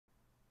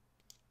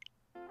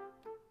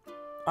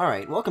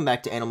Alright, welcome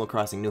back to Animal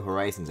Crossing New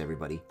Horizons,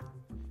 everybody.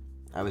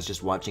 I was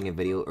just watching a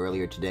video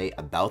earlier today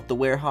about the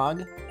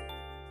werehog.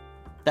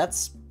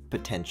 That's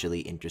potentially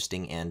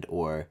interesting and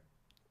or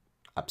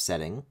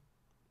upsetting.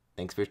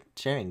 Thanks for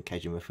sharing,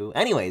 Kaijumafu.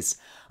 Anyways,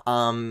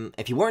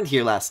 if you weren't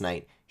here last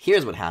night,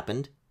 here's what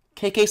happened.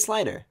 KK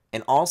Slider.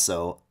 And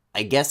also,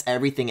 I guess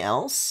everything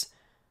else?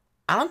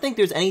 I don't think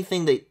there's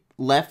anything that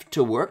left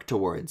to work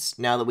towards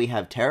now that we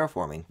have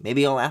terraforming.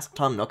 Maybe I'll ask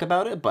Tom Nook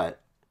about it,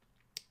 but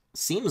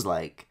seems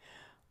like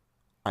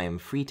I am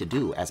free to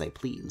do as I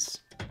please.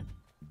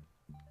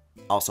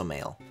 Also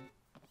mail.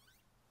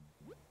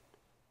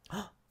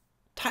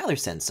 Tyler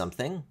sent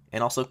something,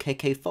 and also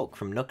KK Folk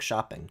from Nook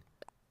Shopping.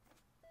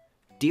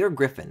 Dear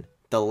Griffin,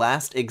 the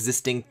last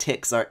existing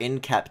ticks are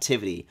in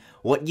captivity.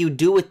 What you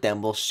do with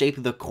them will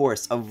shape the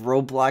course of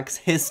Roblox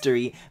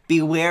history.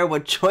 Beware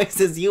what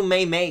choices you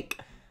may make.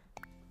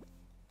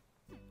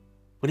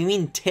 What do you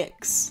mean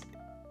ticks?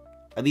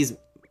 Are these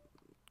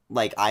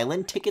like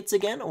island tickets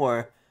again,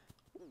 or?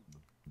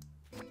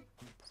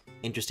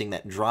 Interesting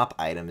that drop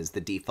item is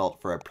the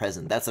default for a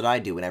present. That's what I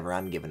do whenever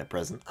I'm given a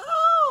present.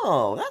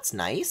 Oh, that's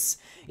nice.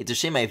 It's a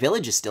shame my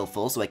village is still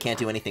full, so I can't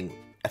do anything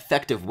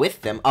effective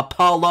with them.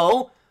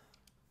 Apollo!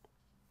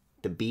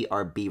 The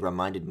BRB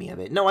reminded me of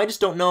it. No, I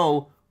just don't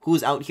know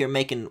who's out here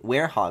making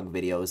werehog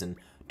videos in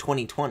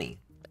 2020.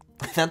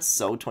 That's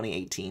so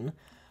 2018.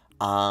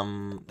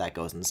 That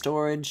goes in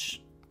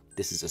storage.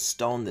 This is a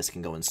stone. This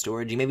can go in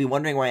storage. You may be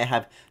wondering why I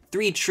have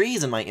 3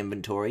 trees in my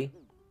inventory.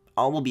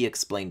 All will be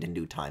explained in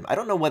due time. I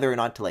don't know whether or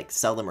not to, like,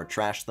 sell them or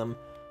trash them.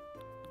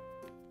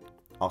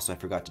 Also, I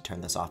forgot to turn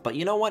this off. But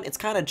you know what? It's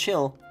kind of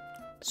chill,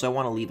 so I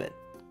want to leave it.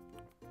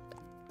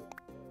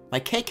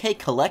 My KK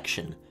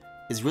collection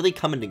is really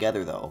coming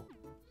together, though.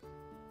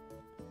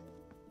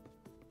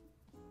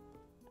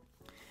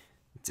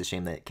 It's a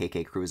shame that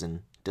KK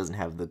Cruisin' doesn't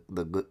have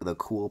the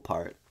cool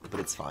part, but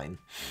it's fine.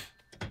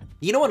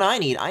 You know what I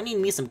need? I need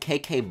me some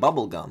KK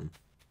bubblegum.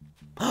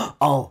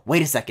 Oh,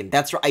 wait a second.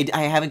 That's right.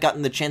 I haven't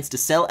gotten the chance to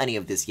sell any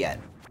of this yet.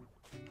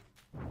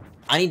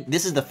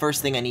 This is the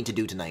first thing I need to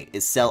do tonight,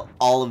 is sell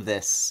all of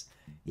this.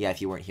 Yeah,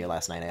 if you weren't here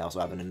last night, I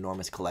also have an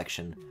enormous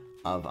collection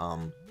of,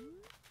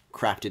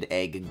 crafted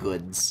egg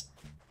goods.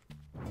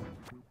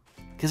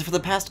 Because for the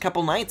past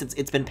couple nights,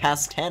 it's been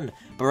past 10,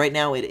 but right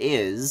now it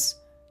is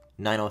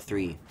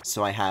 9:03,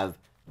 so I have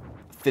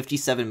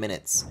 57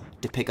 minutes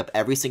to pick up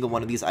every single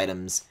one of these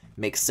items,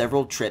 make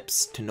several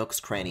trips to Nook's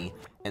Cranny,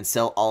 and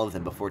sell all of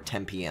them before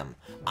 10 p.m.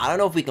 I don't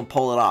know if we can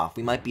pull it off.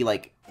 We might be,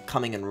 like,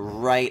 coming in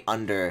right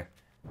under,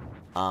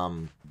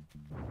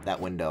 that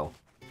window.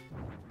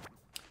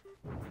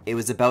 It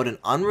was about an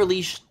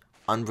unreleased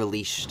werehog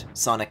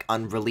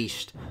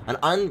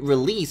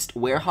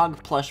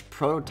plush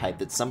prototype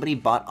that somebody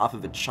bought off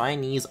of a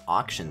Chinese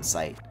auction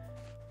site.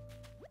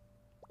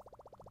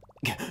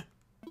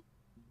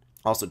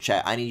 Also,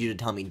 chat, I need you to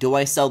tell me, do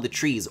I sell the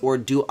trees, or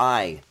do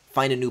I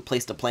find a new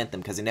place to plant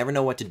them? Because I never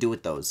know what to do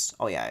with those.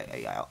 Oh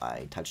yeah,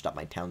 I touched up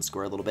my town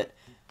square a little bit.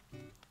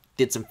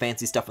 Did some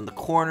fancy stuff in the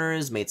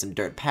corners, made some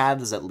dirt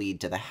paths that lead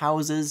to the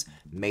houses,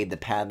 made the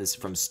paths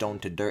from stone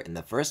to dirt in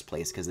the first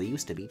place, because they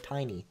used to be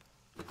tiny.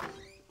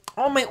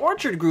 Oh, my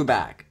orchard grew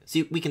back!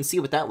 So we can see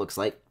what that looks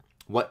like.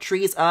 What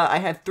trees? I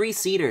had 3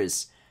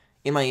 cedars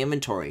in my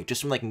inventory,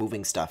 just from, like,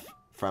 moving stuff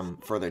from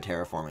further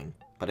terraforming.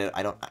 But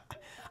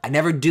I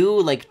never do,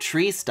 like,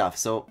 tree stuff,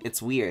 so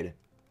it's weird.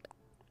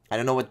 I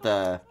don't know what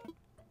the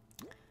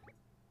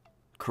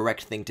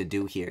correct thing to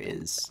do here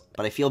is,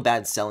 but I feel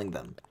bad selling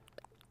them.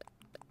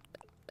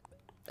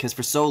 Because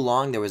for so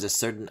long, there was a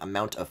certain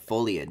amount of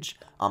foliage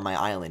on my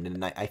island,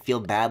 and I feel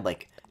bad,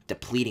 like,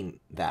 depleting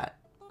that.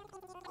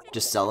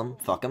 Just sell them,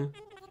 fuck them.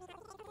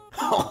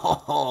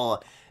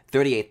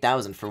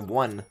 38,000 for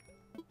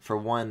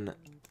one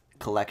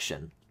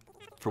collection.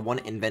 For one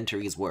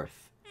inventory's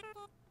worth.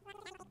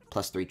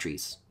 Plus 3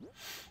 trees.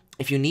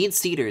 If you need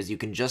cedars, you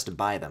can just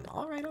buy them.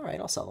 Alright,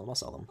 I'll sell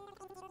them.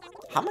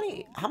 How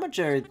much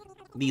are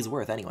these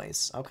worth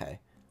anyways? Okay.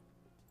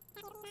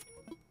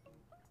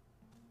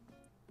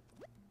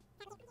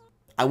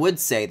 I would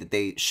say that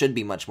they should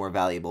be much more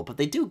valuable, but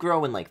they do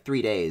grow in like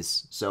 3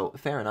 days, so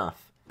fair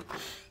enough.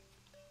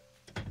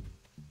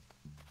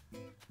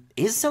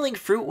 Is selling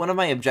fruit one of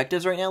my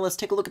objectives right now? Let's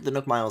take a look at the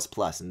Nook Miles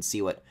Plus and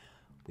see what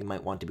we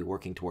might want to be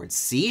working towards.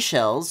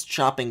 Seashells,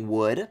 chopping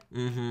wood.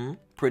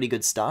 Pretty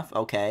good stuff.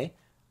 Okay.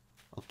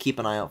 I'll keep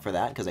an eye out for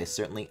that, because I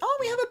certainly... Oh,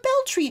 we have a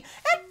bell tree!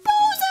 And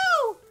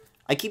Bozo!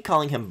 I keep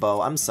calling him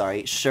Bo. I'm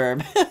sorry.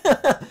 Sherb.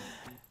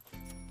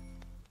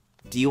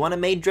 Do you want a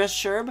maid dress,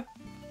 Sherb?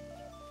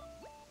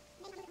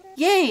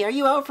 Yay! Are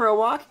you out for a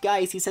walk?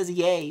 Guys, he says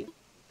yay.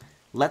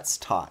 Let's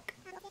talk.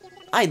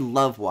 I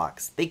love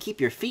walks. They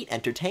keep your feet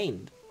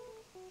entertained.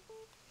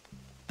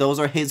 Those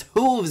are his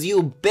hooves,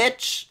 you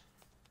bitch!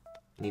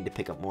 I need to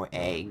pick up more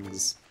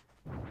eggs.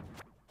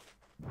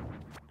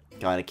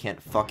 God, I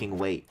can't fucking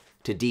wait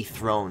to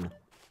dethrone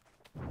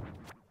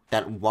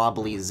that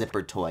wobbly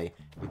zipper toy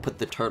and put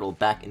the turtle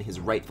back in his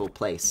rightful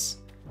place.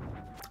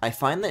 I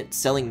find that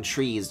selling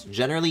trees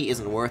generally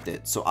isn't worth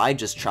it, so I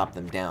just chop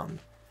them down.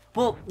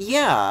 Well,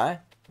 yeah,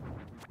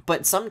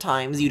 But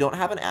sometimes you don't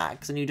have an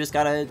axe and you just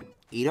gotta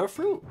eat a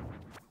fruit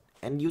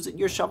and use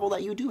your shovel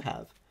that you do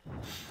have.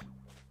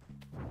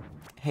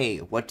 Hey,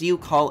 what do you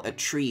call a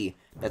tree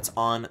that's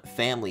on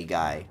Family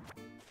Guy?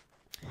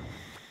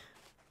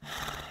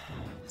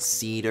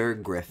 Cedar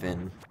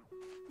Griffin.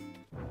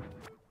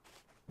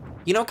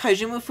 You know,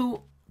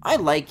 Kaijimufu, I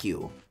like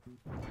you.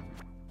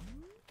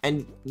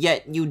 And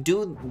yet you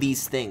do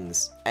these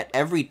things at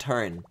every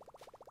turn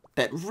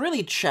that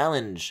really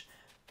challenge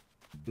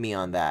me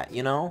on that,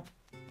 you know?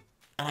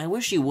 And I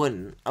wish you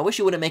wouldn't. I wish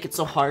you wouldn't make it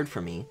so hard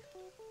for me.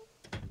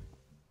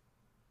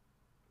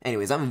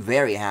 Anyways, I'm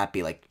very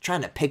happy, like,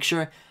 trying to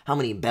picture how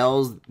many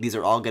bells these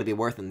are all going to be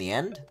worth in the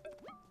end.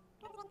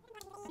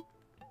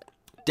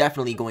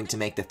 Definitely going to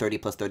make the 30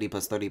 plus 30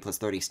 plus 30 plus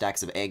 30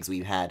 stacks of eggs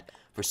we've had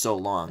for so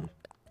long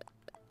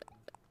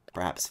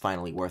perhaps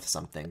finally worth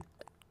something.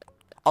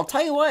 I'll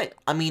tell you what,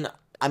 I mean,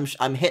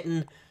 I'm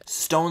hitting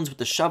stones with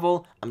the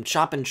shovel, I'm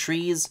chopping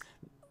trees.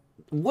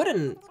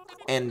 Wooden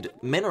and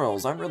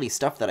minerals aren't really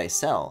stuff that I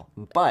sell,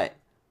 but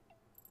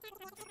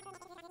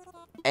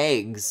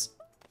eggs,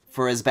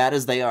 for as bad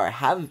as they are,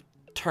 have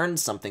turned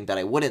something that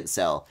I wouldn't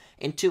sell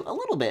into a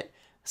little bit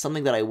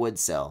something that I would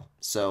sell.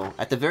 So,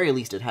 at the very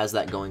least, it has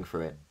that going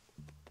for it.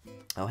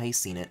 Oh, hey,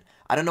 seen it.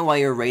 I don't know why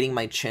you're raiding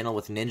my channel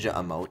with ninja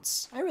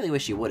emotes. I really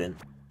wish you wouldn't.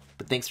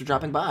 But thanks for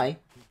dropping by.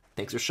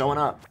 Thanks for showing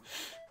up.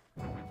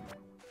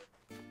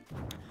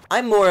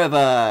 I'm more of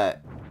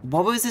a...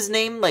 What was his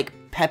name? Like,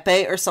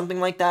 Pepe or something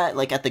like that?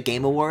 Like, at the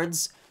Game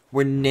Awards?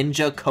 Where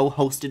Ninja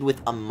co-hosted with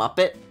a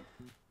Muppet?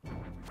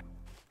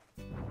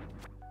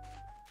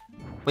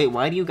 Wait,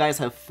 why do you guys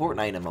have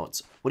Fortnite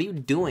emotes? What are you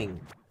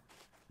doing?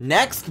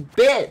 Next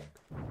bit!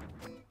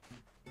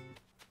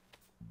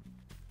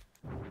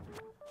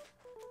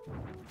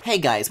 Hey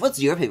guys,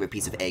 what's your favorite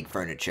piece of egg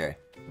furniture?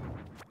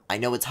 I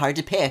know it's hard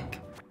to pick.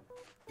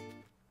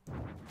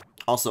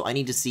 Also, I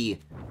need to see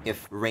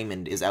if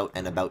Raymond is out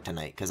and about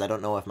tonight, because I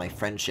don't know if my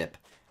friendship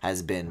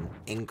has been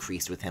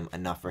increased with him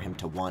enough for him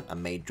to want a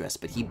maid dress,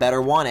 but he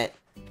better want it.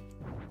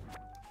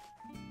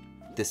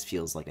 This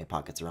feels like my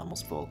pockets are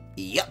almost full.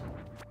 Yep!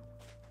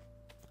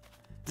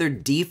 They're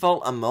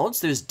default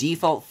emotes? There's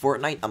default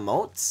Fortnite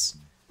emotes?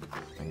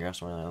 I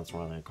guess that's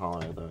what they call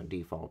it, the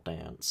default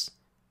dance.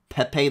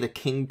 Pepe the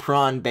King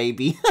Prawn,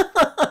 baby.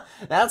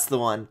 That's the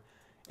one.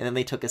 And then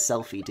they took a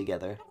selfie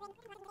together.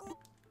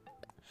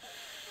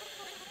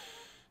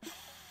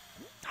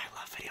 I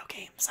love video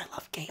games. I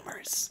love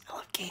gamers. I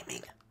love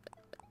gaming.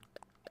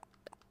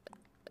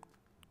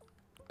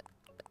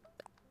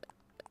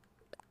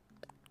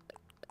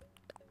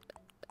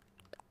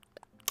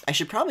 I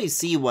should probably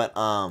see what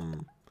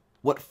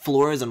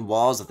floors and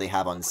walls that they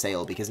have on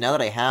sale, because now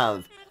that I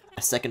have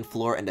a second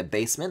floor and a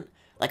basement,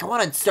 like, I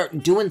want to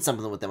start doing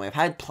something with them. I've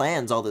had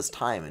plans all this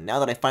time, and now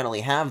that I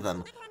finally have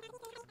them,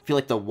 I feel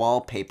like the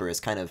wallpaper is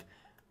kind of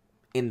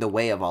in the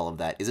way of all of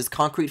that. Is this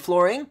concrete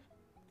flooring?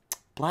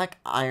 Black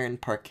iron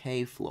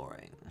parquet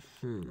flooring.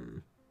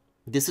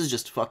 This is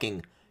just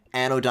fucking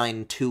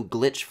Anodyne 2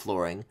 glitch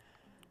flooring.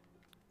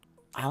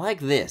 I like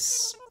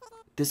this.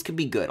 This could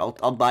be good.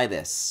 I'll buy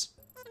this.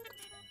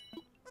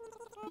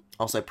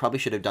 Also, I probably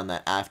should have done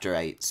that after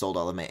I sold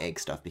all of my egg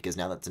stuff, because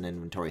now that's an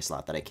inventory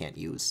slot that I can't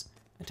use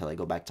until I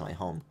go back to my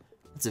home.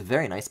 It's a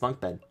very nice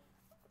bunk bed.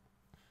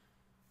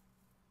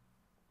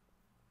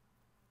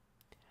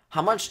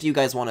 How much do you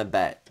guys want to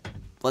bet?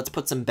 Let's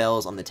put some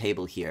bells on the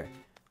table here.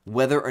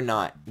 Whether or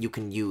not you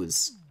can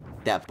use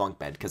that bunk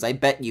bed, because I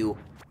bet you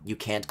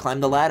can't climb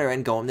the ladder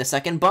and go in the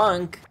second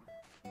bunk.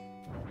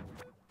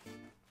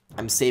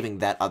 I'm saving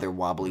that other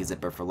wobbly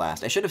zipper for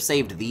last. I should have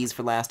saved these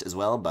for last as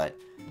well, but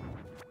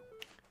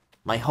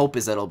my hope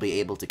is that I'll be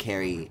able to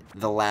carry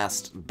the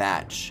last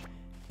batch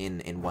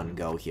in one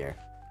go here.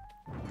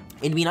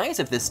 It'd be nice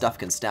if this stuff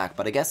can stack,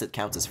 but I guess it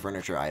counts as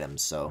furniture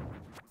items, so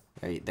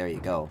there you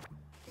go.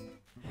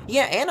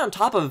 Yeah, and on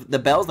top of the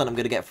bells that I'm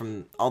gonna get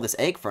from all this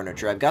egg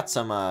furniture, I've got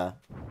some,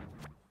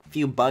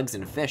 few bugs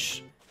and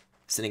fish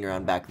sitting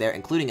around back there,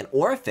 including an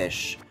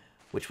oarfish,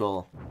 which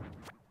will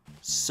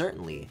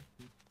certainly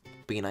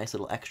be a nice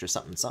little extra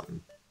something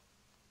something.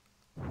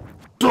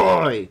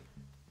 Die!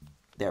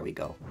 There we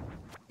go.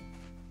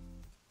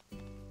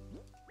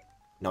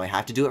 No, I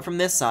have to do it from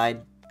this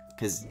side,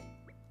 because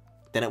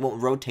then it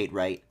won't rotate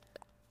right.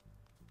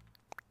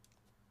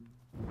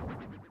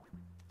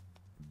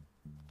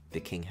 The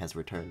king has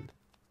returned.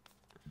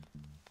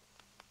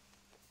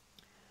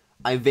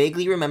 I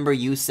vaguely remember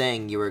you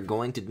saying you were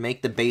going to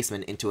make the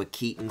basement into a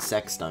Keaton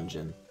sex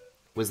dungeon.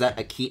 Was that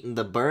a Keaton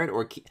the bird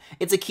or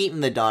it's a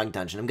Keaton the dog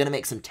dungeon. I'm gonna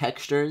make some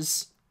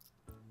textures.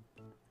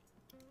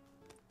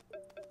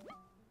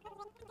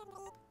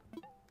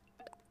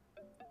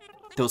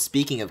 Though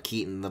speaking of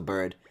Keaton the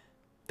bird,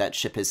 that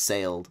ship has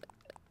sailed.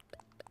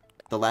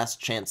 The last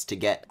chance to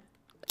get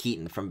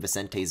Keaton from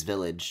Vicente's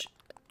village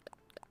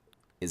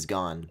is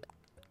gone.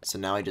 So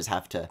now I just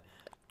have to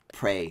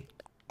pray.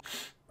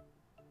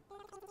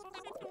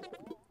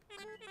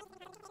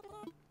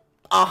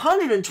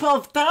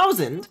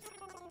 112,000?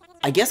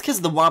 I guess because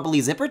the wobbly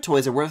zipper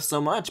toys are worth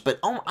so much, but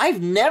oh, I've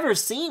never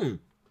seen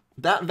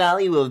That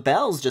value of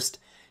bells just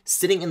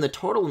sitting in the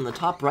total in the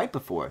top right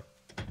before.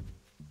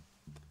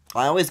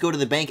 I always go to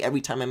the bank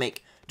every time I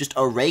make just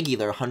a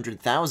regular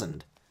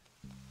 100,000.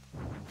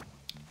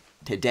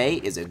 Today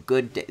is a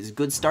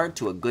good start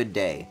to a good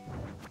day.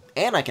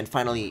 And I can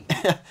finally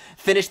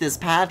finish this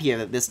path here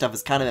that this stuff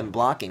has kind of been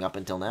blocking up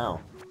until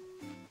now.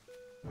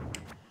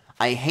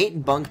 I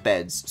hate bunk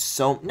beds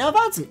so... Now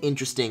that's an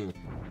interesting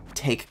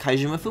take,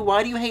 Kaijumafu.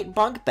 Why do you hate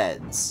bunk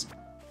beds?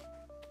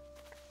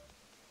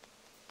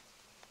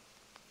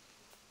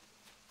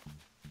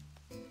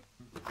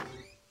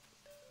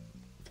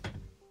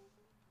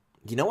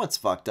 You know what's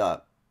fucked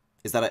up?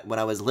 Is that when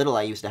I was little,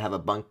 I used to have a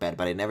bunk bed,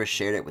 but I never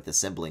shared it with a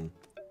sibling.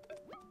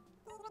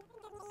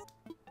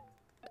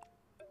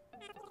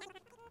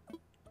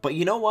 But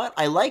you know what?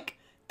 I like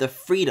the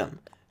freedom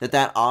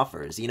that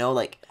offers. You know,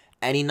 like,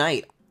 any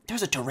night,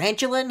 there's a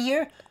tarantula in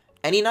here?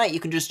 Any night you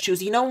can just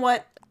choose, you know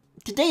what?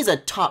 Today's a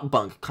top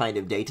bunk kind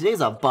of day.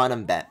 Today's a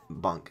bottom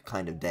bunk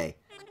kind of day.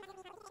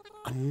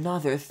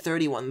 Another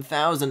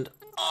 31,000.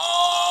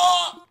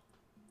 Oh!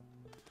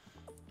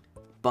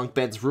 Bunk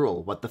beds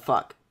rule. What the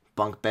fuck?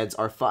 Bunk beds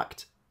are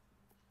fucked.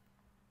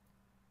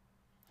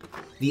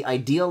 The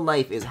ideal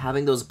life is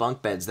having those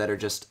bunk beds that are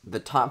just the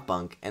top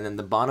bunk, and then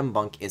the bottom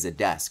bunk is a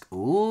desk.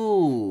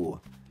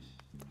 Ooh.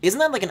 Isn't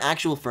that like an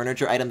actual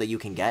furniture item that you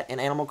can get in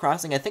Animal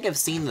Crossing? I think I've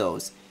seen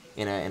those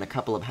in a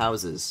couple of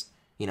houses.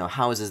 You know,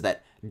 houses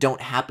that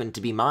don't happen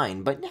to be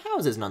mine, but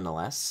houses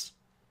nonetheless.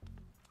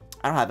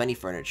 I don't have any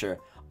furniture.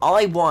 All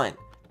I want,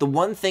 the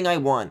one thing I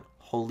want,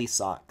 holy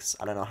socks.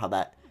 I don't know how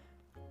that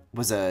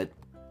was a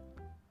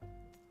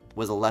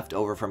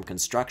leftover from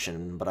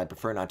construction, but I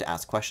prefer not to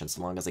ask questions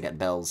so long as I get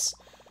bells.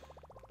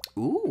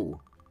 Ooh.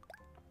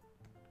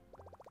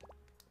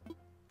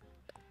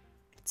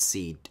 Let's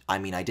see. I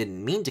mean, I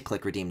didn't mean to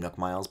click Redeem Nook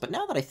Miles, but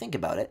now that I think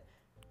about it,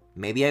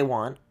 maybe I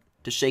want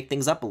to shake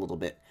things up a little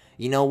bit.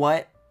 You know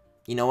what?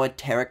 You know what?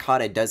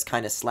 Terracotta does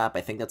kind of slap.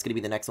 I think that's going to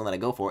be the next one that I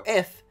go for.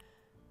 I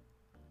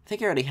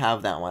think I already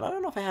have that one. I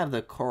don't know if I have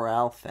the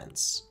corral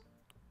fence.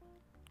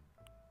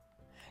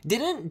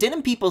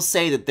 Didn't people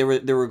say that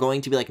there were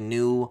going to be like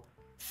new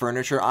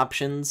furniture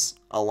options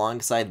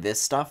alongside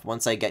this stuff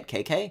once I get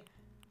KK?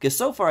 Because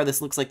so far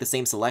this looks like the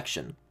same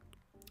selection.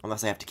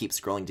 Unless I have to keep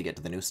scrolling to get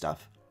to the new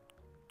stuff.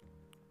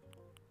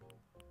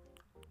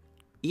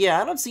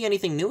 Yeah, I don't see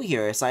anything new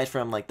here aside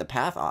from like the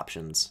path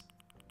options.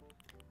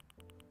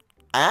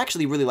 I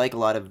actually really like a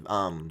lot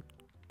of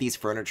these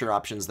furniture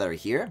options that are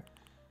here.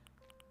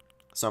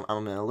 So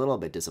I'm a little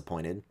bit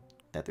disappointed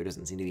that there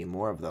doesn't seem to be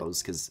more of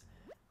those, because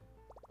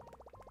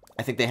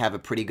I think they have a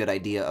pretty good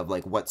idea of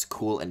like what's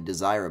cool and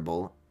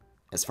desirable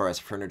as far as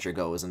furniture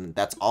goes, and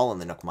that's all in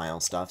the Nook Mile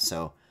stuff,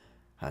 so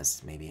I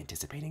was maybe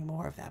anticipating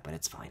more of that, but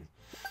it's fine.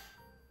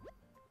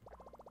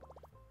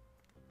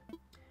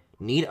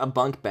 Need a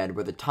bunk bed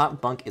where the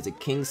top bunk is a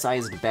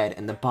king-sized bed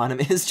and the bottom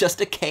is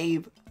just a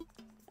cave.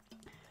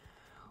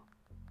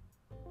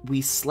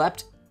 We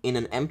slept in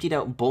an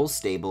emptied-out bull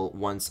stable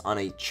once on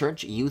a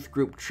church youth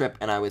group trip,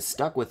 and I was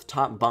stuck with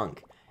top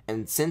bunk.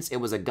 And since it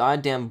was a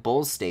goddamn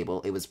bull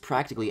stable, it was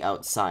practically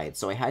outside,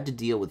 so I had to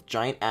deal with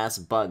giant-ass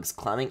bugs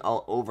climbing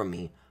all over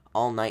me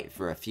all night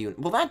for a few...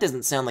 Well, that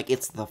doesn't sound like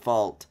it's the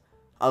fault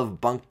of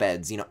bunk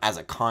beds, you know, as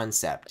a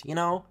concept, you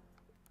know?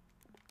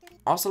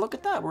 Also, look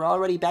at that. We're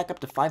already back up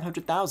to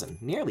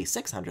 500,000. Nearly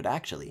 600,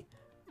 actually.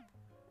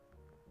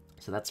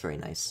 So that's very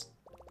nice.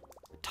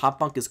 Top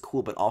bunk is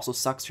cool, but also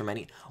sucks for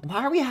many...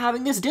 Why are we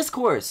having this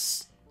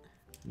discourse?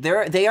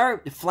 They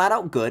are flat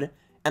out good,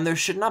 and there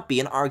should not be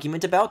an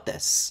argument about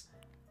this.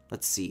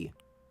 Let's see.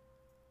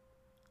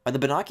 Are the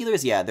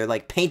binoculars? Yeah, they're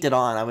like painted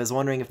on. I was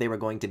wondering if they were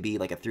going to be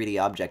like a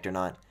 3D object or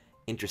not.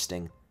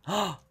 Interesting.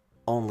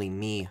 Only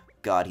me.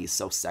 God, he's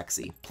so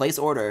sexy. Place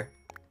order.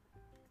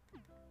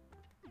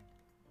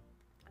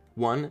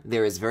 1,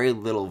 there is very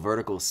little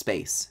vertical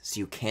space, so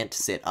you can't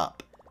sit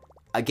up.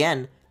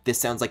 Again, this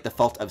sounds like the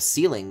fault of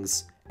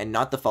ceilings and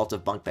not the fault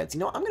of bunk beds. You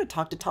know what? I'm going to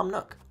talk to Tom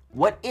Nook.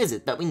 What is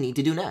it that we need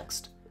to do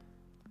next?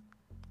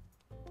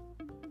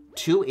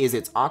 2 is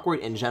it's awkward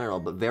in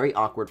general, but very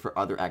awkward for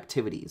other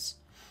activities.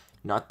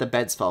 Not the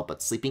bed's fault,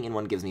 but sleeping in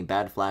one gives me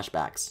bad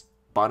flashbacks.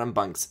 Bottom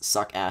bunks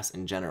suck ass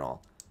in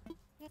general.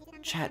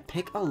 Chat,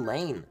 pick a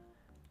lane.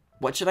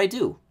 What should I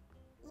do?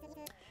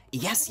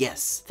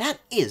 Yes, that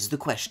is the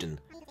question.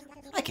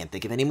 I can't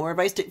think of any more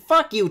advice to-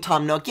 Fuck you,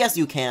 Tom Nook. Yes,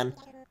 you can.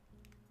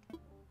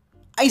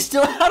 How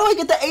do I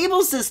get the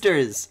Able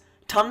Sisters?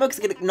 Tom Nook's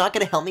not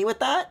gonna help me with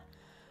that?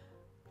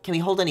 Can we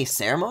hold any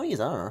ceremonies?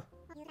 I don't know.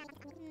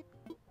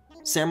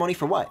 Ceremony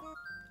for what?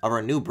 Of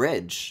our new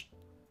bridge.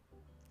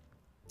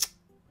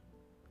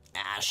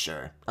 Ah,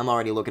 sure. I'm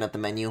already looking at the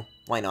menu.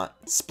 Why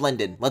not?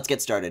 Splendid. Let's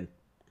get started.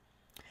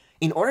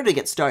 In order to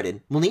get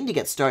started, we'll need to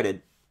get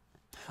started.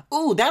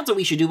 Ooh, that's what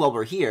we should do while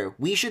we're here.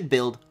 We should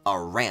build a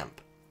ramp.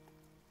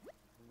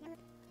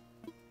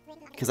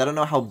 Because I don't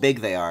know how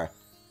big they are,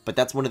 but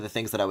that's one of the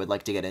things that I would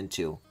like to get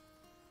into.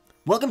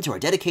 Welcome to our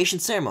dedication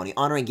ceremony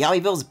honoring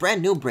Yowieville's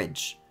brand new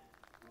bridge.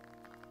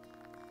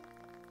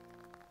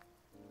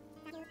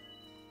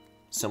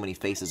 So many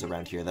faces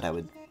around here that I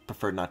would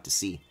prefer not to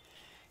see.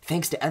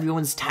 Thanks to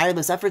everyone's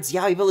tireless efforts,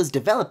 Yaoyville is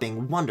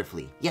developing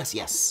wonderfully. Yes,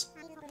 yes.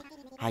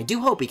 I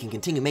do hope we can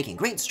continue making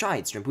great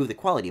strides to improve the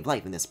quality of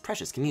life in this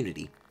precious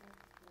community.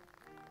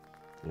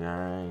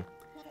 The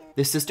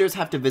sisters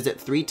have to visit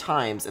 3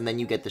 times and then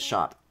you get the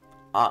shot.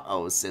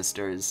 Uh-oh,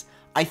 sisters.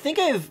 I think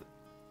I've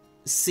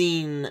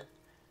seen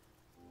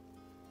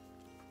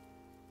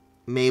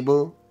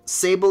Mabel.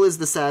 Sable is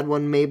the sad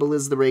one, Mabel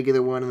is the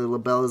regular one, and the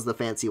Labelle is the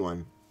fancy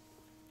one.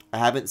 I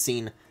haven't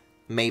seen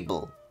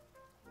Mabel.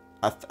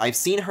 I've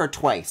seen her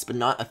twice, but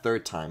not a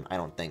 3rd time, I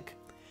don't think.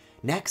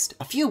 Next,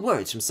 a few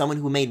words from someone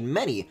who made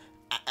many,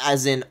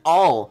 as in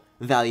all,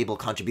 valuable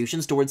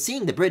contributions towards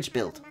seeing the bridge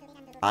built.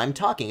 I'm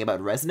talking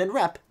about resident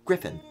rep,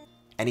 Griffin.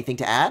 Anything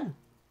to add?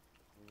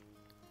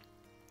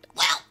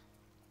 Well,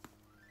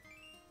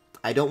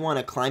 I don't want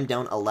to climb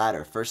down a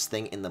ladder first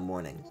thing in the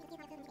morning.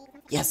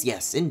 Yes,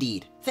 yes,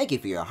 indeed. Thank you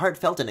for your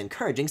heartfelt and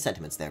encouraging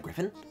sentiments there,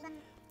 Griffin.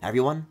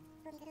 Everyone,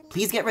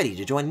 please get ready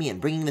to join me in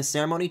bringing this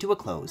ceremony to a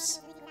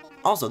close.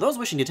 Also, those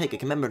wishing to take a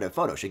commemorative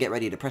photo should get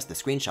ready to press the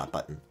screenshot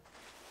button.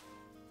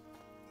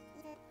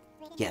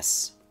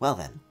 Yes, well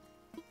then.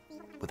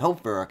 With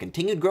hope for our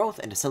continued growth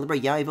and to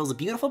celebrate Yaoyville's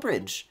beautiful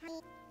bridge.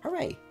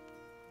 Hooray!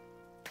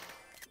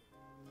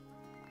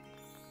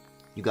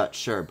 You got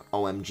Sherb,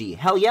 OMG.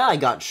 Hell yeah, I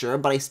got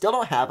Sherb, but I still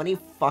don't have any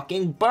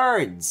fucking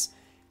birds!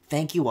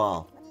 Thank you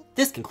all.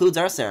 This concludes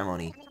our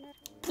ceremony.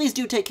 Please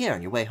do take care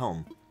on your way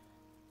home.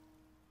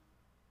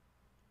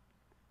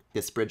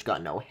 This bridge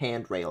got no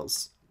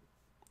handrails.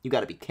 You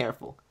gotta be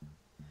careful.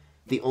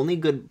 The only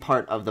good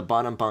part of the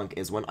bottom bunk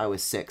is when I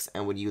was 6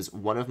 and would use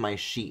one of my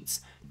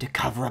sheets to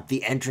cover up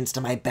the entrance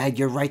to my bed.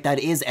 You're right, that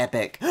is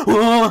epic.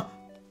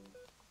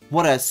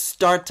 What a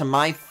start to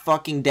my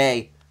fucking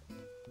day.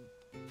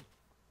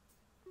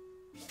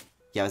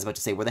 Yeah, I was about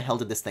to say, where the hell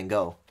did this thing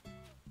go?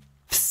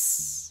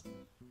 Psst.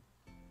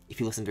 If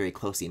you listen very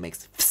closely, it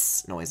makes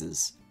psst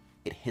noises.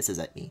 It hisses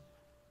at me.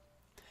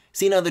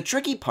 See, now the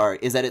tricky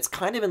part is that it's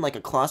kind of in like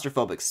a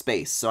claustrophobic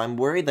space, so I'm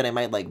worried that I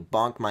might like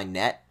bonk my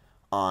net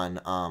on,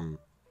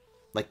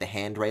 like the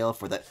handrail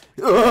for the...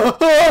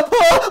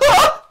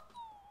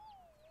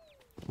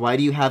 Why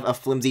do you have a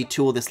flimsy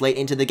tool this late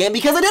into the game?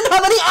 Because I didn't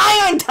have any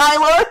iron,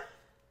 Tyler!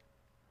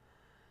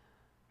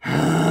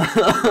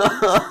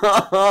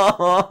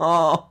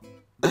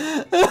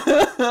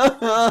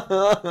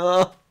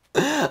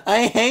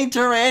 I hate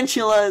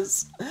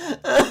tarantulas!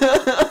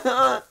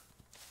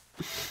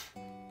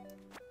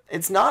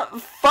 It's not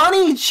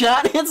funny,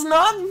 chat! It's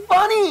not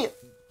funny!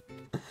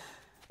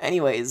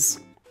 Anyways,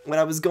 what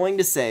I was going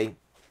to say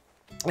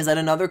is that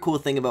another cool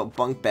thing about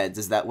bunk beds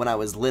is that when I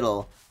was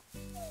little,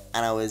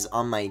 and I was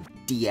on my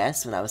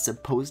DS when I was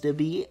supposed to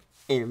be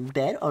in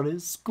bed on a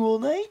school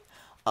night,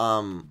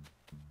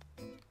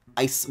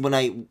 when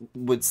I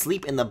would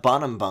sleep in the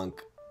bottom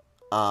bunk,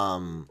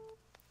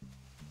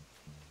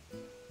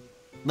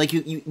 like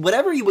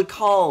whatever you would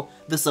call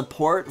the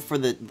support for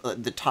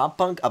the top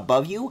bunk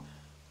above you,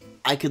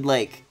 I could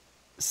like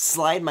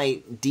slide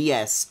my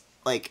DS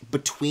like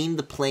between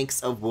the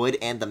planks of wood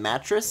and the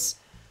mattress.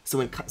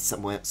 So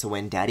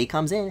when Daddy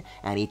comes in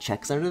and he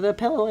checks under the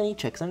pillow and he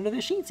checks under the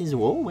sheets, he's,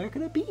 whoa, where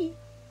could it be?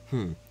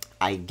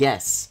 I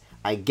guess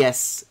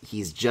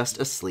he's just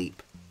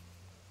asleep.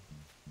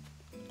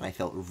 I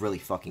felt really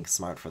fucking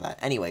smart for that.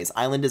 Anyways,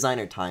 island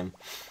designer time.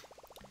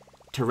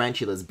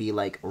 Tarantulas be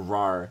like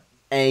rar.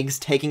 Eggs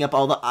taking up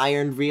all the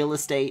iron real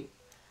estate.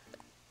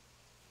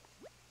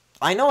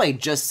 I know I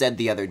just said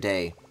the other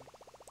day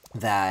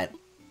that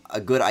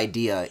a good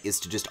idea is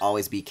to just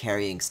always be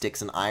carrying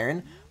sticks and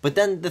iron, but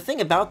then the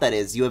thing about that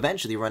is you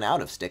eventually run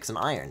out of sticks and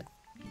iron.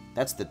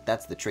 That's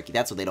the tricky,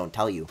 that's what they don't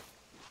tell you.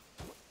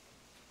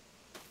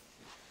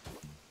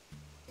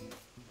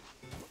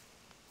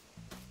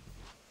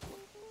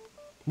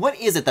 What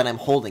is it that I'm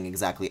holding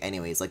exactly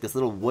anyways? Like this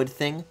little wood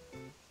thing?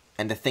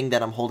 And the thing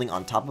that I'm holding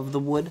on top of the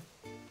wood?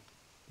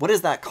 What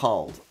is that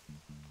called?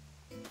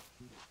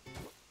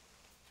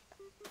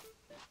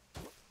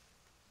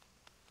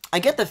 I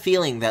get the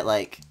feeling that,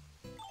 like,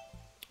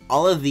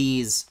 all of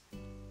these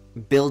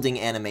building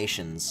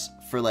animations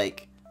for,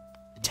 like,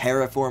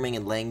 terraforming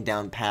and laying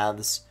down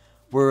paths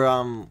were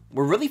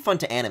really fun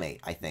to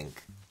animate, I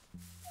think.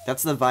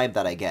 That's the vibe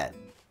that I get.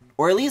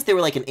 Or at least they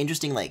were, like, an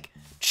interesting, like,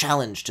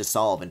 challenge to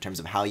solve in terms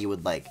of how you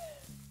would, like,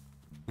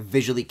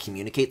 visually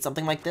communicate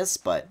something like this,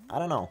 but I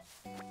don't know.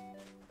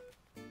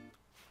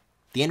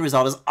 The end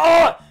result is,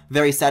 oh,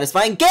 very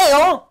satisfying.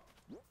 Gale!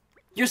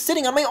 You're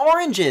sitting on my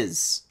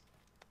oranges!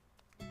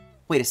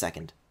 Wait a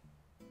second.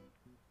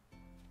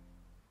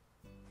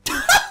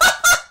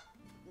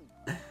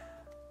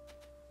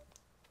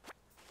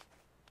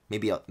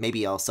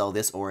 Maybe I'll sell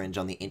this orange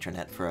on the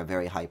internet for a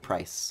very high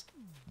price.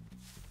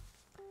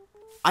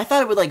 I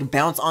thought it would like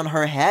bounce on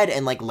her head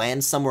and like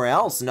land somewhere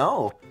else.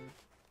 No.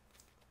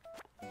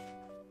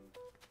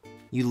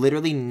 You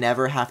literally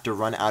never have to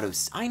run out of...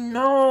 I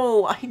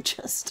know! I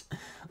just...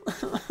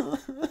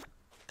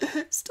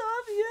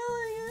 Stop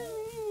yelling at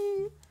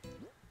me!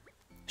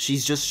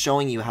 She's just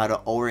showing you how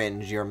to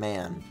orange your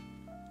man.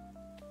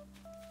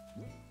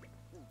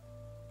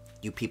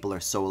 You people are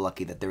so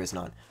lucky that there is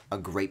not a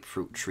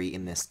grapefruit tree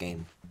in this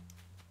game.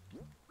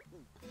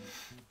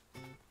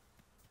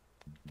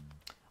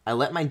 I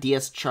let my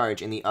DS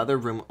charge in the other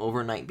room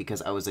overnight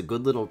because I was a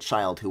good little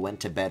child who went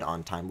to bed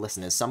on time.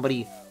 Listen, as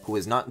somebody who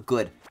is not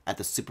good at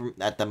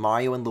the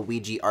Mario and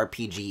Luigi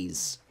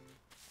RPGs.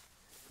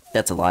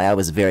 That's a lie, I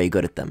was very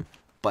good at them.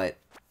 But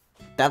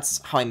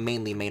that's how I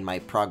mainly made my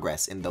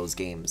progress in those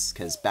games,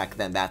 because back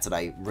then that's what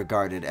I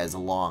regarded as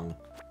long.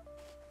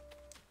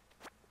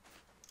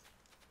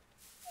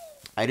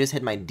 I just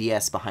hid my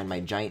DS behind my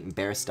giant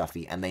bear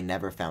stuffy, and they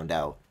never found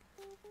out.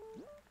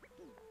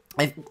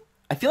 I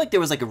feel like there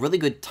was like a really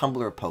good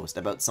Tumblr post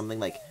about something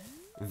like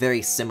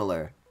very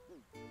similar.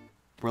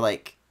 Where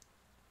like...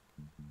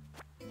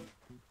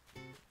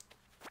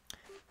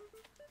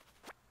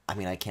 I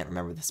mean, I can't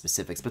remember the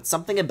specifics, but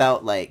something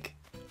about like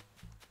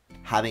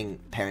having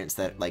parents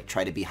that like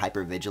try to be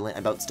hyper vigilant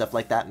about stuff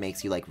like that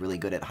makes you like really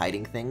good at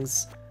hiding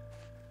things.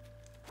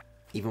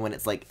 Even when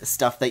it's like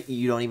stuff that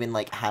you don't even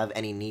like have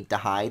any need to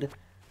hide.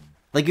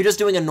 Like you're just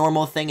doing a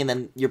normal thing and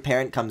then your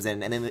parent comes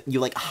in and then you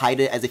like hide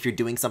it as if you're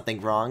doing something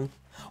wrong.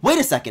 Wait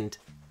a second!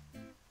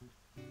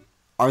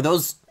 Are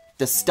those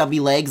the stubby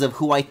legs of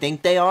who I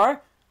think they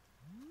are?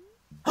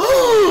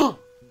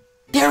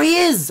 There he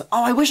is!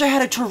 Oh, I wish I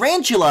had a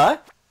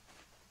tarantula!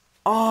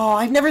 Oh,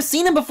 I've never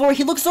seen him before!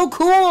 He looks so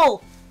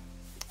cool!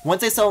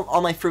 Once I sell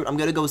all my fruit, I'm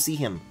gonna go see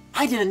him.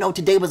 I didn't know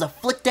today was a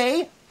flick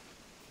day!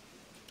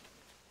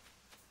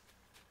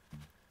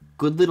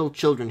 Good little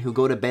children who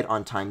go to bed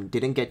on time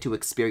didn't get to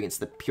experience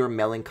the pure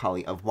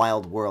melancholy of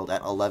Wild World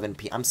at 11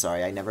 p.m. I'm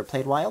sorry, I never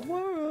played Wild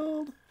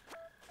World.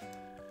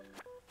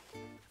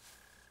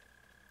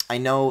 I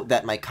know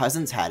that my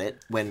cousins had it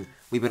when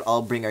we would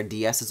all bring our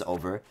DSs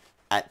over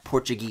at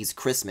Portuguese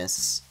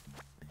Christmas.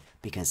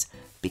 Because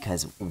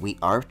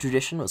our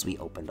tradition was we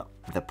opened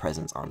the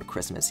presents on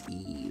Christmas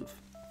Eve.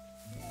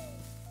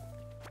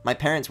 My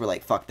parents were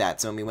like, fuck that,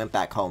 so when we went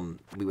back home,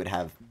 we would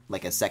have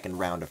like a second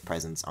round of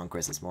presents on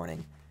Christmas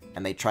morning.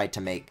 And they tried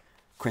to make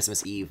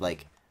Christmas Eve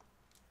like...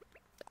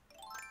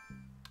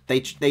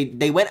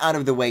 They went out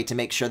of their way to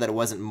make sure that it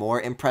wasn't more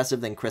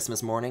impressive than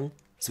Christmas morning.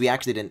 So we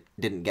actually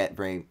didn't get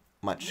very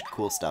much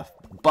cool stuff.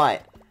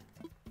 But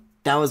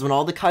that was when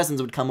all the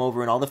cousins would come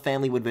over and all the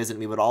family would visit and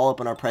we would all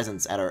open our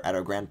presents at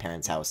our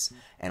grandparents' house.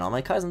 And all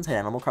my cousins had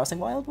Animal Crossing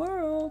Wild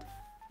World.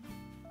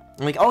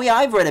 I'm like, oh yeah,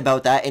 I've read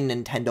about that in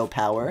Nintendo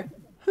Power.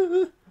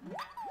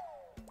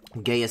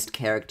 Gayest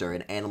character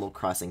in Animal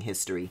Crossing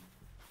history.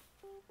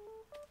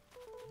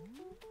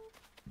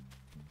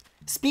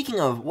 Speaking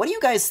of, what do you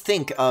guys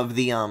think of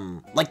the,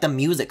 like, the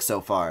music so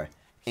far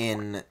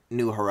in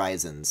New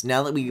Horizons?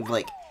 Now that we've,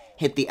 like,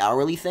 hit the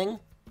hourly thing?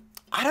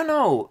 I don't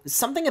know.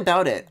 Something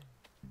about it.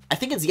 I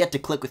think it's yet to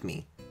click with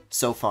me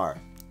so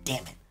far.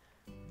 Damn it.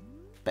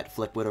 Bet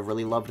Flick would have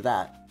really loved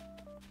that.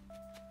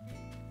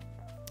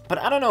 But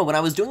I don't know, when I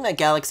was doing that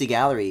Galaxy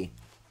Gallery,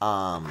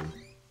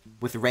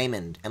 with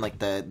Raymond and, like,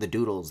 the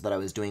doodles that I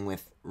was doing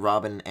with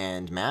Robin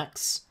and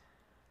Max,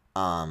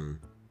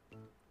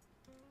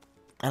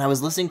 and I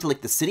was listening to,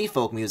 like, the city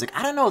folk music.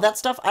 I don't know, that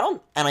stuff,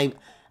 and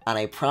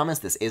I promise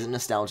this isn't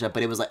nostalgia,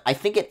 but it was, like, I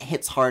think it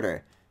hits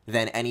harder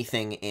than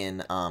anything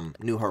in,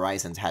 New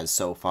Horizons has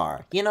so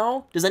far. You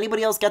know? Does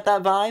anybody else get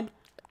that vibe?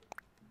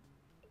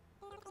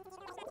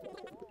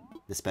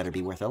 This better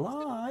be worth a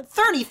lot.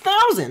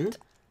 30,000?!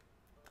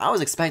 I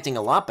was expecting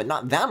a lot, but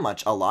not that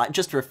much a lot,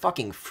 just for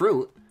fucking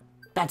fruit.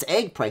 That's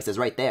egg prices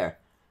right there.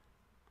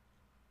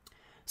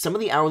 Some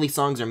of the hourly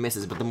songs are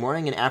misses, but the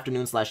morning and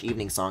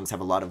afternoon/evening songs have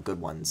a lot of good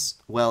ones.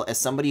 Well, as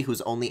somebody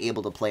who's only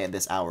able to play at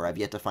this hour, I've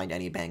yet to find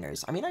any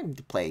bangers. I mean,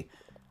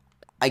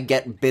 I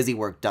get busy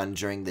work done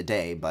during the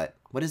day, but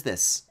what is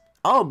this?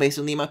 Oh, based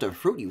on the amount of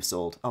fruit you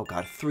sold. Oh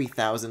god,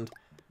 3,000.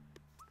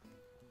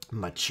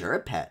 Mature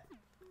Pet.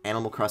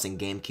 Animal Crossing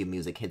GameCube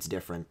music hits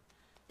different.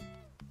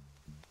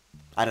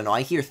 I don't know,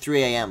 I hear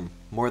 3 AM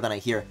more than I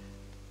hear...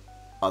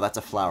 Oh, that's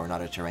a flower,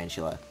 not a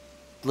tarantula.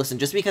 Listen,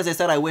 just because I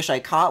said I wish I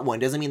caught one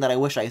doesn't mean that I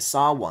wish I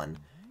saw one.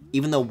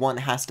 Even though one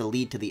has to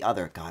lead to the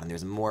other. God, and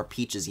there's more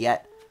peaches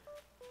yet.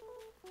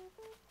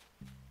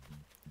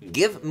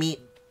 Give me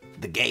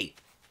the gate.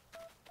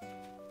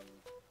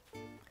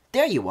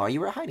 There you are,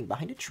 you were hiding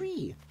behind a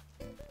tree.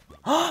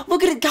 Oh,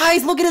 look at it,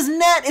 guys! Look at his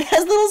net! It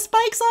has little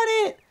spikes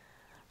on it!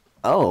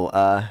 Oh,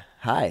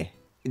 hi.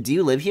 Do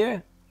you live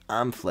here?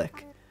 I'm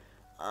Flick.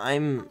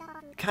 I'm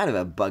kind of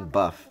a bug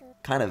buff.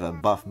 Kind of a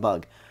buff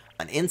bug.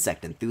 An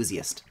insect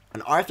enthusiast.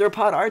 An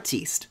arthropod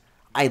artiste.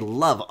 I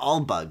love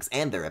all bugs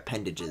and their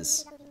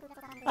appendages.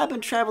 I've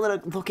been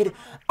traveling, look at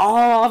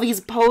all these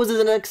poses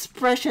and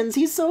expressions,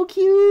 he's so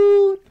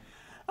cute!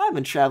 I've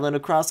been traveling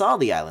across all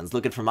the islands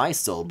looking for my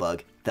soul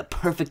bug, the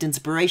perfect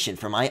inspiration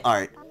for my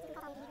art.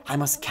 I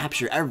must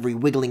capture every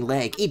wiggling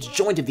leg, each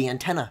joint of the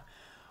antenna.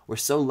 We're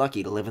so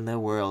lucky to live in their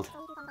world.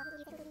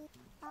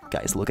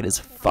 Guys, look at his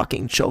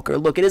fucking choker,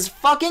 look at his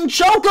fucking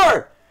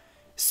choker!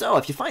 So,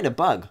 if you find a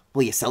bug,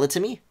 will you sell it to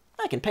me?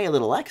 I can pay a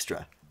little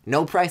extra.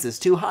 No price is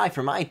too high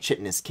for my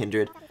chitness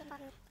kindred.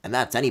 And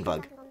that's any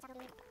bug.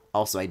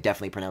 Also, I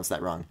definitely pronounced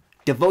that wrong.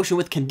 Devotion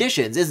with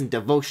conditions isn't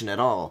devotion at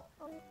all.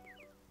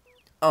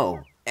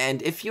 Oh,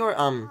 and if you're,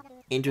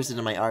 interested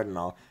in my art and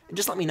all,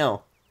 just let me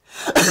know.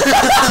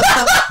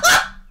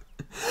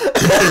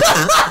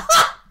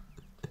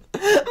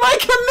 My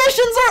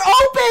commissions are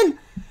open!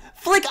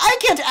 Flick, I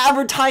can't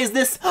advertise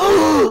this.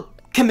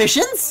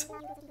 Commissions?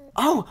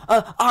 Oh,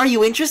 are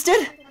you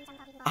interested?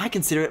 I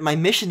consider it my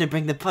mission to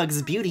bring the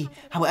bug's beauty,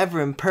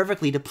 however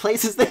imperfectly, to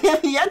places they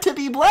have yet to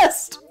be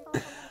blessed.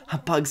 A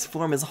bug's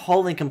form is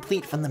whole and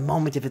complete from the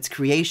moment of its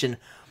creation,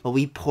 while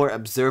we poor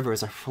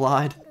observers are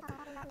flawed.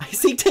 I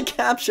seek to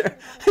capture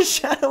a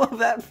shadow of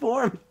that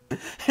form,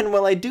 and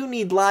while I do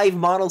need live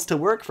models to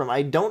work from,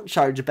 I don't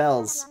charge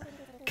bells.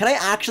 Can I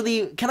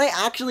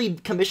actually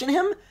commission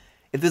him?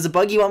 If there's a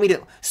bug you want me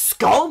to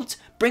sculpt,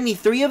 bring me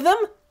 3 of them?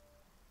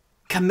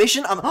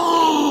 Commission?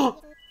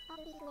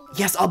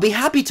 Yes, I'll be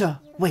happy to.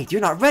 Wait,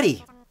 you're not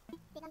ready.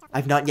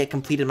 I've not yet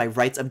completed my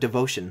rites of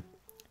devotion.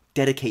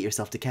 Dedicate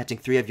yourself to catching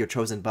 3 of your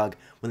chosen bug.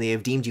 When they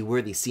have deemed you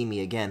worthy, see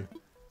me again.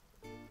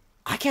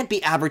 I can't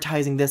be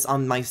advertising this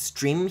on my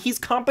stream. He's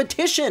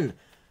competition.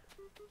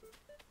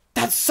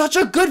 That's such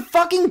a good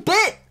fucking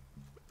bit.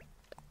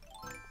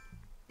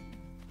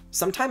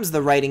 Sometimes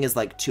the writing is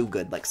like too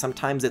good. Like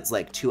sometimes it's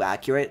like too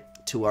accurate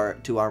to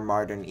our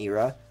modern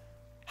era.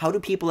 How do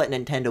people at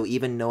Nintendo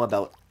even know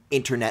about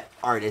internet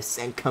artists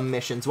and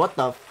commissions? What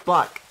the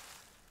fuck?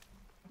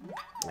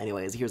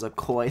 Anyways, here's a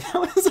koi.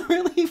 That was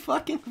really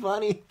fucking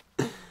funny.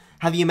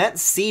 Have you met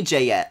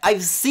CJ yet?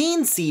 I've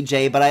seen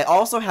CJ, but I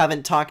also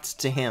haven't talked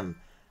to him.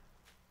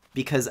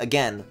 Because,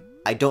 again,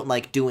 I don't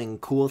like doing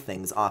cool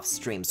things off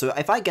stream. So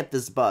if I get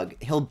this bug,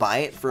 he'll buy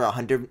it for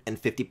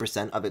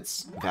 150% of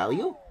its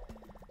value?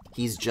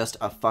 He's just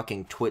a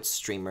fucking Twitch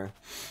streamer.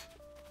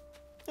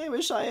 I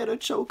wish I had a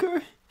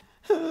choker.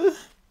 I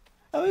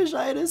wish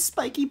I had a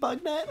spiky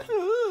bug net.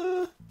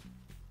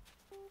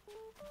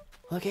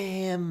 Look at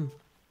him.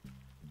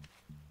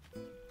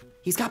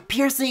 He's got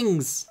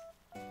piercings!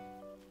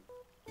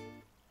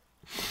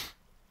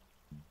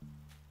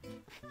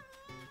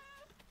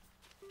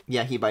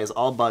 Yeah, he buys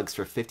all bugs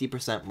for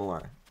 50%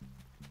 more.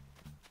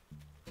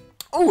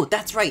 Oh,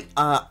 that's right!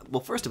 Well,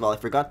 first of all, I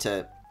forgot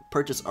to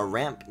purchase a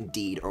ramp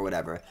deed or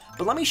whatever.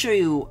 But let me show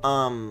you,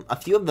 a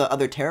few of the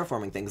other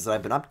terraforming things that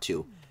I've been up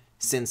to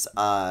since,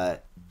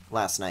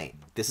 last night.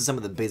 This is some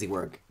of the busy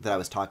work that I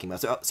was talking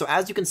about. So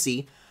as you can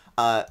see,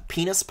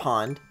 Penis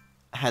Pond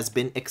has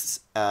been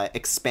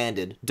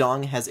expanded.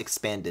 Dong has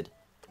expanded.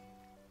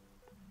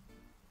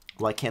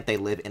 Why can't they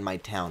live in my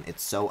town?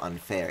 It's so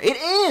unfair. It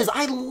is!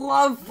 I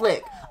love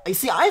Flick!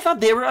 I thought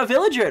they were a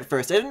villager at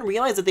first. I didn't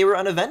realize that they were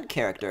an event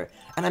character.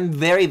 And I'm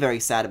very, very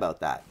sad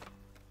about that.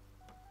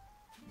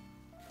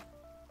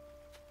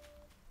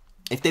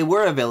 If they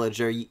were a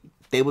villager,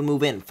 they would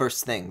move in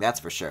first thing, that's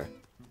for sure.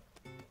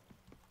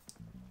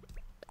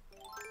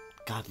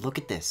 God, look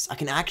at this. I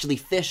can actually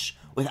fish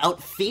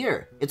without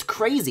fear. It's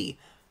crazy.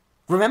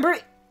 Remember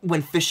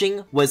when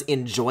fishing was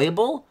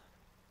enjoyable?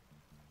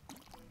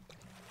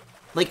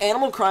 Like,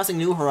 Animal Crossing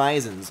New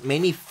Horizons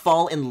made me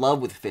fall in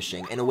love with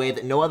fishing in a way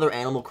that no other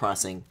Animal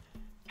Crossing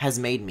has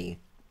made me.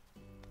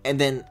 And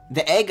then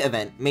the egg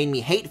event made me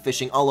hate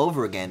fishing all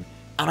over again,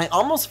 and I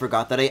almost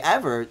forgot that I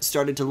ever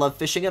started to love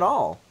fishing at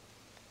all.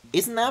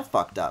 Isn't that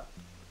fucked up?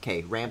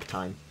 Okay, ramp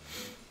time.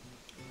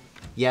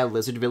 Yeah,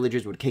 lizard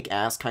villagers would kick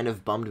ass, kind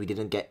of bummed we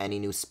didn't get any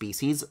new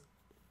species.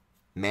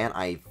 Man,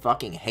 I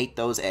fucking hate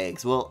those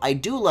eggs. Well, I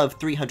do love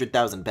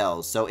 300,000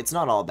 bells, so it's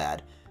not all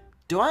bad.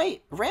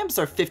 Ramps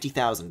are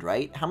 50,000,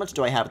 right? How much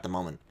do I have at the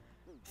moment?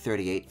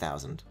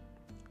 38,000.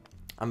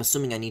 I'm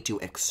assuming I need to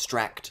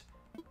extract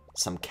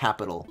some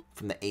capital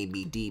from the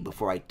ABD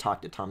before I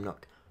talk to Tom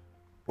Nook.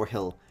 Or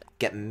he'll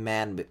get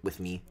mad with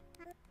me.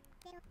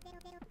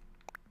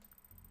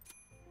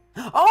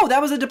 Oh, that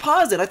was a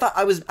deposit!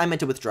 I meant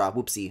to withdraw.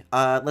 Whoopsie.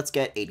 Let's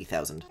get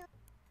 80,000.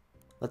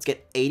 Let's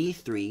get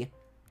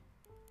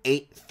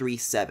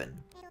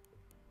 83,837.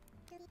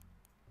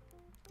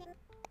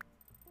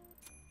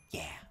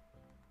 Yeah.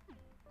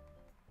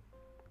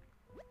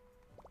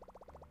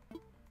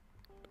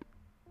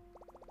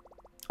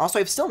 Also,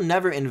 I've still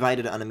never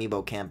invited an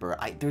amiibo camper.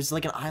 There's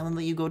like an island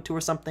that you go to or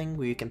something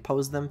where you can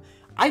pose them.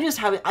 I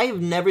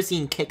have never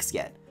seen Kix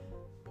yet.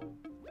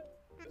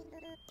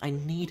 I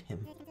need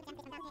him.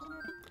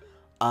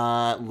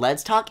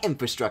 Let's talk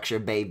infrastructure,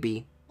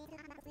 baby.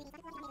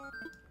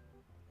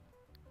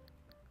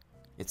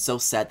 It's so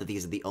sad that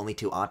these are the only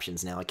 2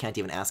 options now. I can't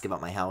even ask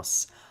about my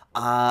house.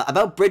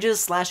 About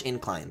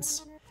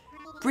bridges/inclines.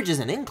 Bridges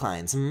and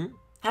inclines,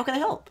 How can I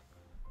help?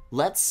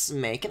 Let's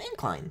make an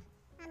incline.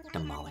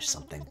 Demolish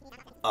something.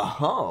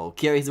 Oh,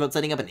 curious about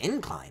setting up an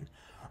incline.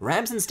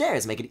 Ramps and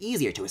stairs make it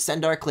easier to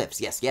ascend our cliffs.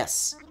 Yes,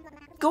 yes.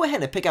 Go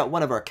ahead and pick out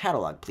one of our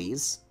catalog,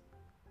 please.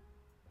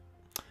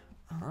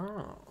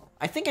 Oh.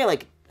 I think I,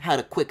 had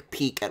a quick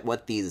peek at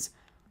what these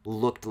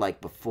looked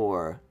like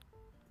before.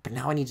 But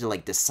now I need to,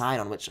 decide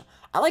on which...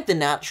 I like the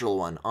natural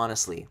one,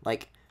 honestly.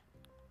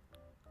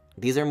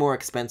 These are more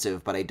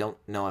expensive, but I don't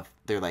know if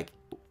they're,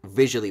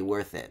 visually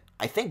worth it.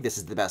 I think this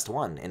is the best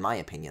one, in my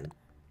opinion.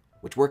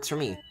 Which works for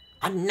me.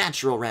 A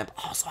natural ramp.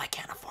 Oh, so I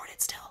can't afford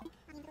it still.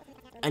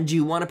 And do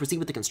you want to proceed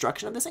with the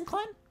construction of this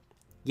incline?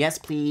 Yes,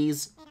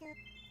 please.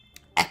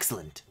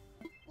 Excellent.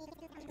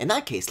 In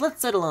that case,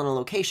 let's settle on a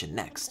location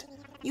next.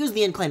 Use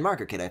the incline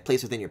marker kit I've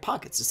placed within your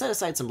pockets to set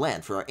aside some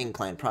land for our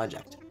incline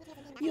project.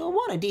 You'll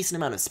want a decent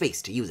amount of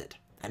space to use it,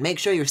 and make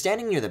sure you're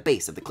standing near the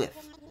base of the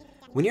cliff.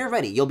 When you're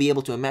ready, you'll be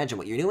able to imagine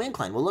what your new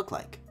incline will look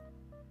like.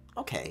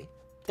 Okay,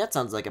 that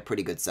sounds like a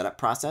pretty good setup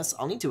process.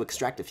 I'll need to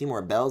extract a few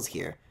more bells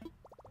here.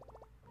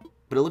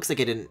 But it looks like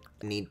I didn't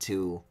need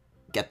to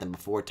get them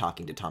before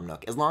talking to Tom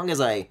Nook. As long as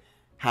I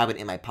have it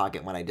in my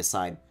pocket when I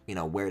decide, you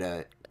know, where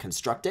to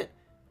construct it,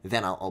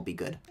 then I'll be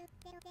good.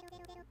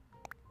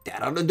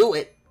 That ought to do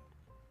it.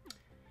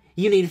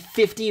 You need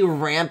 50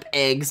 ramp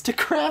eggs to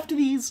craft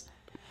these.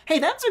 Hey,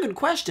 that's a good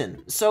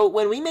question. So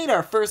when we made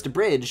our first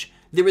bridge,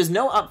 there was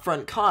no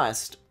upfront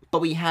cost,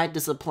 but we had to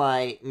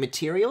supply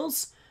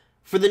materials.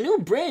 For the new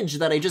bridge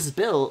that I just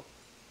built,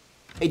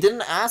 it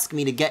didn't ask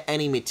me to get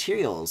any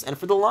materials, and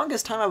for the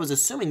longest time I was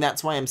assuming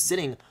that's why I'm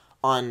sitting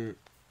on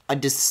a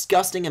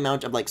disgusting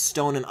amount of, like,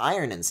 stone and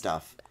iron and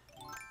stuff.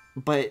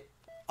 But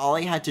all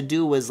I had to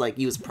do was, like,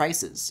 use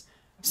prices.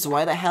 So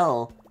why the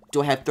hell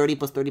do I have 30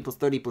 plus 30 plus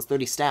 30 plus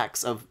 30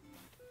 stacks of,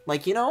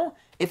 like, you know,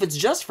 if it's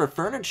just for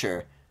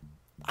furniture,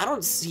 I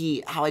don't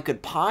see how I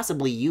could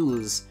possibly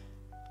use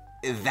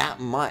that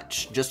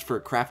much just for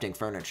crafting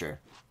furniture.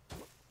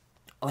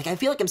 Like, I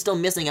feel like I'm still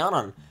missing out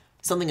on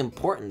something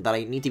important that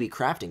I need to be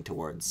crafting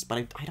towards,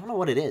 but I don't know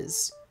what it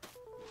is.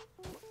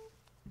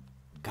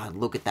 God,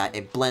 look at that.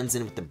 It blends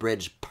in with the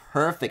bridge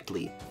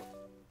perfectly.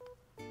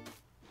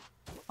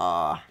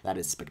 Ah, that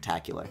is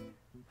spectacular.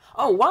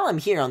 Oh, while I'm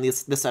here on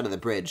this side of the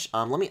bridge,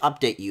 let me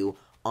update you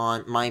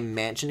on my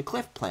mansion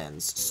cliff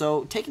plans.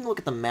 So, taking a look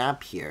at the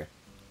map here,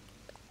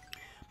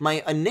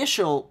 my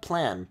initial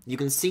plan, you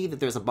can see that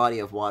there's a body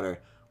of water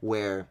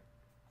where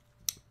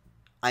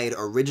I had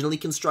originally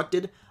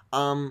constructed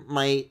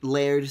my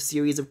layered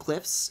series of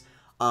cliffs,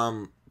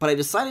 but I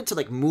decided to,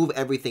 like, move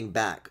everything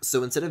back.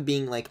 So instead of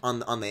being, like, on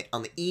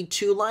the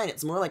E2 line,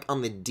 it's more like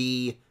on the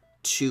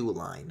D2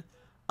 line,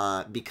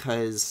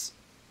 because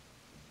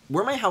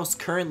where my house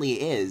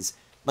currently is,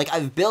 like,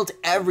 I've built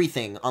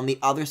everything on the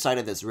other side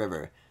of this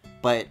river,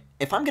 but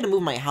if I'm gonna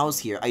move my house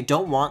here, I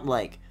don't want,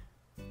 like,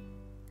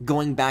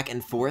 going back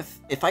and forth.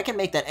 If I can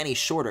make that any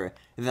shorter,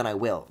 then I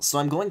will. So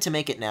I'm going to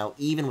make it now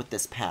even with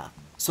this path.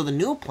 So the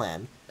new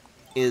plan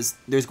is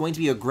there's going to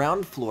be a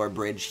ground floor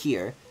bridge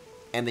here,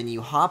 and then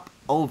you hop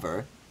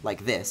over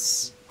like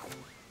this.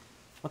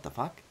 What the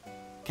fuck?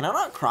 Can I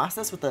not cross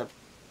this with the...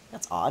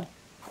 That's odd.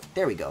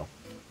 There we go.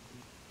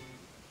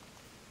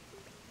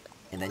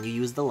 And then you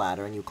use the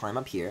ladder and you climb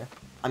up here.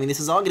 I mean, this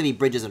is all going to be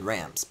bridges and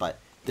ramps, but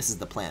this is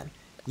the plan.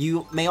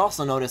 You may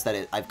also notice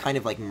that I've kind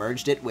of, like,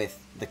 merged it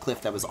with the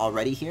cliff that was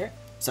already here.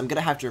 So I'm going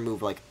to have to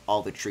remove, like,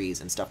 all the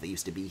trees and stuff that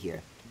used to be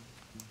here.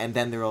 And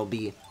then there will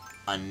be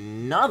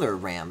another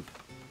ramp.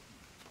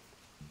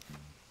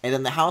 And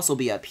then the house will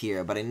be up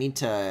here, but I need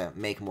to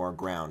make more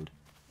ground.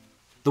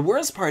 The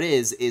worst part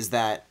is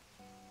that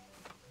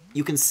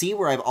you can see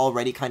where I've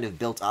already kind of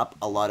built up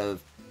a lot of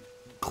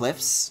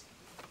cliffs.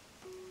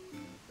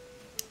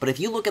 But if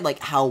you look at, like,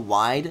 how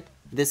wide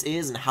this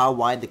is and how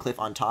wide the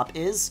cliff on top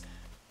is,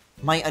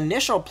 my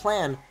initial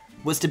plan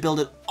was to build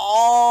it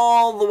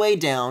all the way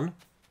down,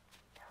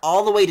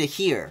 all the way to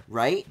here,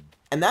 right?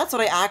 And that's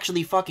what I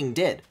actually fucking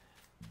did.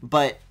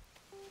 But,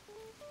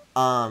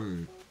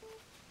 like,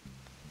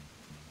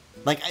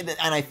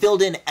 and I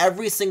filled in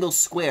every single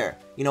square,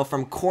 you know,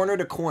 from corner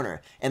to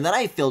corner. And then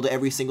I filled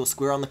every single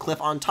square on the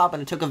cliff on top,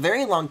 and it took a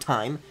very long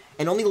time.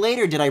 And only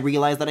later did I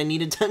realize that I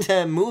needed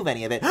to move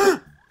any of it.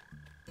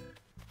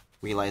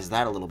 Realized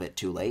that a little bit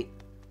too late.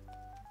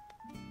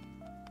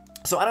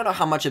 So I don't know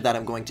how much of that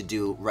I'm going to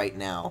do right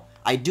now.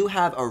 I do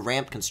have a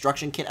ramp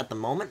construction kit at the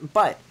moment,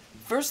 but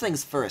first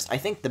things first, I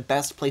think the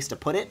best place to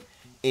put it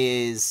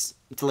is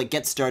to, like,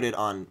 get started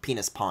on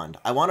Penis Pond.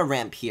 I want a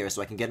ramp here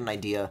so I can get an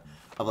idea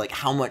of, like,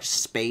 how much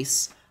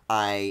space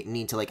I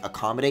need to, like,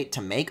 accommodate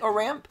to make a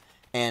ramp,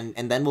 and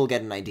then we'll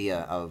get an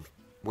idea of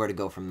where to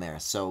go from there.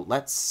 So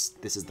this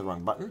is the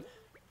wrong button.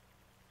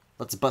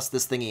 Let's bust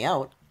this thingy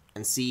out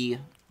and see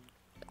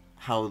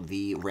how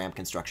the ramp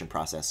construction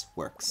process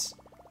works.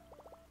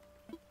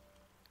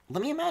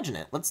 Let me imagine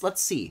it.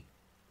 Let's see.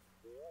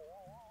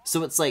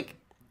 So it's like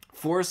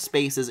 4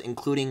 spaces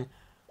including...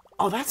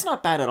 Oh, that's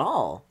not bad at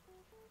all.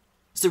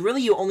 So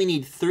really you only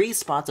need 3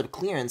 spots of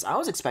clearance. I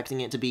was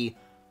expecting it to be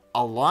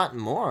a lot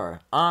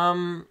more.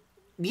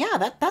 Yeah,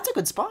 that's a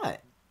good spot.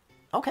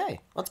 Okay,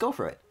 let's go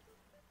for it.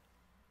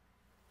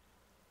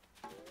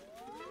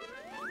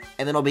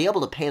 And then I'll be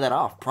able to pay that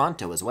off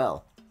pronto as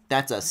well.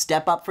 That's a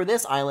step up for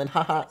this island,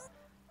 haha.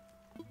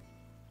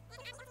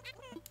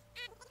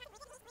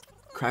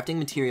 Crafting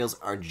materials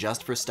are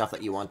just for stuff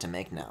that you want to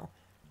make now.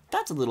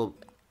 That's a little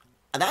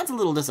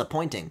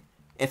disappointing,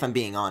 if I'm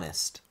being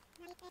honest.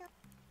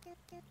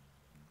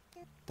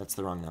 That's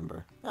the wrong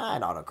number. It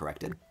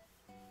auto-corrected.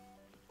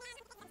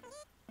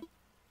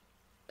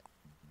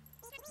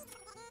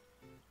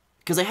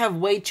 Because I have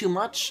way too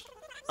much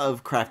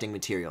of crafting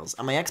materials,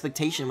 and my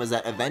expectation was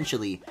that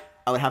eventually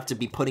I would have to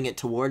be putting it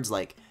towards,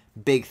 like,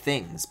 big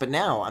things. But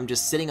now I'm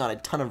just sitting on a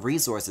ton of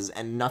resources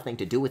and nothing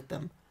to do with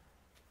them.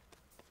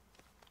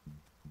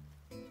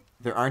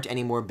 There aren't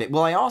any more big...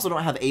 Well, I also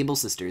don't have Able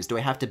Sisters. Do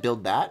I have to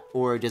build that,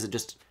 or does it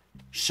just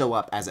show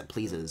up as it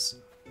pleases?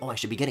 Oh, I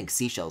should be getting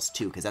seashells,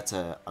 too, because that's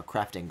a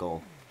crafting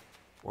goal.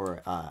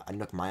 Or a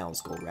Nook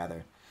Miles goal,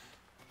 rather.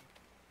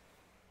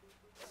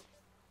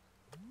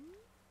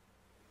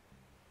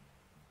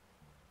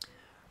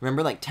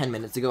 Remember, like, 10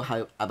 minutes ago,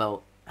 how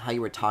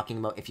you were talking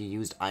about if you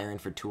used iron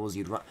for tools,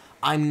 you'd run...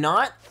 I'm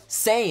not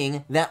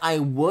saying that I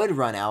would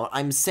run out.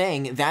 I'm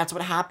saying that's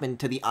what happened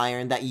to the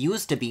iron that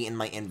used to be in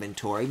my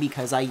inventory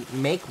because I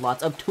make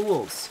lots of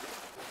tools.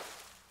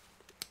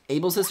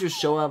 Able Sisters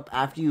show up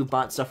after you've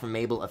bought stuff from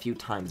Mabel a few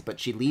times, but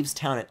she leaves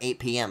town at 8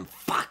 p.m.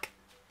 Fuck!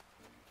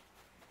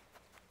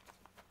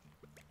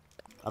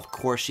 Of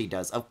course she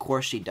does. Of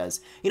course she does.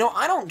 You know,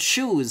 I don't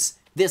choose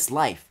this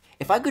life.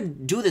 If I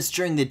could do this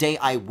during the day,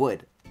 I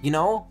would. You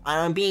know?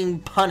 I'm being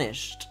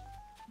punished.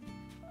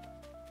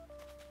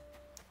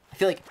 I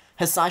feel like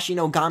Hisashi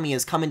no Gami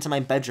has come into my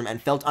bedroom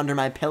and felt under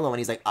my pillow and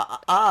he's like,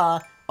 oh,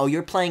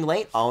 you're playing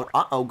late? Oh,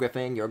 uh-oh,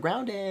 Griffin, you're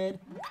grounded.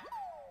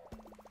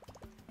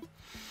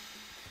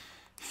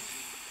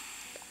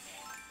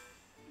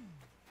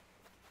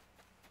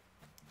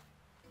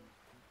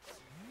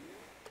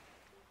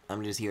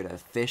 I'm just here to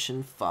fish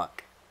and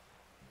fuck.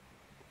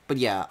 But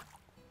yeah,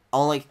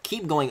 I'll, like,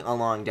 keep going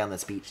along down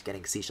this beach,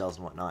 getting seashells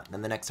and whatnot. And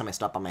then the next time I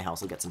stop by my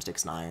house, I'll get some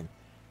sticks and iron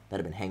that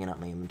have been hanging out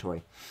in my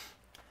inventory.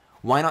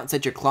 Why not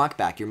set your clock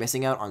back? You're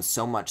missing out on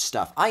so much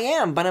stuff. I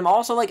am, but I'm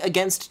also, like,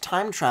 against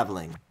time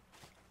traveling.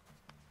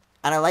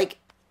 And I like...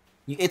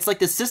 It's like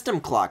the system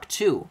clock,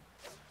 too.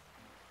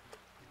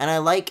 And I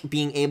like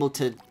being able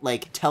to,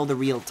 like, tell the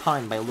real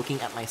time by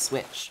looking at my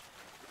Switch.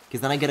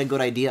 Because then I get a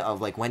good idea of,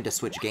 like, when to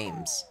switch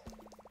games.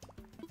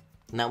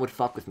 And that would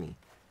fuck with me.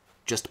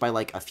 Just by,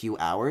 like, a few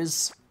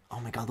hours. Oh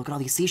my god, look at all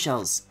these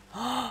seashells.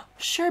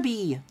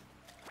 Sherby!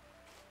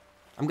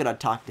 I'm gonna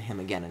talk to him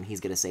again, and he's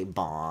gonna say,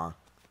 "Bah."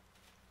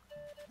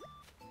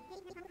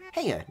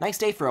 Hey, nice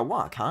day for a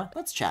walk, huh?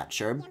 Let's chat,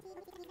 Sherb.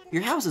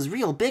 Your house is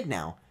real big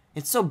now.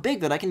 It's so big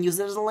that I can use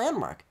it as a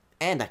landmark.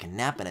 And I can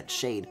nap in its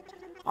shade.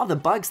 All the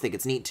bugs think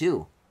it's neat,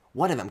 too.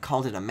 One of them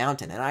called it a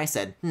mountain, and I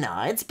said,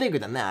 nah, it's bigger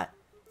than that.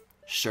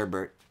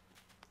 Sherbert.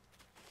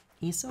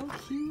 He's so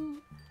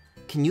cute.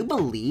 Can you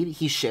believe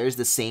he shares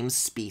the same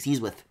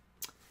species with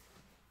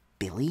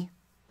Billy?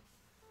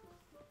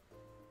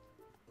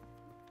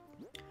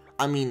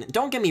 I mean,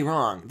 don't get me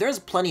wrong, there's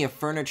plenty of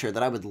furniture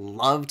that I would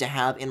love to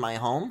have in my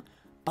home,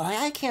 but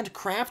I can't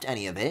craft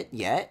any of it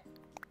yet.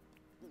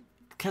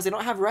 Because I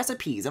don't have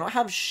recipes, I don't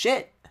have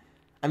shit.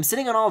 I'm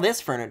sitting on all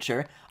this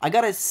furniture. I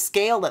got a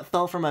scale that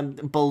fell from a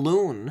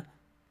balloon.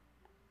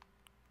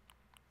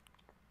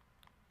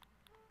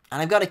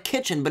 And I've got a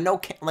kitchen, but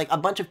no, like, a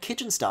bunch of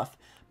kitchen stuff,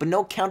 but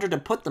no counter to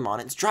put them on.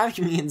 It's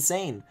driving me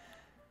insane.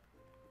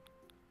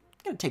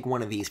 I'm gonna take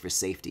one of these for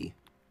safety.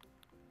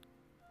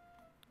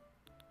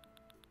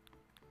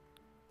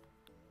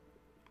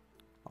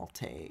 I'll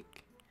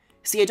take...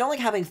 See, I don't like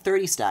having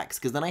 30 stacks,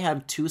 because then I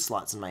have 2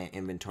 slots in my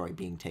inventory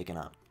being taken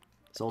up.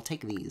 So I'll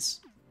take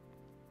these.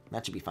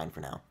 That should be fine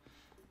for now.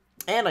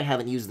 And I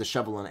haven't used the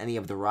shovel on any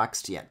of the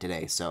rocks yet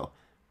today, so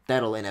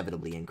that'll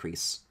inevitably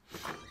increase.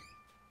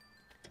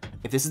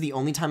 If this is the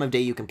only time of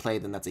day you can play,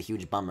 then that's a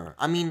huge bummer.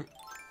 I mean,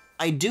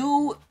 I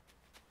do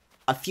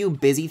a few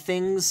busy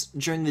things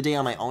during the day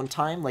on my own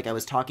time, like I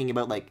was talking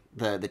about, like,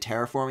 the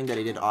terraforming that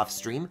I did off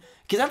stream,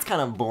 because that's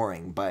kind of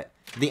boring, but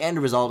the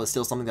end result is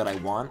still something that I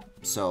want,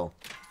 so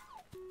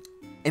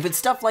if it's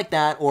stuff like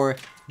that, or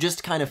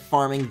just kind of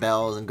farming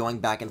bells and going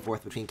back and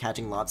forth between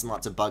catching lots and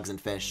lots of bugs and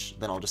fish,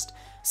 then I'll just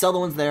sell the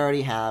ones that I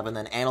already have, and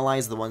then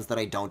analyze the ones that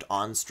I don't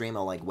on stream.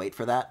 I'll, like, wait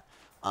for that.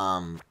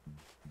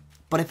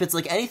 But if it's,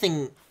 like,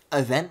 anything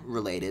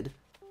event-related,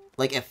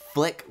 like if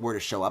Flick were to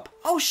show up...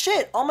 Oh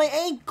shit! All my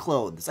egg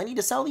clothes! I need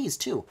to sell these,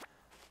 too.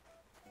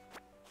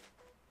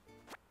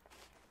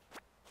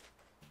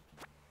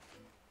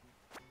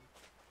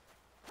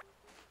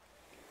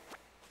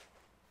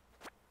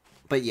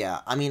 But yeah,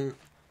 I mean...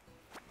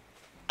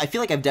 I feel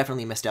like I've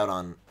definitely missed out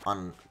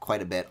on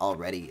quite a bit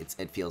already,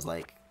 it feels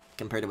like,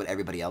 compared to what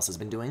everybody else has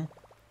been doing.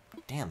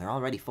 Damn, they're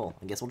already full.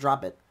 I guess we'll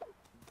drop it.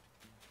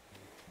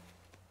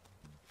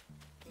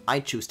 I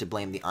choose to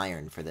blame the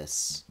iron for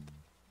this.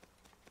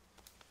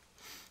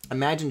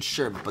 Imagine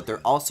Sherb, but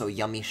they're also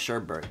yummy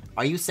sherbet.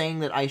 Are you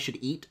saying that I should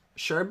eat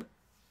Sherb?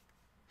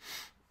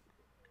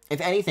 If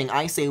anything,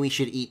 I say we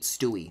should eat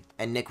Stewie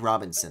and Nick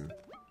Robinson.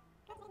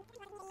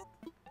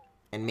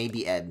 And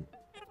maybe Ed.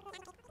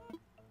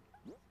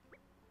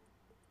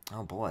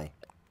 Oh boy.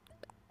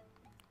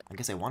 I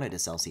guess I wanted to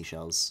sell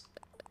seashells.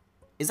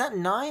 Is that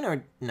 9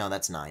 or... No,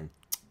 that's 9.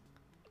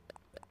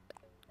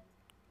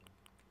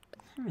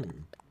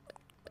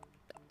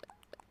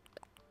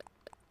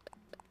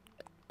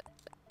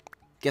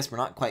 Guess we're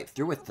not quite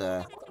through with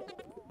the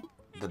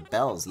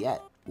bells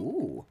yet.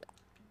 Ooh.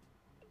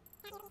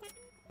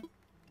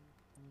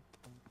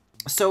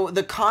 So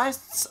the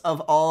costs of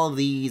all of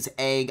these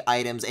egg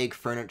items, egg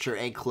furniture,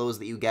 egg clothes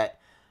that you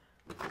get,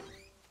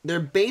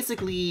 they're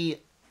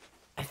basically,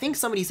 I think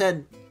somebody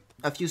said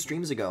a few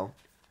streams ago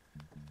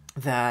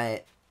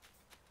that,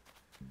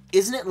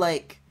 isn't it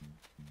like,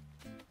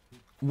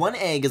 one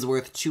egg is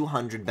worth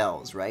 200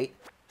 bells, right?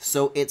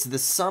 So it's the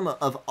sum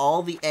of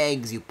all the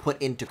eggs you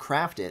put in to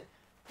craft it,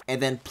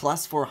 and then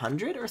plus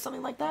 400 or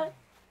something like that?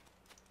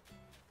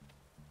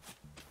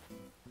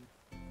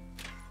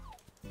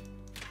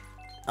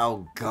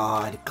 Oh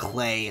god,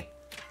 clay.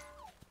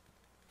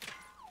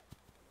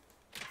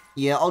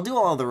 Yeah, I'll do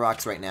all the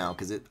rocks right now,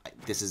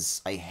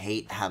 because I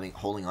hate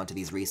holding on to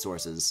these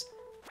resources.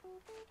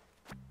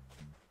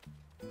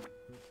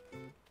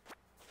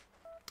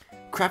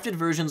 Crafted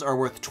versions are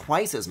worth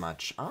twice as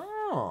much.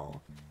 Oh.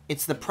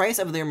 It's the price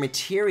of their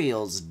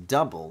materials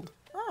doubled.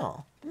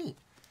 Oh, neat.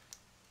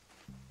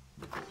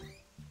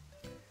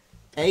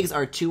 Eggs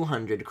are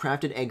 200,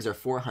 crafted eggs are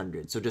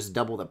 400, so just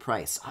double the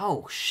price.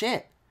 Oh,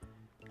 shit.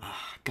 Oh,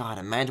 God,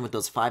 imagine what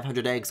those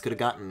 500 eggs could have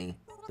gotten me.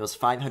 Those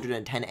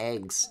 510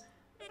 eggs.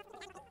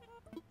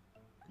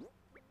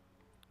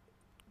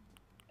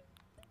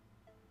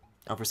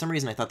 Oh, for some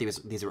reason I thought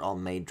these were all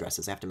maid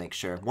dresses. I have to make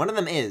sure. One of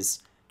them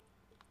is.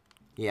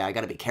 Yeah, I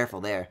gotta be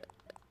careful there.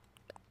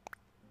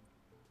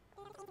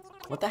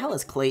 What the hell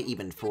is clay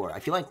even for? I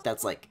feel like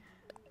that's, like,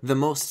 the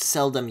most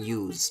seldom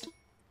used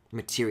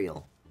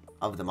material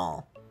of them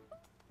all.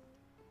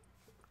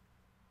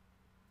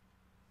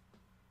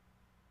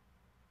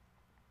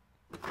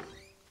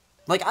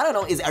 Like, I don't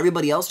know, is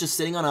everybody else just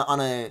sitting on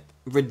a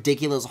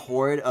ridiculous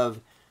hoard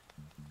of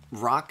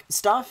rock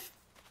stuff?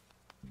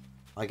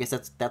 I guess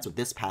that's what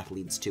this path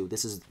leads to.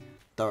 This is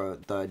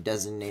the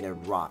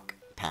designated rock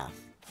path.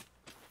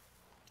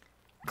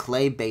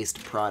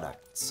 Clay-based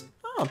products.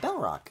 Oh, bell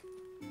rock.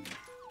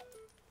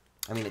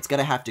 I mean, it's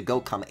gonna have to go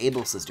come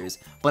Able Sisters,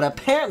 but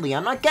apparently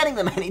I'm not getting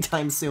them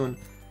anytime soon.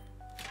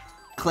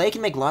 Clay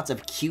can make lots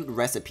of cute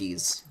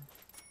recipes.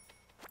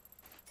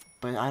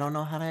 But I don't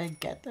know how to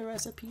get the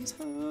recipes.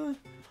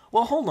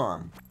 Well, hold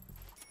on.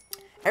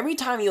 Every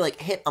time you,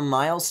 like, hit a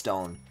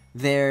milestone,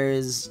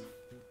 there's,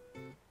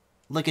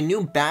 like, a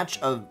new batch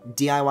of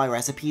DIY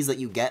recipes that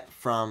you get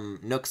from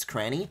Nook's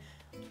Cranny.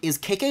 Is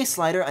KK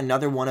Slider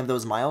another one of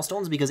those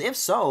milestones? Because if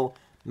so,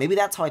 maybe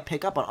that's how I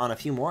pick up on a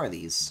few more of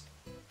these.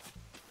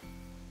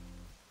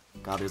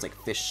 God, there's, like,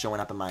 fish showing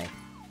up in my,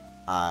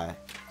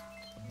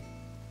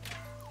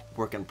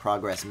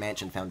 work-in-progress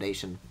mansion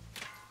foundation.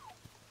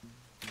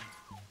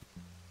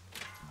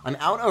 I'm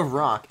out of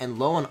rock and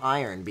low on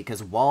iron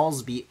because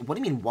walls be... What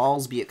do you mean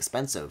walls be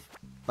expensive?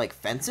 Like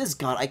fences?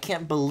 God, I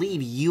can't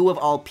believe you of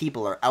all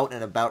people are out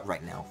and about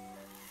right now.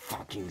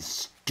 Fucking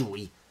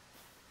Stewie.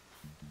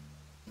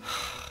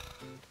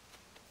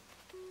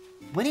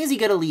 When is he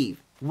gonna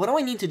leave? What do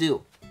I need to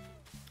do?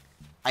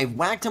 I've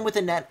whacked him with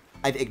a net.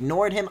 I've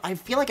ignored him. I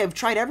feel like I've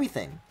tried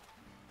everything.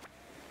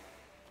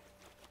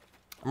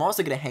 I'm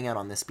also gonna hang out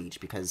on this beach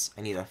because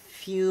I need a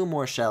few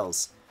more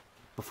shells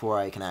before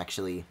I can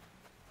actually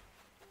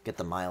get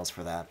the miles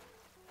for that.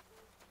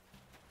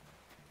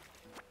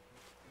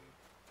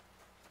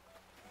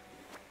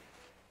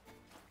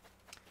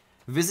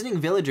 Visiting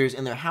villagers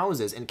in their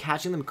houses and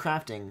catching them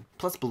crafting,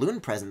 plus balloon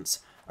presents,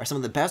 are some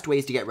of the best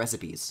ways to get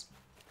recipes.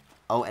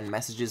 Oh, and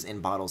messages in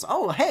bottles.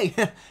 Oh, hey!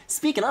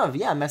 Speaking of,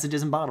 yeah,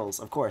 messages in bottles,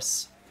 of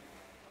course.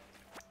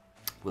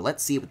 Well,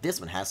 let's see what this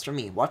one has for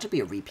me. Watch it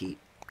be a repeat.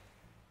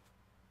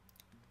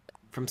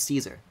 From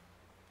Caesar.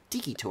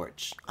 Tiki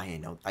Torch.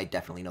 I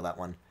definitely know that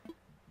one.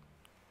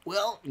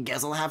 Well,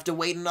 guess I'll have to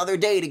wait another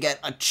day to get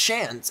a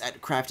chance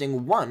at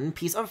crafting one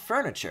piece of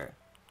furniture.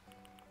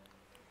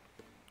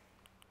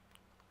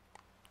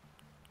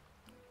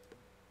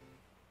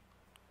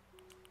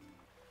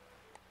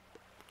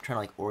 I'm trying to,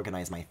 like,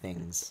 organize my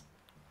things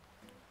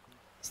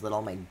so that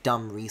all my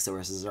dumb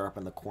resources are up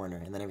in the corner,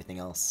 and then everything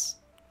else,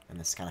 and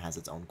this kind of has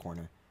its own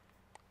corner.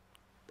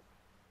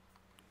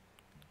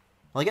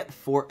 Well, I get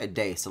 4 a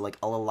day, so, like,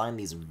 I'll align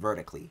these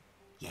vertically.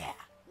 Yeah.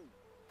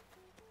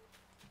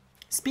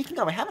 Speaking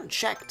of, I haven't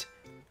checked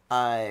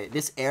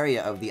this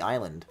area of the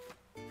island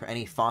for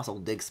any fossil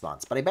dig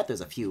spots, but I bet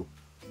there's a few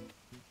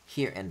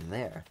here and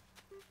there.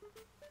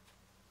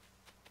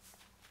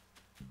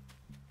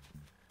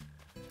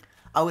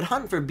 I would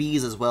hunt for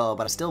bees as well,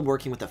 but I'm still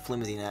working with a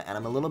flimsy net, and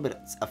I'm a little bit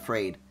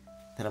afraid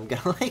that I'm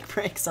gonna, like,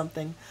 break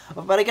something.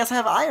 But I guess I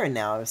have iron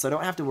now, so I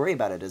don't have to worry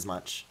about it as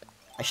much.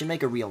 I should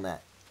make a real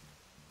net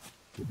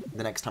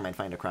the next time I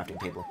find a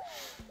crafting table.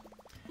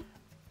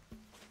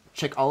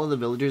 Check all of the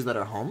villagers that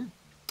are home.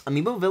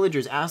 Amiibo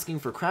villagers asking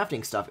for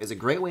crafting stuff is a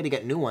great way to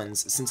get new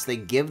ones since they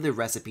give the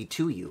recipe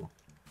to you.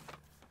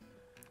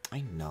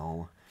 I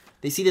know.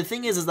 They see, the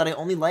thing is that I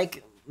only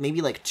like maybe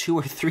like 2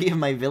 or 3 of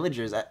my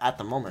villagers at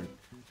the moment.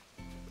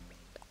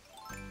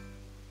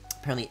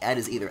 Apparently Ed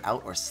is either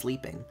out or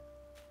sleeping.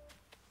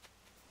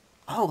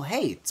 Oh,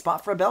 hey,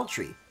 spot for a bell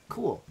tree.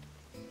 Cool.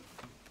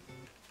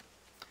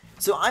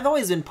 So I've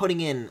always been putting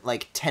in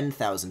like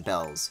 10,000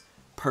 bells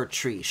per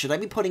tree. Should I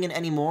be putting in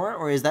any more,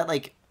 or is that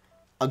like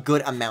a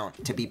good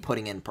amount to be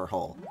putting in per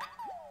hole?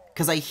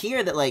 Because I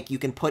hear that, like, you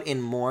can put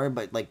in more,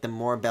 but, like, the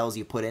more bells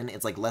you put in,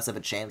 it's, like, less of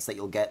a chance that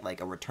you'll get,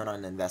 like, a return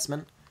on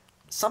investment.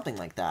 Something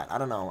like that. I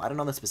don't know. I don't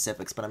know the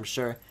specifics, but I'm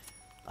sure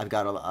I've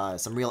got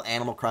some real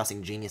Animal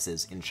Crossing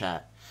geniuses in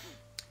chat.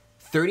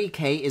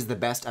 30k is the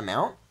best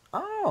amount?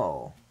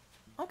 Oh.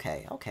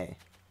 Okay, okay.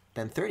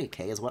 Then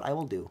 30k is what I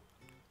will do.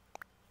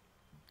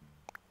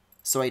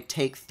 So I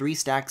take 3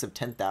 stacks of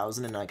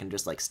 10,000 and I can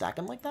just, like, stack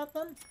them like that,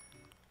 then?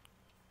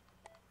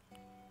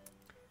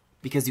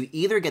 Because you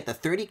either get the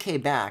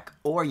 30k back,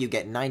 or you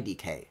get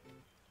 90k.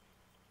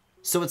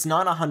 So it's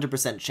not a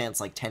 100%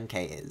 chance like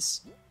 10k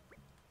is.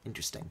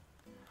 Interesting.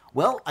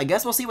 Well, I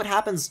guess we'll see what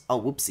happens.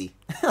 Oh, whoopsie.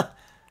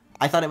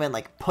 I thought it meant,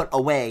 like, put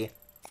away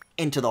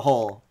into the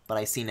hole, but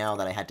I see now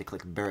that I had to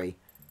click bury.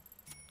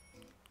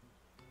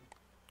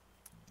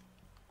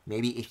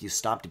 Maybe if you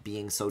stopped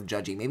being so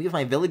judgy. Maybe if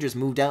my villagers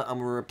moved out and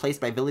were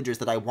replaced by villagers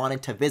that I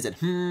wanted to visit.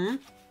 Well,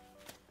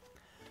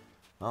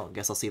 I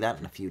guess I'll see that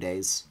in a few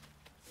days.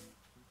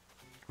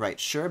 Right,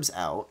 Sherb's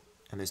out,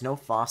 and there's no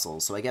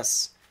fossils, so I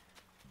guess...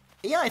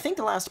 Yeah, I think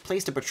the last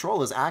place to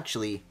patrol is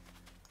actually...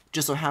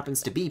 just so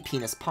happens to be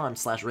Penis Pond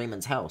 /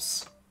 Raymond's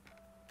house.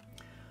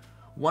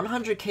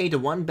 100k to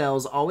 1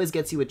 bells always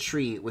gets you a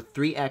tree with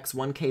 3x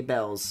 1k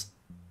bells.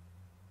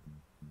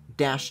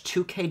 Dash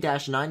 2k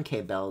dash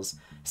 9k bells.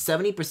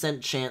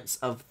 70% chance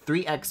of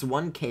 3x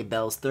 1k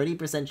bells.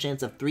 30%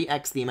 chance of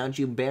 3x the amount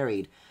you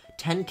buried.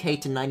 10k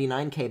to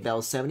 99k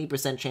bells,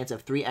 70% chance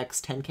of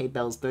 3x 10k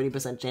bells,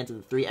 30% chance of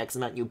the 3x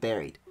amount you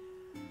buried.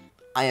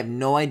 I have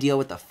no idea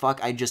what the fuck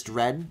I just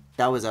read.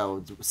 That was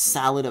a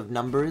salad of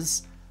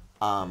numbers.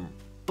 But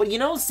you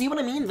know, see what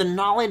I mean? The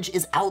knowledge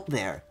is out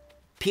there.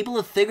 People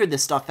have figured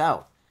this stuff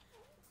out.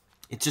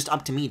 It's just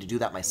up to me to do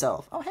that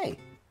myself. Oh, hey.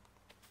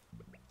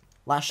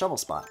 Last shovel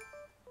spot.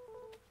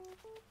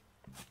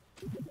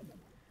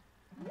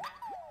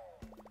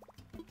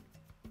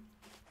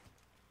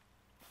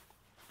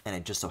 And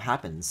it just so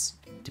happens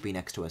to be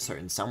next to a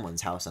certain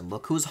someone's house, and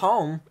look who's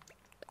home!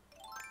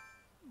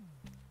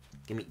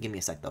 Give me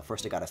a sec, though.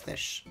 First I got a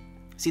fish.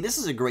 See, this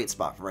is a great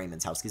spot for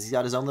Raymond's house, because he's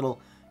got his own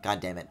little,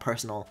 goddammit,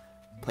 personal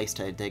place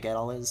to get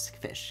all his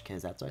fish,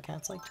 because that's what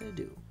cats like to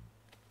do.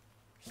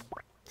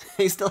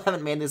 They still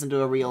haven't made this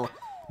into a real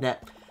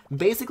net.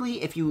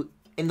 Basically, if you,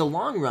 in the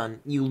long run,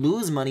 you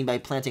lose money by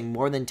planting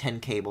more than 10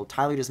 cable.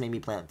 Tyler just made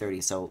me plant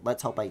 30, so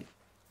let's hope I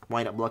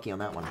wind up lucky on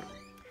that one.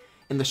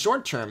 In the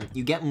short term,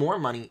 you get more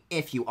money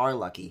if you are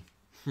lucky.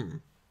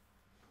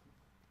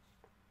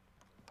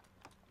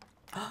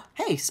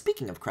 Hey,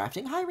 speaking of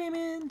crafting, hi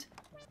Raymond!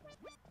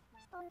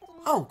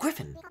 Oh,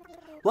 Griffin!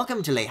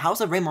 Welcome to Le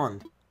House of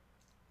Raymond.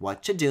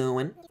 What you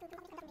doing?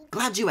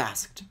 Glad you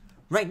asked.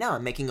 Right now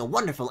I'm making a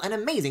wonderful and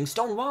amazing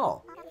stone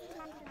wall.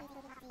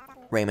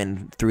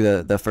 Raymond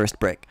threw the first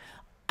brick.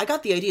 I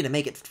got the idea to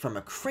make it from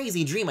a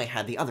crazy dream I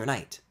had the other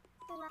night.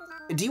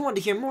 Do you want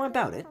to hear more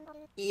about it?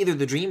 Either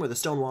the dream or the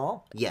stone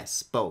wall?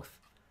 Yes, both.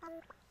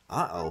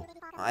 Uh-oh.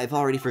 I've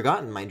already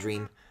forgotten my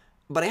dream.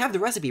 But I have the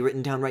recipe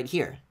written down right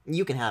here.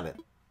 You can have it.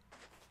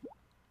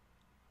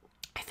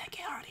 I think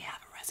I already have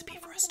a recipe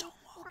for a stone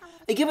wall.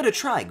 Give it a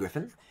try,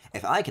 Griffin.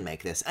 If I can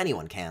make this,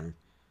 anyone can.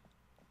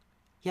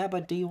 Yeah,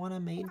 but do you want a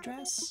maid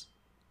dress?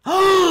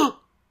 What?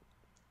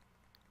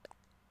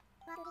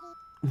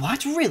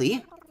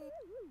 Really?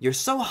 You're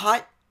so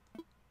hot.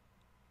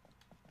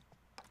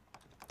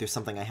 There's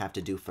something I have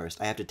to do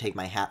first. I have to take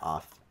my hat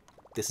off.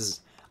 This is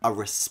a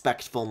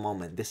respectful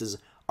moment. This is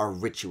a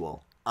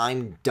ritual.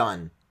 I'm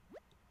done.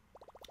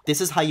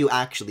 This is how you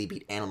actually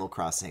beat Animal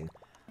Crossing.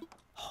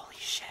 Holy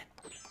shit.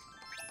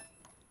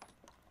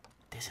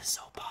 This is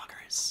so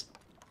boggers.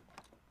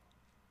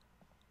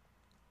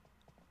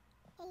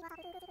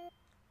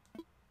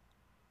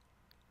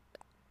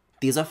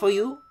 These are for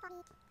you?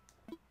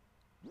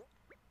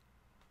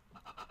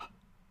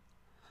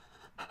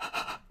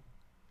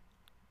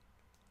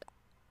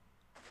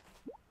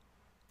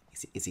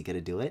 Is he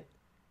gonna do it?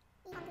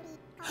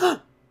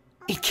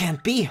 It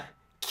can't be!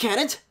 Can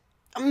it?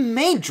 A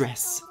maid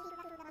dress!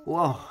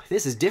 Whoa,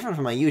 this is different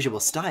from my usual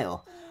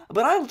style.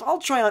 But I'll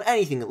try on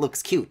anything that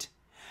looks cute.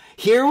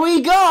 Here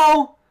we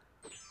go!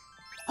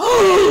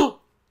 Oh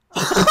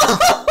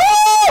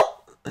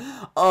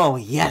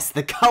yes,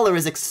 the color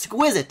is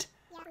exquisite!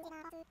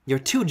 You're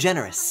too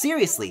generous,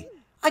 seriously.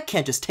 I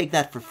can't just take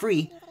that for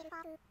free.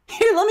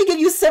 Here, let me give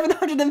you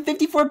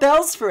 754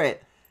 bells for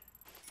it!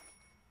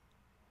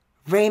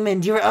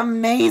 Raymond, you're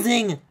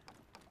amazing!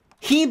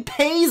 He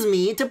pays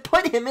me to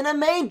put him in a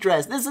maid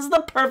dress! This is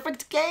the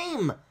perfect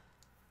game!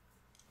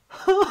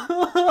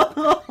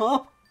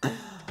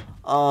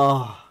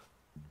 Oh.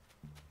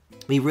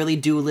 We really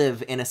do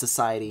live in a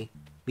society.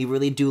 We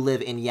really do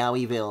live in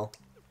Yowieville.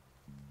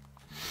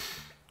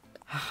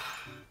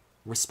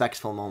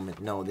 Respectful moment.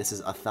 No, this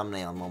is a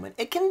thumbnail moment.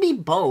 It can be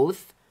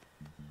both.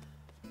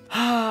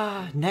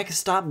 Next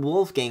stop,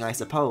 Wolfgang, I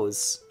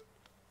suppose.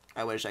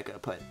 I wish I could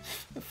have put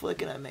a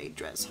flick in a maid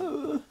dress.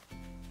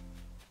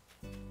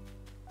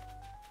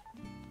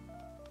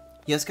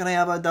 Yes, can I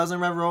have a dozen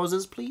red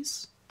roses,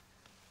 please?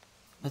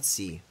 Let's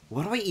see.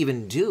 What do I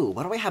even do?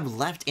 What do I have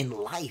left in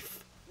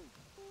life?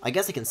 I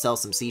guess I can sell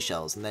some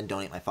seashells and then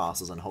donate my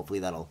fossils, and hopefully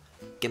that'll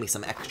give me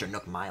some extra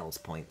Nook Miles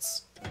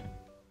points.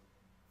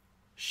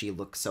 She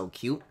looks so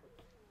cute.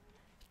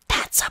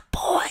 That's a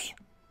boy!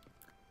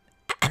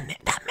 And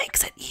that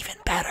makes it even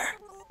better.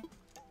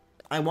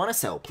 I want to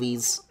sell,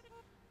 please.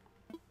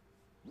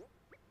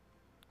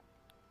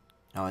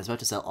 Oh, I was about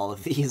to sell all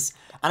of these.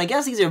 And I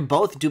guess these are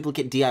both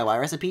duplicate DIY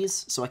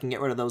recipes, so I can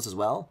get rid of those as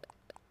well.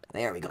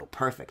 There we go,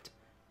 perfect.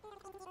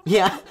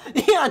 Yeah,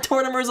 yeah,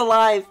 Tortimer's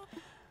alive!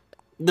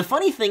 The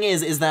funny thing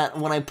is that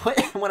when I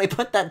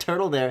put that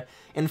turtle there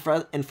in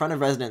front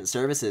of Resident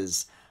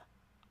Services,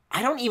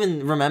 I don't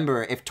even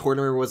remember if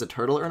Tortimer was a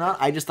turtle or not.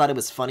 I just thought it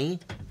was funny,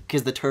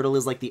 because the turtle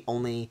is like the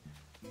only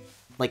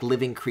like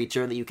living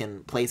creature that you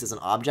can place as an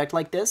object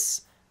like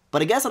this.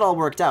 But I guess it all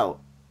worked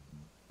out.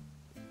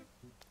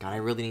 God, I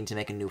really need to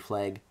make a new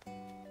flag.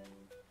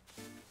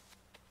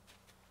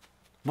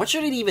 What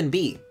should it even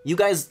be? You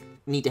guys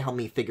need to help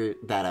me figure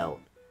that out.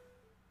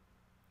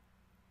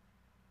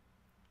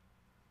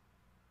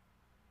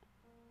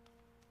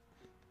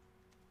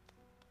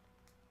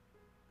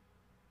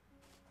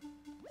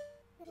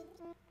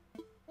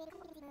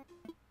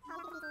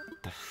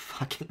 The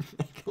fucking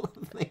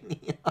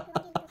megalomania.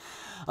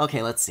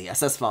 Okay, let's see.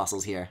 Assess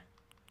fossils here.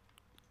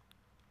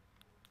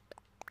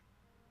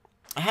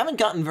 I haven't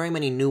gotten very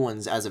many new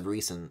ones as of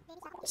recent,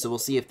 so we'll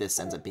see if this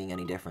ends up being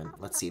any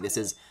different. Let's see. This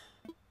is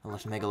a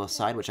left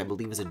megalocide, which I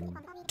believe is a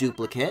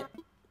duplicate.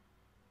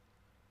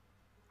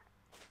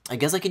 I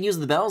guess I can use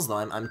the bells, though.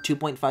 I'm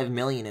 2.5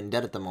 million in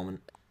debt at the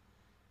moment.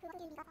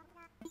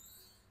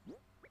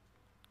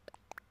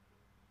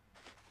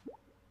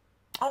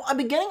 Oh, I've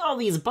been getting all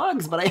these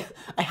bugs, but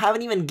I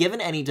haven't even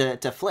given any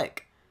to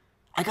Flick.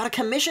 I gotta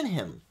commission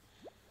him.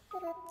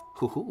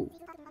 Hoo-hoo.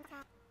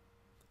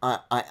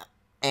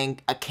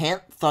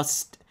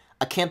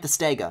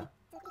 Acanthostega.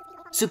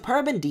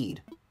 Superb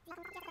indeed.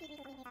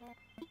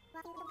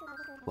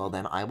 Well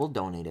then, I will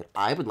donate it.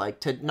 I would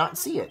like to not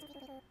see it.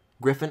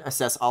 Griffin,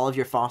 assess all of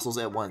your fossils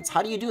at once.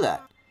 How do you do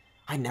that?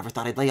 I never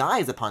thought I'd lay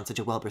eyes upon such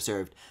a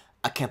well-preserved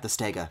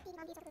Acanthostega.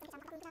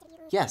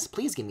 Yes,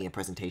 please give me a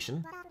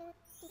presentation.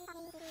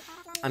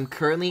 I'm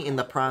currently in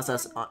the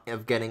process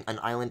of getting an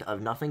island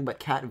of nothing but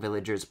cat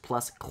villagers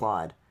plus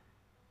Claude.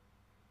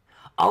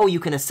 Oh, you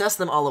can assess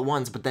them all at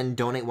once, but then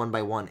donate one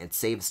by one. It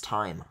saves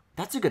time.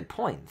 That's a good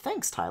point.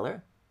 Thanks,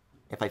 Tyler.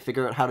 If I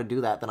figure out how to do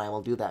that, then I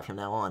will do that from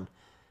now on.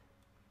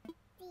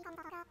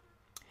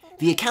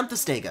 The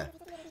Acanthostega.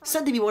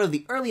 Said to be one of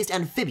the earliest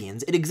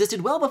amphibians, it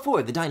existed well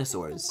before the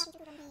dinosaurs.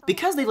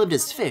 Because they lived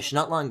as fish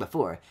not long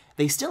before,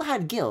 they still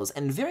had gills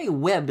and very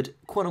webbed,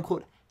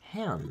 quote-unquote,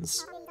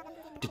 hands.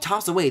 To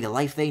toss away the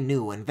life they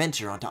knew and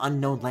venture onto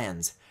unknown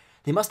lands.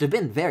 They must have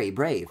been very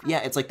brave. Yeah,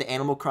 it's like the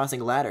Animal Crossing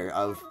ladder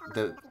of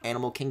the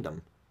Animal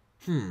Kingdom.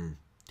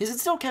 Does it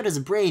still count as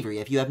bravery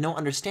if you have no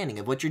understanding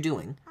of what you're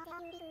doing?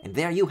 And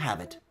there you have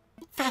it.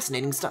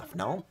 Fascinating stuff,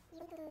 no?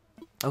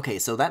 Okay,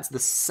 so that's the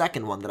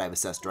second one that I've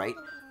assessed, right?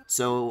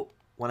 So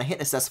when I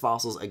hit assess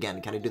fossils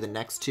again, can I do the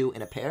next two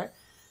in a pair?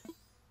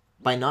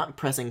 By not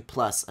pressing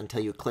plus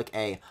until you click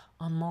A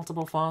on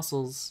multiple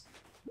fossils.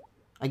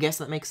 I guess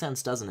that makes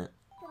sense, doesn't it?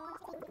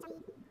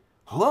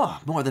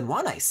 Oh, more than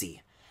one, I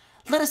see.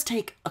 Let us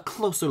take a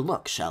closer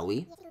look, shall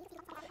we?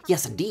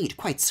 Yes, indeed,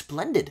 quite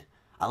splendid.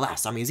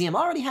 Alas, our museum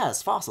already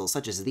has fossils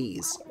such as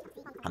these.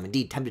 I'm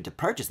indeed tempted to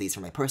purchase these for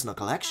my personal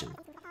collection.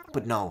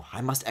 But no, I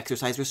must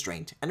exercise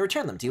restraint and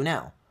return them to you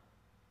now.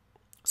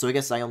 So I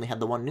guess I only had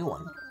the one new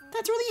one.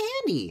 That's really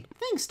handy.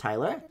 Thanks,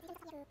 Tyler.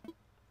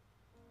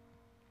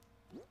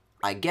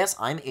 I guess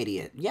I'm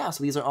idiot. Yeah,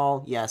 so these are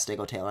all, yeah,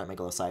 Stegotail and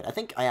Megalocide. I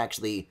think I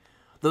actually...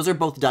 Those are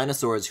both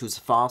dinosaurs whose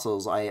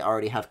fossils I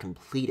already have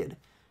completed,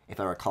 if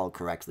I recall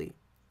correctly.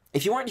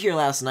 If you weren't here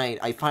last night,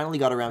 I finally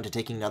got around to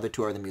taking another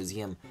tour of the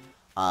museum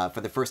for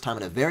the first time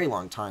in a very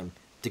long time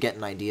to get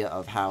an idea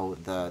of how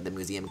the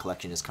museum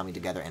collection is coming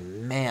together.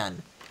 And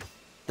man,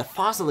 the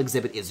fossil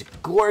exhibit is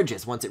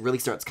gorgeous once it really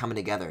starts coming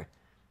together.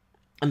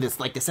 And this,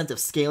 like, the sense of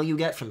scale you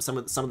get from some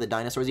of the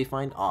dinosaurs you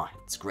find, oh,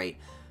 it's great.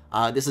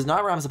 This is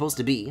not where I'm supposed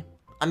to be.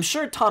 I'm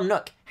sure Tom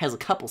Nook has a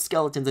couple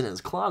skeletons in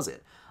his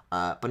closet,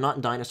 but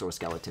not dinosaur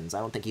skeletons. I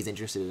don't think he's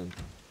interested in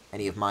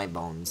any of my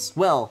bones.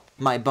 Well,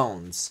 my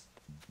bones,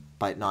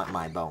 but not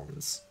my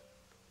bones.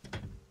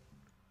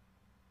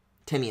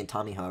 Timmy and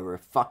Tommy, however,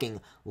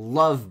 fucking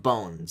love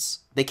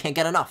bones. They can't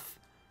get enough.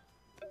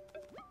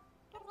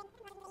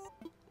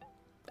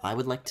 I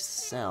would like to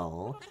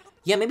sell...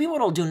 Yeah, maybe what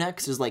I'll do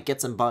next is, like,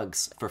 get some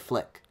bugs for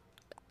Flick.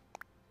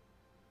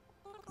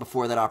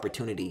 Before that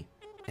opportunity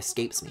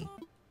escapes me.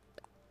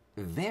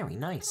 Very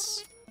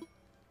nice.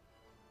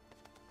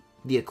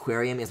 The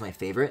aquarium is my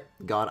favorite.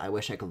 God, I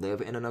wish I could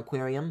live in an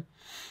aquarium.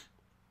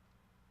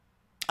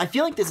 I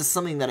feel like this is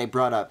something that I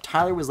brought up.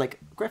 Tyler was like,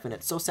 Griffin,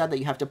 it's so sad that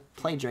you have to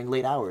play during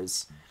late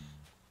hours.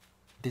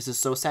 This is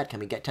so sad. Can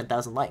we get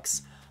 10,000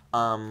 likes?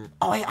 Oh,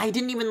 I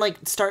didn't even,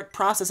 like, start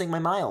processing my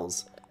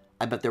miles.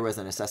 I bet there was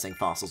an assessing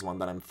fossils one,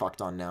 but I'm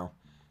fucked on now.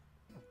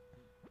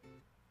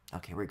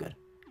 Okay, we're good.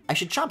 I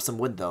should chop some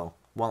wood, though,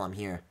 while I'm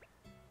here.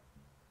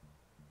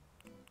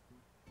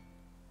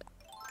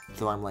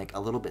 Though I'm like a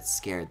little bit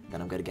scared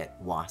that I'm gonna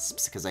get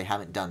wasps because I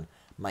haven't done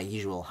my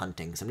usual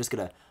hunting. So I'm just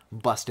gonna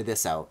bust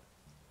this out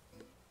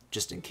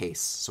just in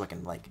case so I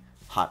can like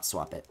hot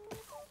swap it.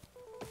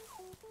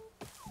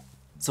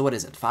 So what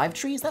is it? 5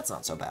 trees? That's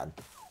not so bad.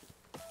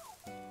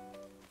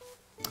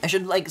 I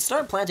should like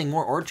start planting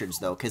more orchards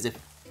though, because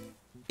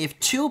if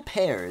 2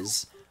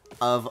 pairs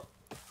of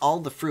all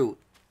the fruit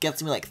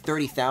gets me like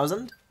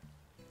 30,000,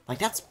 like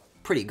that's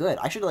pretty good.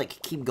 I should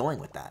like keep going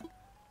with that.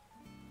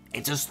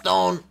 It's a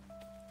stone.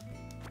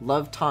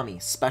 Love Tommy,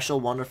 special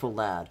wonderful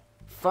lad.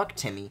 Fuck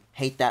Timmy,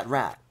 hate that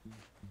rat.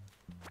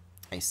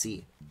 I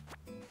see.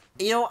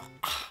 You know,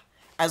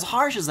 as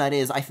harsh as that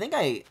is, I think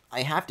I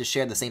have to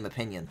share the same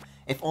opinion.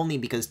 If only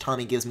because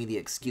Tommy gives me the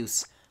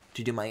excuse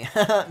to do my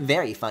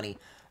very funny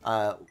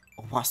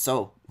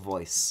Wasso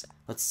voice.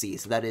 Let's see,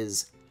 so that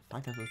is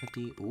 5 times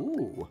 50.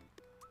 Ooh.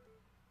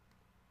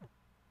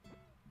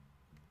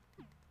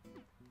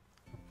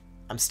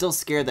 I'm still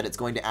scared that it's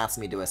going to ask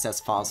me to assess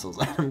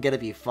fossils. I'm gonna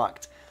be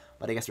fucked.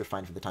 But I guess we're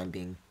fine for the time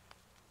being.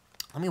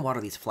 Let me water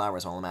these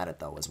flowers while I'm at it,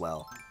 though, as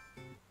well.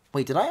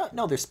 Wait, did I?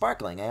 No, they're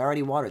sparkling. I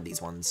already watered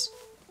these ones.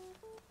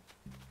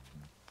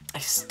 I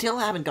still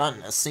haven't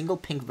gotten a single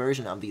pink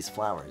version of these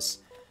flowers.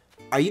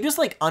 Are you just,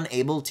 like,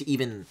 unable to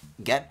even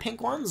get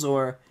pink ones,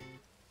 or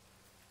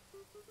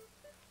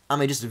am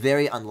I just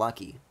very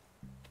unlucky?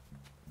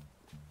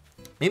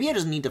 Maybe I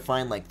just need to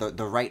find, like,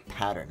 the right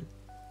pattern.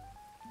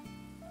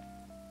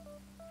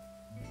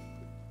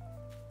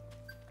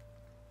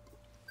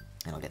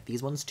 And I'll get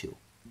these ones, too.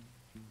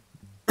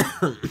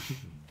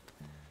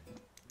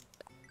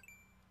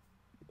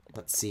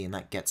 Let's see, and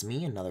that gets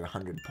me another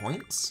 100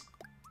 points.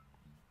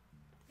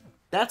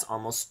 That's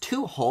almost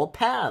 2 whole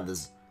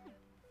paths.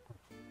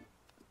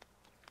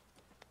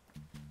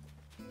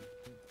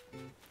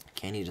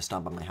 Okay, I need to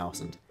stop by my house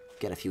and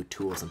get a few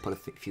tools and put a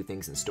few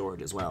things in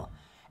storage as well.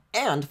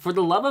 And, for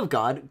the love of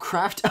God,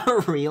 craft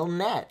a real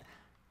net.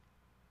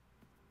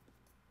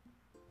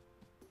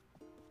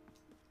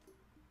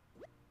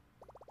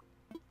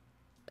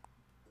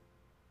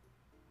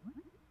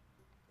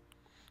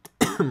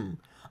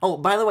 Oh,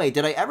 by the way,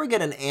 did I ever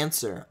get an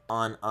answer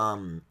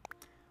on,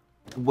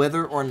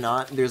 whether or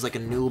not there's, like, a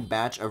new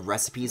batch of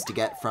recipes to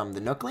get from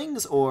the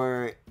Nooklings,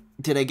 or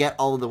did I get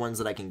all of the ones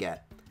that I can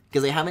get?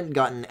 Because I haven't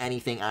gotten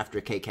anything after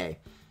KK.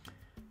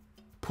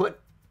 Put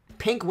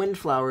pink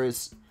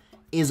windflowers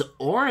is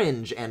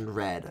orange and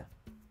red.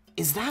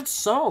 Is that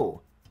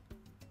so?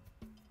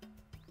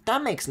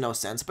 That makes no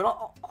sense, but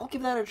I'll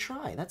give that a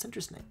try. That's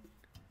interesting.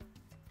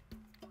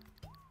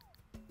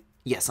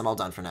 Yes, I'm all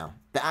done for now.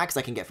 The axe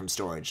I can get from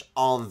storage.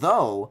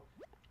 Although,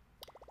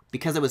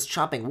 because I was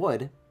chopping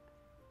wood,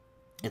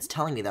 it's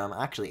telling me that I'm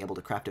actually able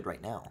to craft it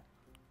right now.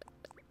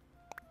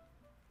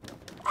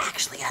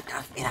 Actually,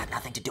 it had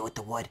nothing to do with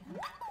the wood.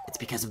 It's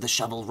because of the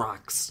shovel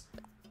rocks.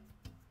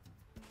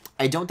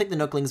 I don't think the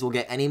Nooklings will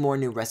get any more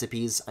new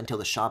recipes until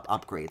the shop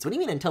upgrades. What do you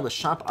mean until the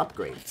shop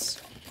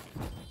upgrades?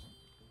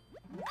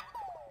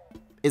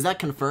 Is that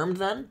confirmed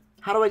then?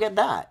 How do I get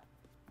that?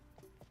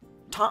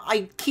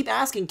 I keep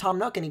asking Tom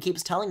Nook, and he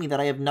keeps telling me that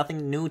I have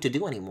nothing new to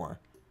do anymore.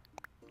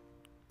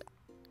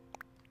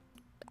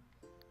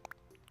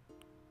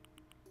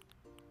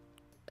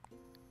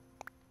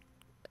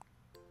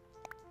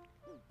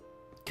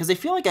 Because I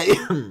feel like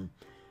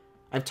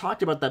I've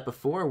talked about that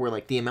before, where,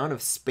 like, the amount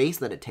of space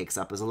that it takes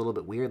up is a little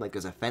bit weird. Like,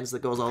 there's a fence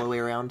that goes all the way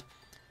around.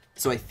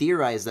 So I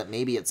theorize that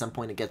maybe at some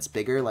point it gets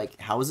bigger, like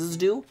houses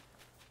do.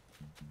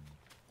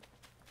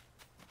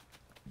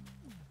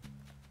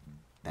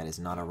 That is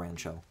not a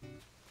rancho.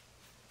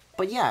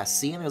 But yeah,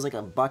 see, and there's like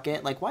a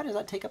bucket. Like, why does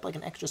that take up like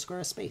an extra square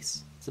of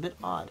space? It's a bit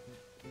odd.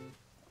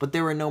 But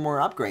there were no more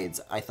upgrades,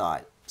 I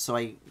thought. So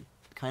I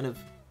kind of...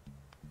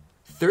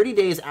 30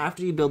 days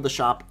after you build the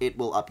shop, it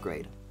will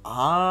upgrade.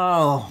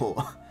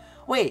 Oh.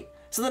 Wait,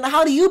 so then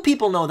how do you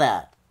people know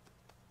that?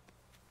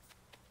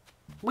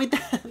 Wait,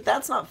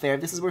 that's not fair.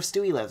 This is where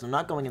Stewie lives. I'm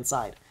not going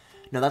inside.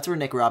 No, that's where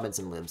Nick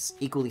Robinson lives.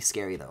 Equally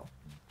scary, though.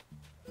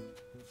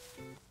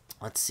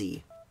 Let's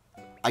see.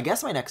 I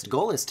guess my next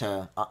goal is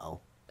to... Uh-oh.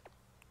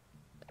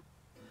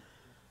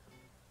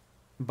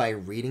 By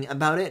reading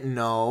about it?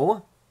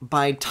 No.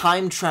 By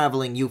time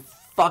traveling, you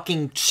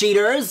fucking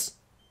cheaters!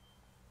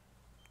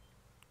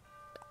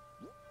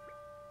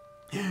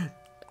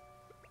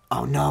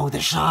 Oh no, the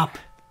shop!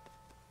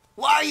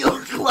 Why are you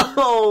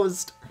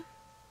closed?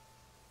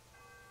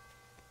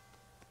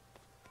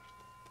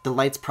 The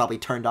lights probably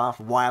turned off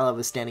while I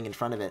was standing in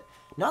front of it.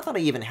 Not that I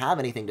even have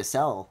anything to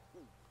sell.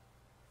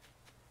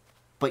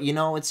 But you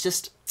know, it's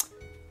just...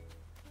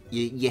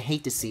 You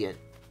hate to see it.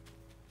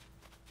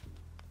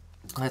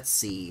 Let's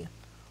see.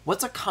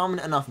 What's a common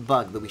enough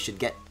bug that we should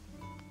get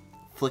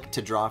Flick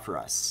to draw for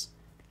us?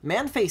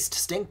 Man-faced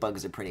stink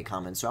bugs are pretty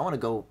common, so I want to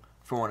go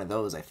for one of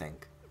those, I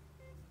think.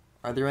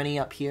 Are there any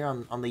up here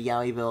on the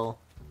Yowieville...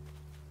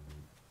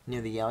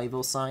 Near the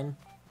Yowieville sign?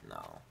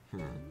 No.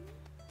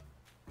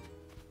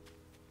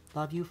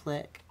 Love you,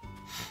 Flick.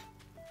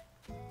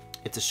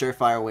 It's a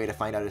surefire way to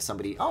find out if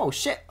somebody... Oh,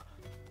 shit!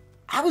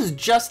 I was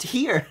just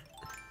here!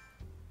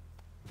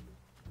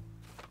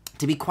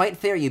 To be quite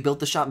fair, you built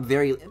the shop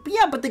very...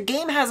 Yeah, but the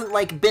game hasn't,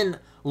 like, been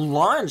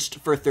launched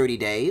for 30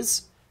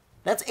 days.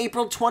 That's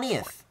April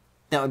 20th.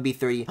 That would be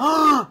 30...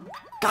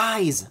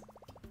 Guys!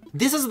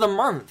 This is the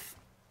month!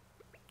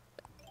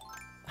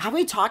 Have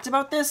we talked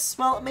about this?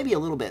 Well, maybe a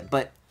little bit,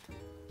 but...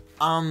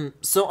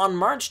 So on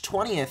March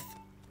 20th,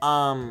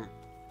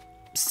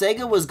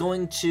 Sega was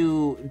going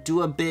to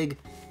do a big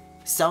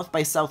South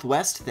by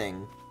Southwest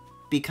thing,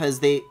 because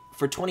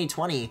for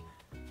 2020,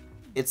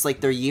 it's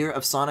like their year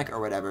of Sonic or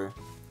whatever.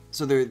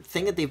 So their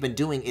thing that they've been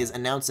doing is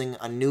announcing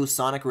a new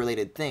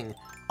Sonic-related thing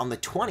on the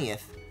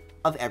 20th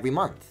of every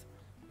month.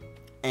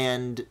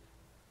 And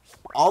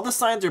all the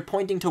signs are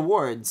pointing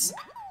towards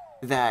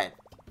that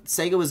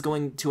Sega was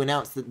going to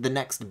announce the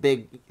next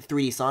big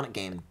 3D Sonic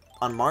game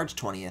on March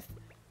 20th,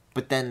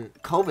 but then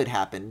COVID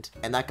happened,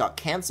 and that got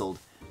cancelled,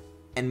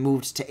 and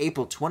moved to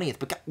April 20th.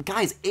 But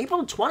guys,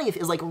 April 20th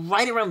is like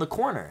right around the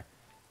corner.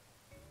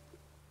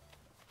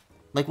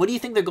 Like, what do you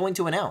think they're going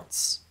to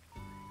announce?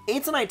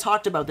 Aids and I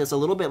talked about this a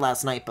little bit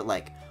last night, but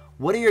like,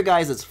 what are your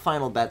guys'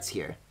 final bets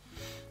here?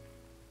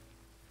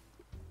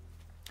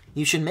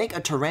 You should make a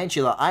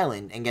Tarantula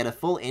Island and get a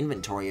full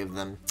inventory of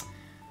them.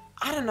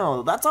 I don't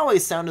know, that's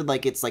always sounded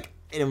like it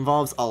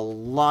involves a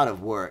lot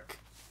of work.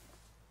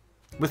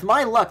 With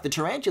my luck, the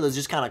tarantulas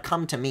just kind of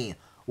come to me,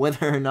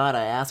 whether or not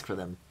I ask for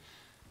them.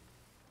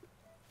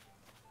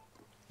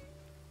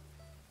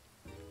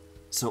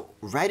 So,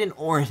 red and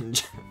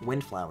orange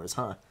windflowers,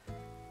 huh?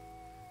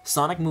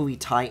 Sonic movie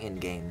tie-in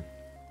game.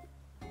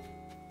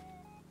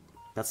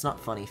 That's not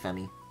funny,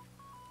 Femi.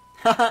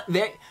 Haha,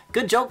 very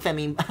good joke,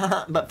 Femi.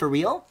 But for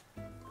real?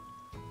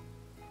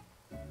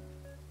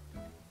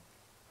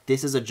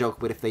 This is a joke,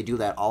 but if they do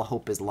that, all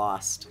hope is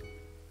lost.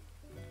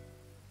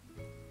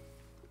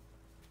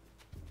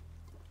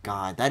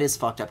 God, that is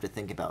fucked up to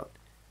think about.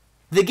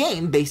 The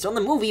game based on the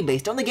movie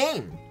based on the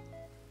game.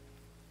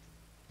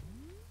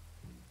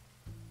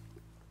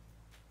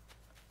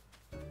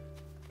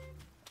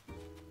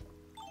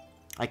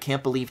 I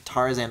can't believe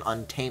Tarzan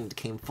Untamed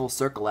came full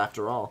circle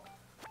after all.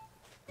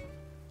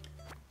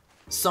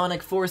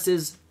 Sonic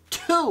Forces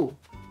 2!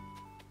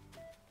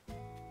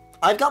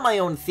 I've got my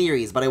own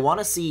theories, but I want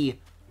to see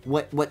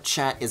what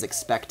chat is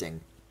expecting.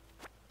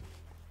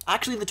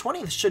 Actually, the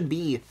 20th should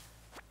be...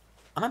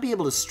 I might be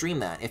able to stream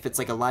that if it's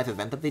like a live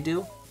event that they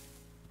do.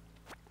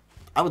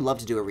 I would love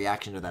to do a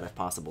reaction to that if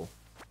possible.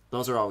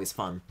 Those are always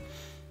fun.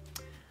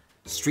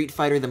 Street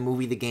Fighter, the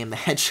movie, the game, the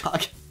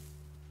Hedgehog.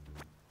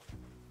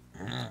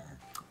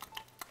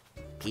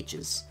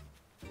 Peaches.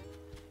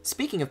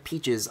 Speaking of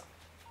peaches,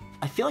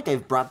 I feel like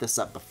I've brought this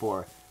up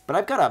before, but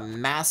I've got a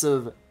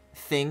massive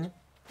thing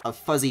of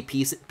fuzzy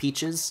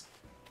peaches.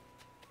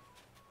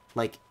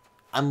 Like,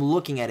 I'm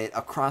looking at it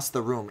across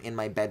the room in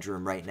my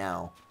bedroom right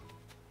now.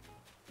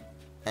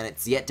 And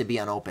it's yet to be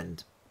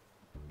unopened.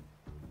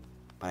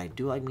 But I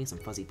do like me some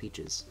fuzzy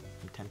peaches.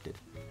 I'm tempted.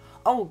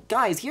 Oh,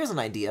 guys, here's an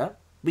idea.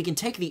 We can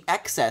take the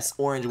excess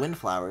orange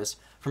windflowers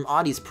from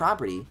Audie's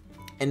property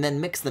and then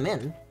mix them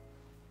in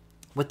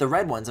with the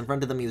red ones in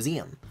front of the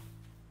museum.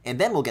 And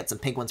then we'll get some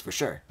pink ones for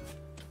sure.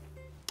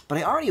 But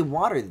I already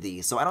watered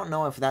these, so I don't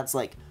know if that's,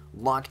 like,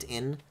 locked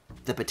in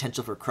the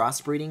potential for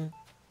crossbreeding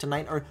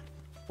tonight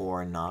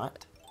or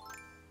not.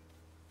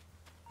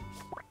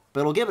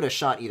 But we'll give it a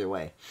shot either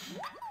way.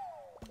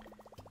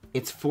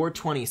 It's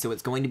 4:20, so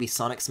it's going to be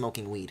Sonic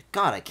smoking weed.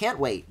 God, I can't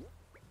wait.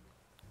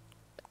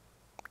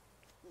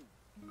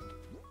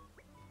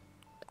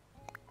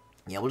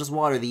 Yeah, we'll just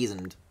water these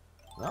and...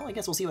 well, I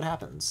guess we'll see what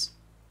happens.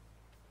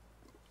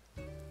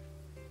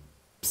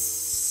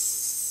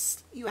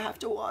 Psst, you have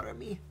to water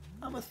me.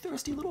 I'm a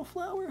thirsty little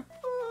flower.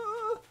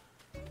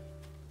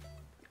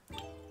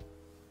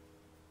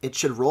 It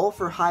should roll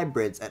for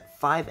hybrids at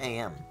 5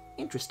 AM.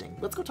 Interesting.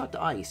 Let's go talk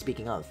to Audie,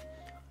 speaking of.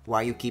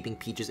 Why are you keeping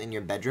peaches in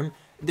your bedroom?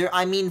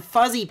 I mean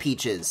fuzzy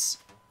peaches.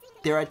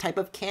 They're a type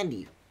of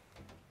candy.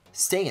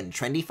 Stay in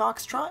trendy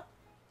foxtrot?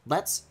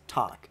 Let's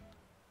talk.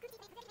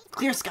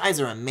 Clear skies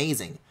are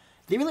amazing.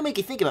 They really make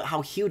you think about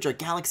how huge our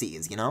galaxy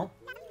is, you know?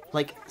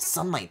 Like,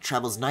 sunlight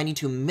travels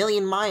 92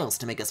 million miles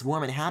to make us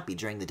warm and happy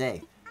during the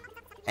day.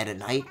 And at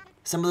night,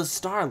 some of the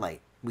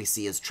starlight we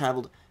see has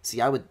traveled...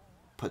 See, I would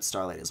put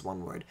starlight as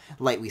one word.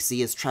 Light we see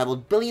has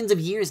traveled billions of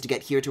years to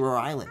get here to our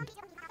island.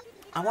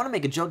 I want to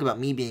make a joke about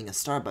me being a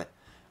star, but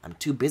I'm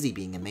too busy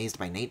being amazed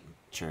by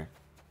nature.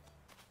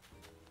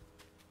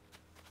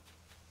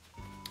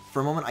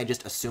 For a moment, I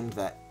just assumed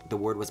that the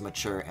word was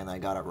mature and I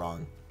got it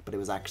wrong, but it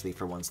was actually,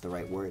 for once, the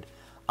right word.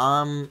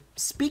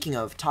 Speaking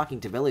of talking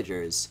to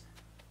villagers,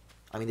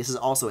 I mean, this is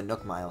also a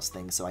Nook Miles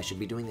thing, so I should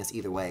be doing this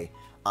either way.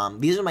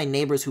 These are my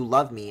neighbors who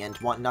love me and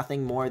want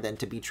nothing more than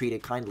to be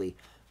treated kindly.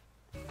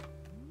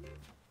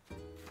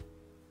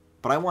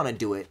 But I want to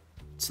do it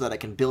so that I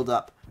can build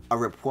up a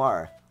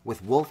rapport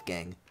with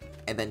Wolfgang,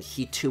 and then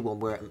he too will...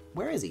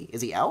 Where is he?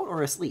 Is he out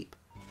or asleep?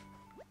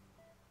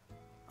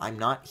 I'm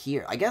not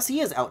here. I guess he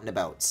is out and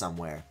about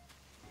somewhere.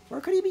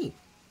 Where could he be?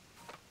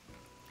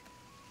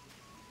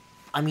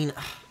 I mean,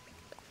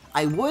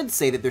 I would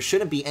say that there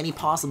shouldn't be any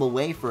possible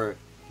way for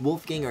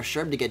Wolfgang or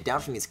Sherb to get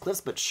down from these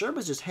cliffs, but Sherb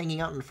was just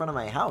hanging out in front of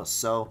my house,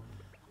 so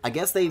I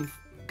guess they've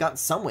got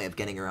some way of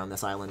getting around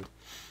this island.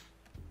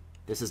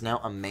 This is now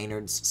a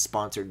Maynard's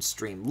sponsored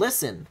stream.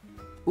 Listen!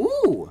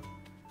 Ooh!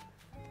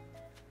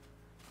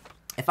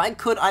 If I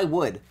could, I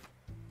would.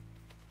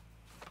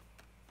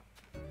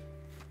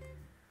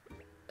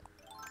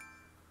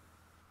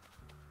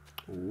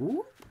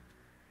 Ooh.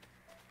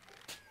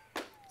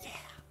 Yeah.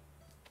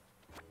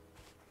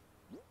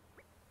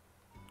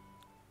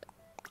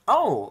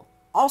 Oh!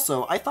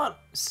 Also, I thought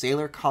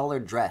sailor collar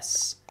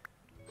dress.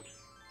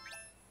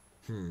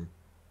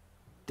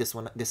 This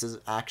is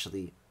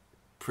actually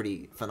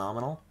pretty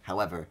phenomenal.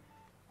 However,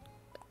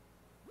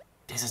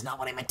 this is not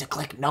what I meant to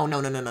click. No.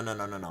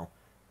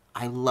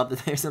 I love that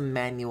there's a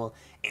manual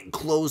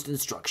enclosed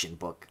instruction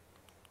book.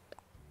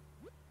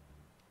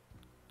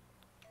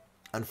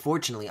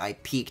 Unfortunately, I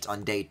peaked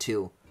on day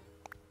 2.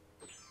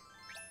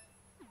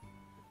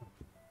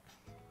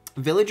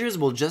 Villagers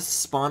will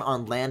just spawn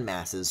on land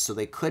masses, so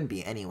they could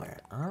be anywhere.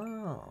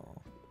 Oh.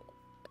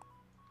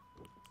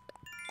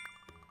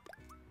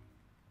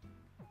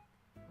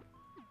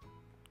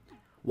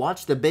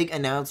 Watch the big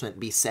announcement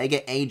be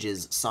Sega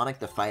Ages Sonic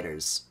the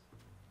Fighters.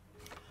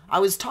 I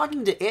was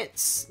talking to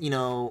It's, you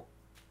know,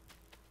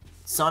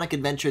 Sonic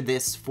Adventure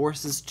this,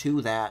 Forces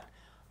 2 that.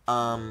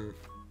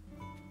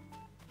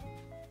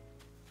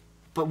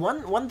 But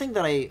one thing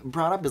that I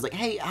brought up is like,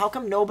 hey, how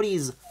come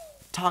nobody's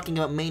talking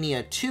about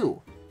Mania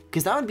 2?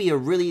 Because that would be a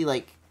really,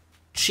 like,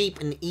 cheap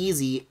and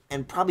easy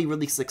and probably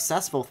really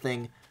successful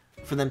thing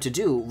for them to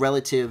do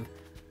relative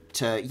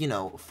to, you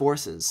know,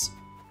 Forces.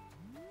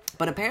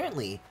 But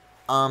apparently,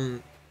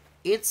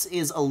 It's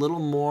is a little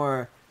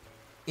more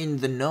in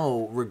the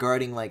know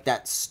regarding, like,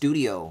 that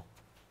studio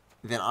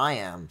than I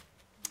am.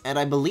 And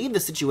I believe the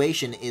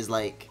situation is,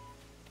 like,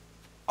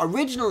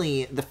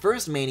 originally, the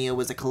first Mania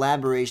was a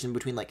collaboration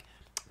between, like,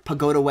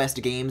 Pagoda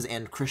West Games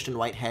and Christian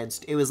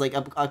Whitehead's. It was, like,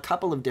 a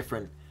couple of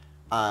different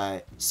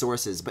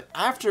sources. But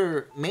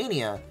after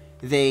Mania,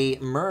 they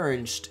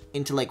merged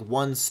into, like,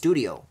 one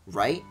studio,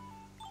 right?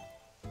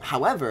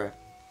 However,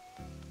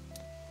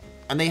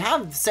 and they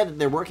have said that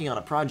they're working on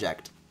a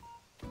project,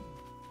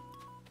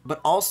 but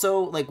also,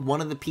 like,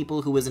 one of the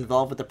people who was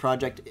involved with the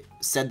project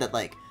said that,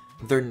 like,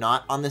 they're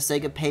not on the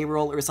Sega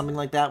payroll or something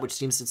like that, which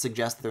seems to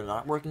suggest that they're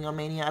not working on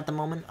Mania at the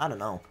moment. I don't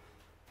know.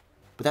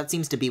 But that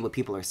seems to be what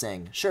people are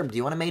saying. Sure, do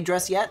you want a maid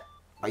dress yet?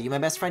 Are you my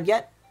best friend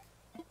yet?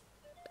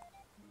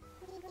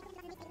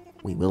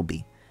 We will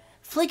be.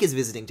 Flake is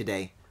visiting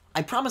today.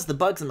 I promised the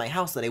bugs in my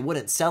house that I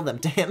wouldn't sell them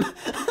to him.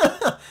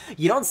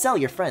 You don't sell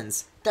your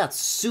friends. That's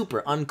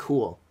super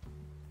uncool.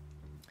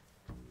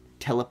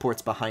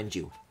 Teleports behind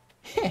you.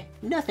 Heh,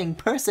 nothing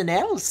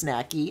personnel,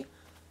 Snacky.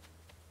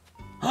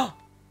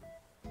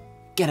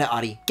 Get it,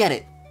 Audie. Get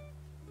it.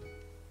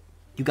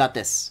 You got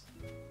this.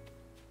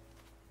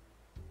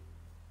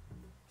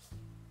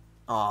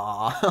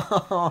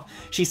 Aww.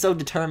 She's so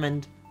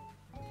determined.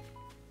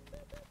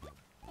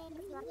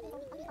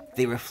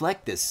 They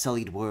reflect this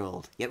sullied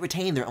world, yet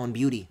retain their own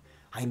beauty.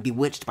 I am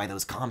bewitched by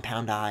those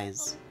compound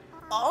eyes.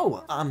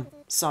 Oh,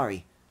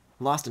 sorry.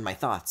 Lost in my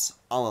thoughts,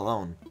 all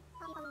alone.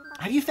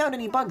 Have you found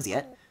any bugs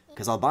yet?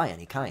 'Cause I'll buy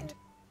any kind.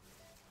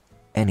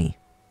 Any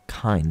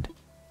kind.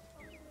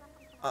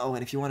 Oh,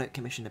 and if you want to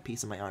commission a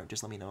piece of my art,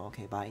 just let me know.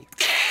 Okay, bye.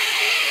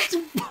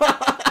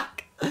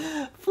 Fuck!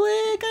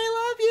 Flick,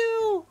 I love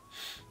you!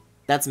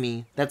 That's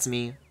me. That's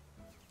me.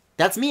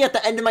 That's me at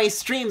the end of my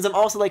streams. I'm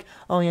also like,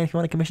 oh yeah, if you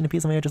want to commission a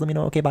piece of my art, just let me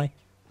know. Okay, bye.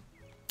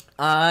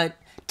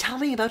 Tell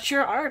me about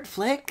your art,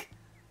 Flick.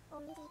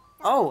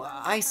 Oh,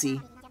 I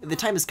see. The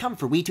time has come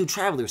for we two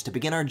travelers to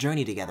begin our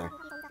journey together.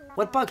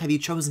 What bug have you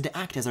chosen to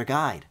act as our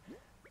guide?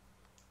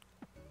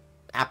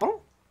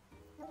 Apple?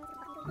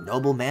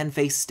 Noble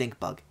man-faced stink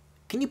bug.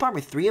 Can you part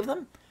with 3 of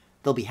them?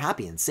 They'll be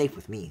happy and safe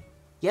with me.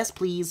 Yes,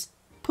 please.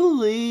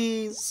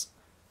 Please.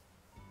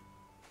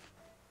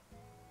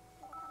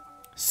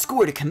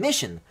 Scored a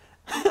commission.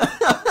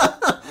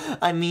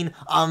 I mean,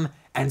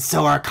 and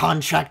so our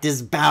contract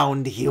is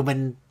bound,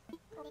 human.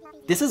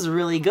 This is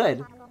really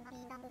good.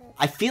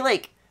 I feel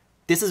like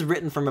this is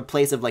written from a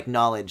place of, like,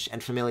 knowledge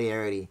and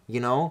familiarity, you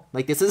know?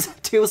 Like, this is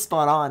too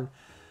spot on.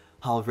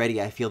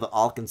 Already I feel the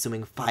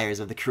all-consuming fires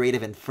of the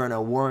creative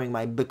inferno warming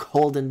my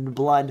beholden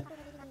blood.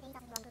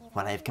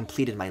 When I have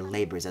completed my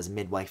labors as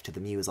midwife to the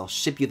muse, I'll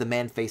ship you the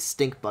man-faced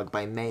stink bug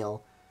by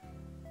mail.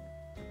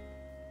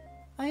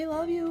 I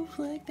love you,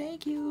 Flick,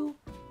 thank you.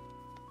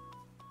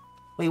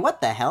 Wait,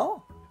 what the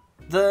hell?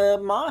 The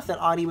moth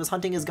that Audie was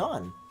hunting is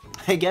gone.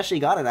 I guess she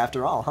got it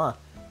after all, huh?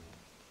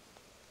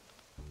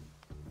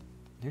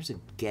 There's a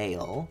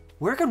gale.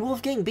 Where could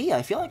Wolfgang be?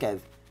 I feel like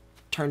I've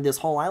turned this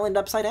whole island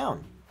upside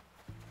down.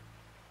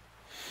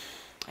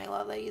 I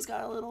love that he's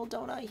got a little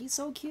donut. He's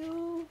so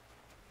cute.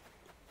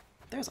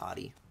 There's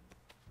Audie.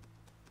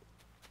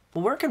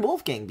 Well, where could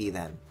Wolfgang be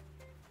then?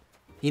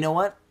 You know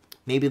what?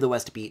 Maybe the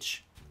West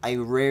Beach. I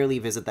rarely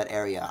visit that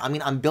area. I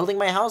mean, I'm building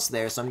my house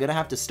there, so I'm gonna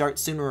have to start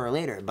sooner or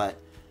later, but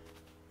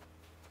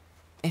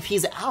if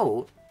he's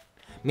out,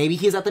 maybe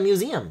he's at the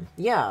museum.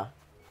 Yeah.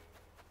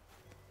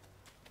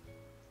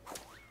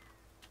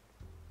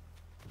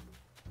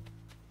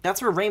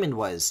 That's where Raymond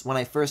was when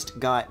I first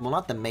got, well,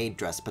 not the maid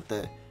dress, but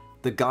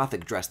the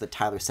gothic dress that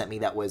Tyler sent me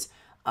that was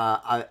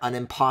an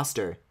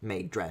imposter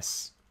maid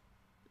dress.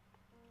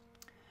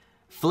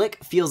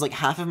 Flick feels like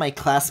half of my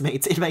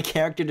classmates in my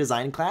character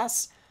design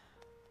class?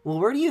 Well,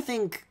 where do you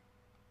think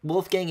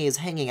Wolfgang is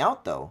hanging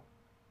out, though?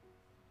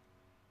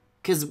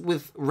 Because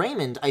with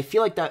Raymond, I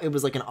feel like that it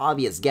was like an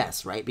obvious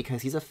guess, right?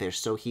 Because he's a fish,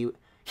 so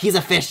he's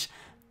a fish!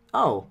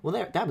 Oh,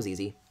 well, that was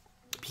easy.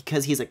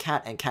 Because he's a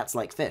cat, and cats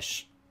like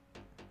fish.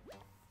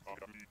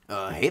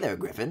 Hey there,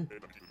 Griffin.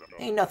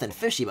 Ain't nothing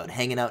fishy about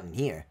hanging out in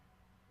here.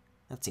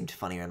 That seemed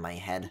funnier in my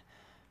head.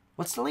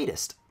 What's the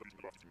latest?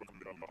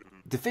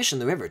 The fish in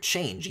the river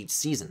change each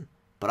season,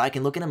 but I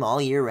can look at them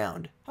all year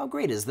round. How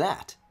great is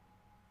that?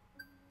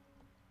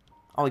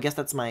 Oh, I guess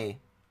that's my...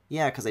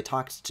 Yeah, because I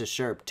talked to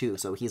Sherp, too,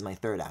 so he's my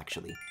third,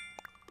 actually.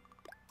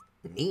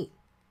 Neat.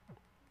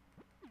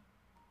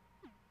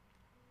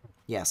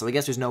 Yeah, so I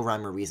guess there's no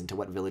rhyme or reason to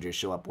what villagers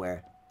show up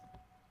where.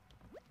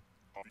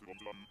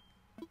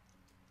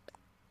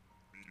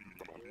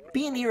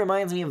 Being here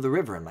reminds me of the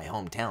river in my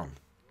hometown.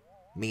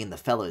 Me and the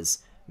fellas,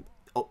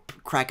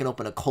 cracking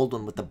open a cold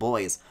one with the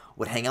boys,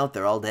 would hang out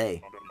there all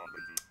day.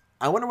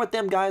 I wonder what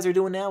them guys are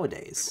doing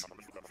nowadays.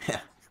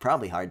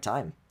 Probably hard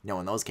time,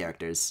 knowing those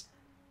characters.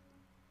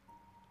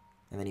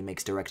 And then he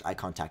makes direct eye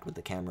contact with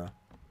the camera.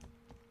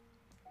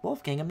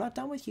 Wolfgang, I'm not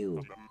done with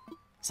you.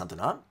 Something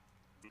up?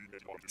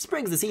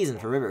 Spring's the season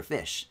for river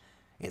fish.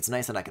 It's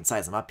nice that I can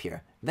size them up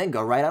here, then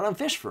go right out and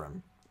fish for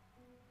them.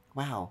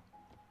 Wow.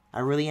 I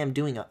really am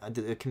doing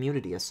a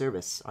community a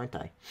service, aren't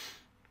I?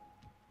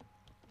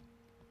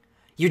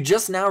 You're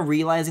just now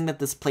realizing that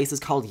this place is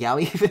called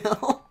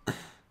Yowieville?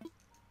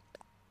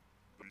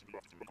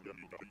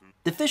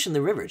 The fish in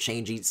the river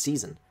change each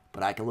season,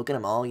 but I can look at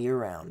them all year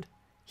round.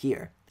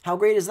 Here. How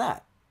great is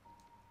that?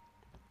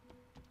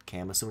 Okay,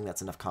 I'm assuming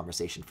that's enough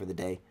conversation for the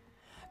day.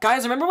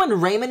 Guys, remember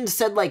when Raymond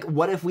said, like,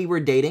 what if we were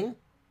dating?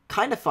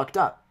 Kinda fucked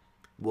up.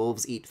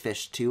 Wolves eat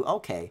fish too?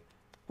 Okay.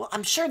 Well,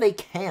 I'm sure they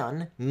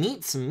can.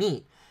 Meat's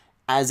meat.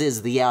 As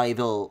is the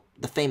Yowieville,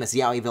 the famous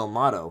Yowieville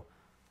motto.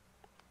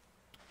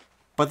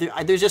 But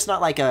there's just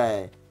not like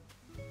a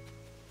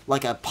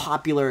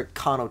popular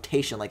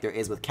connotation like there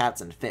is with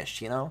cats and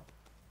fish, you know?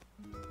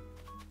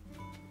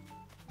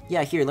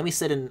 Yeah, here, let me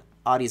sit in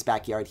Audie's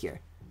backyard here.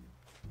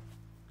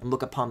 And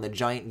look upon the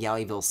giant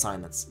Yowieville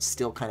sign that's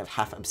still kind of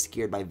half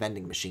obscured by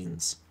vending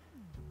machines.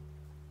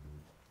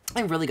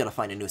 I'm really gonna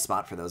find a new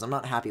spot for those. I'm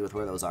not happy with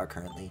where those are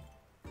currently.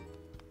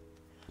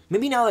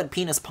 Maybe now that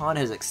Penis Pond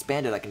has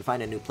expanded, I can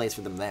find a new place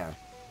for them there.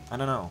 I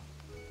don't know.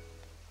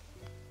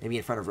 Maybe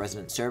in front of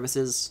resident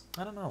services?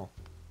 I don't know.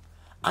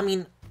 I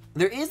mean,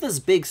 there is this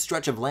big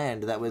stretch of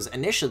land that was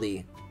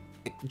initially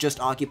just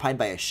occupied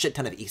by a shit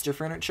ton of Easter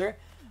furniture.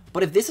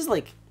 But if this is,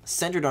 like,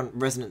 centered on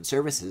resident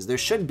services, there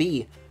should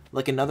be,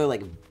 like, another,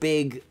 like,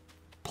 big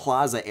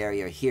plaza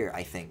area here,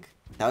 I think.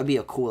 That would be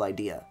a cool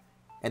idea.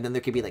 And then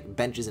there could be, like,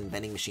 benches and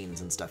vending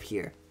machines and stuff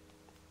here.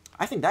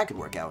 I think that could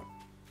work out.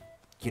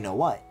 You know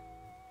what?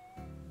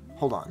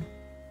 Hold on.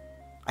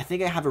 I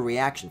think I have a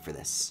reaction for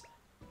this.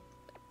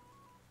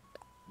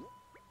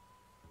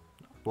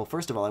 Well,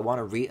 first of all, I want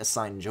to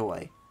reassign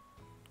Joy.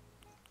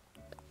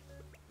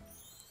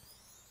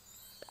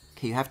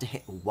 Okay, you have to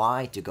hit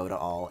Y to go to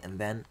all, and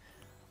then...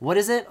 What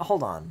is it?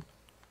 Hold on.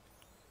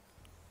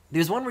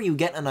 There's one where you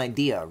get an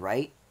idea,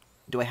 right?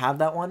 Do I have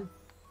that one?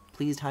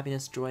 Pleased,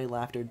 happiness, joy,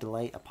 laughter,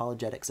 delight,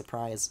 apologetic,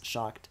 surprise,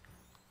 shocked.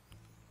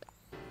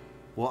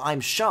 Well, I'm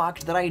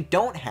shocked that I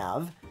don't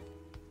have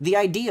the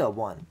idea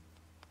one.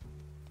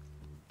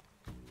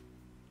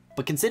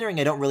 But considering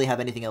I don't really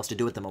have anything else to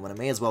do at the moment, I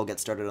may as well get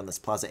started on this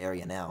plaza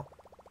area now.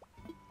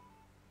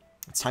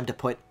 It's time to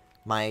put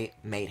my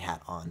maid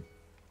hat on.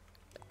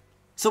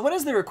 So what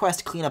does the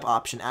request cleanup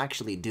option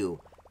actually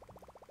do?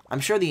 I'm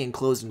sure the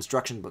enclosed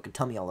instruction book could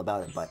tell me all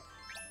about it, but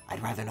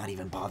I'd rather not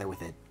even bother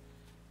with it.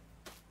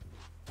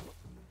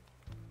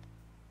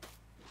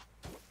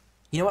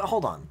 You know what?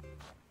 Hold on.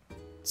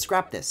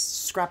 Scrap this.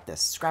 Scrap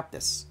this. Scrap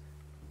this.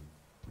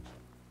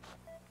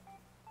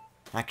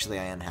 Actually,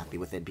 I am happy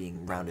with it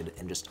being rounded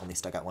and just only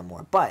stuck out one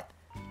more. But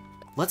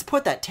let's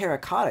put that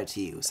terracotta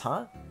to use,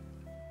 huh?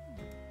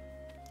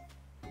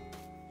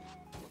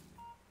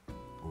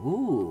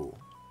 Ooh.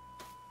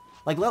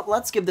 Like,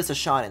 let's give this a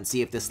shot and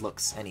see if this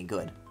looks any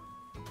good.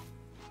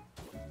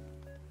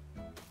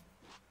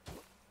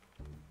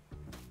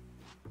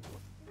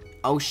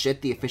 Oh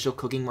shit, the official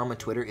Cooking Mama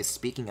Twitter is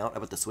speaking out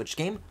about the Switch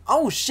game?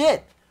 Oh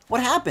shit!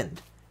 What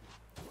happened?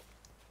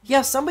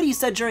 Yeah, somebody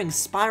said during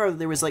Spyro that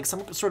there was like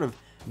some sort of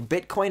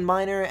Bitcoin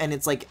miner and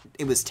it's like,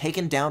 it was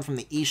taken down from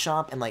the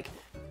eShop and like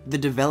the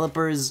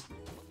developer's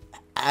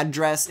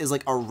address is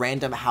like a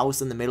random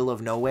house in the middle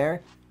of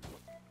nowhere.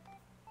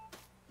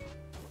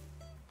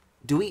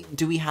 Do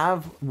we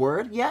have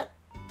word yet?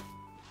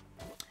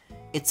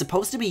 It's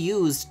supposed to be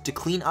used to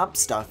clean up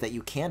stuff that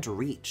you can't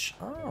reach.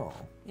 Oh,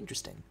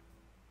 interesting.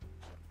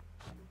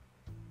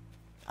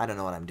 I don't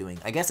know what I'm doing.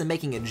 I guess I'm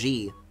making a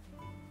G.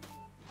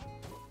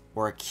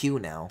 Or a Q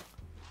now.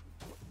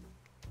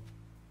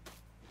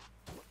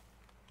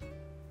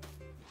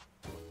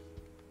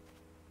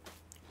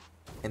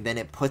 and then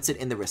it puts it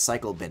in the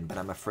recycle bin, but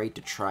I'm afraid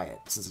to try it,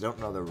 since I don't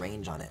know the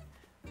range on it.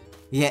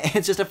 Yeah,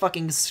 it's just a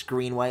fucking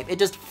screen wipe. It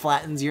just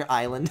flattens your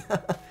island.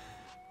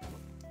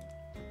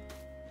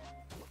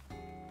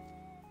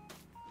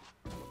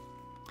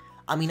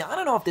 I mean, I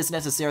don't know if this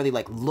necessarily,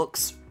 like,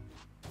 looks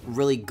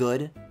really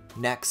good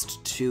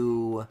next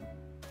to...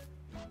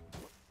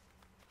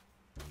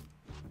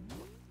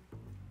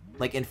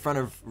 like, in front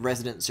of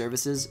resident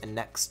services and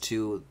next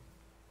to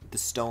the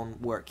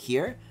stonework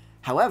here.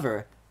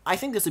 However, I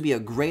think this would be a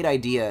great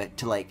idea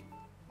to, like,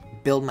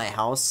 build my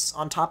house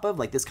on top of,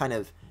 like, this kind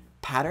of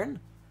pattern.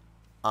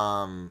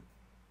 For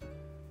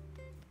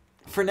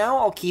now,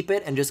 I'll keep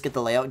it and just get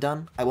the layout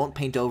done. I won't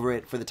paint over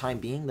it for the time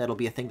being. That'll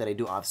be a thing that I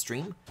do off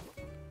stream.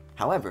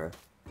 However,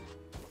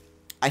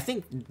 I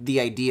think the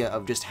idea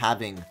of just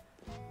having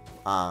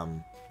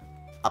a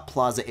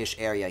plaza-ish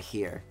area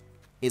here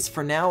is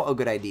for now a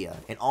good idea.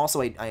 And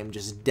also, I am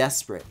just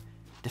desperate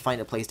to find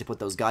a place to put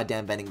those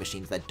goddamn vending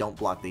machines that don't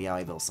block the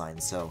Yoweyville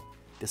signs. So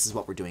this is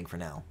what we're doing for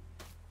now.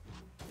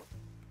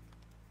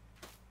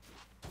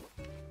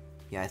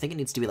 Yeah, I think it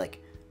needs to be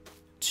like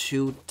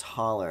 2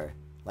 taller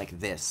like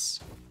this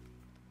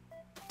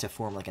to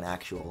form like an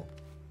actual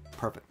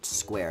perfect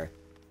square.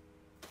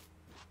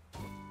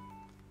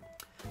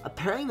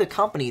 Apparently the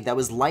company that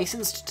was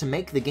licensed to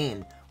make the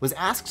game was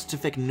asked to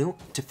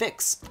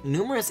fix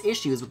numerous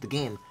issues with the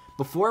game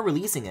before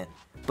releasing it,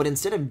 but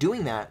instead of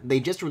doing that, they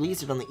just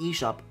released it on the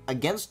eShop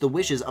against the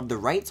wishes of the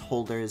rights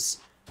holders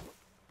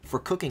for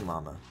Cooking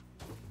Mama.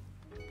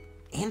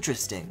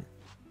 Interesting.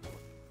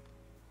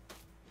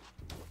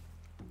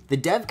 The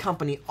dev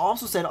company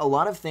also said a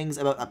lot of things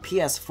about a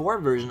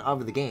PS4 version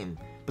of the game,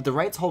 but the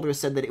rights holders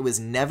said that it was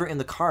never in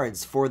the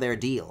cards for their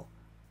deal.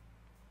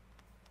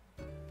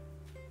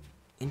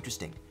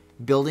 Interesting.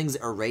 Buildings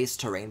erase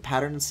terrain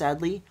patterns,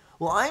 sadly.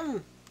 Well,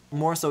 I'm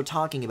more so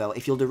talking about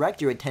if you'll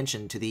direct your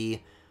attention to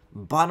the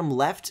bottom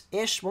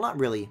left-ish, well, not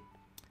really.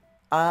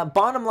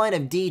 Bottom line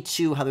of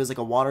D2, how there's like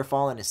a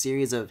waterfall and a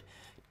series of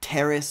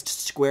terraced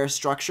square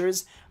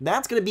structures.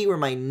 That's going to be where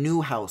my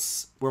new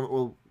house,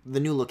 well, the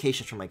new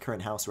location for my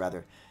current house,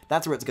 rather.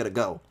 That's where it's going to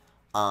go.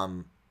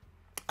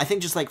 I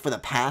think just like for the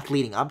path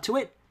leading up to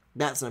it,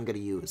 that's what I'm going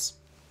to use.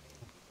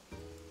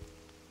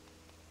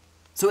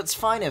 So it's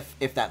fine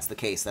if that's the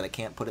case, that I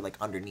can't put it like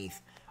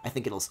underneath. I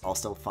think I'll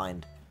still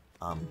find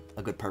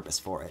a good purpose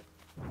for it.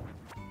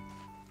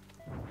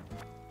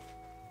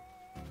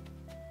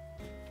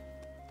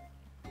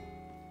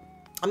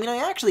 I mean, I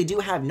actually do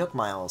have Nook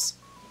Miles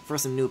for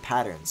some new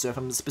patterns, so if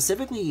I'm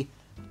specifically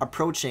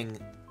approaching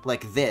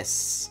like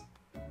this,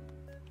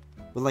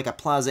 with like a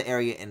plaza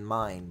area in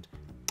mind,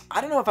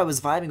 I don't know if I was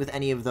vibing with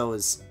any of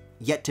those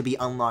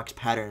yet-to-be-unlocked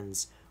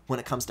patterns when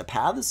it comes to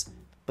paths,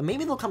 but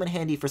maybe they'll come in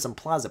handy for some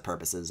plaza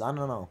purposes, I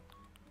don't know.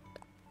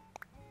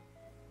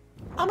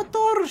 I'm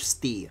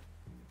thirsty!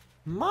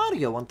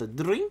 Mario want a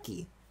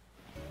drinky.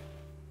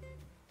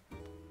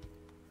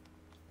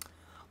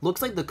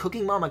 Looks like the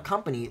Cooking Mama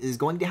company is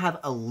going to have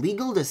a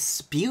legal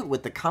dispute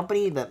with the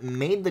company that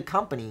made the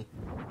company,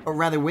 or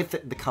rather with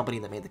the company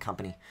that made the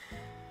company.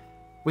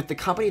 With the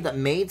company that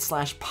made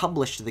 /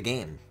 published the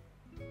game.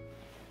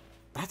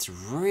 That's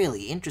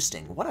really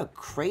interesting. What a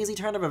crazy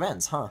turn of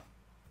events, huh?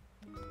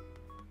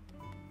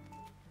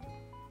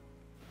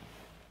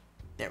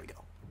 There we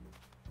go.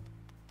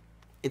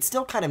 It's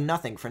still kind of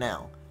nothing for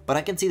now, but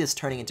I can see this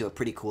turning into a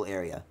pretty cool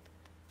area.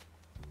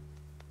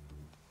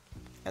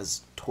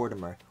 As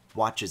Tortimer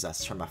watches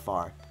us from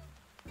afar.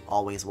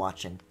 Always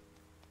watching.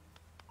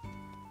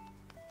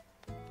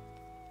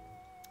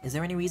 Is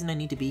there any reason I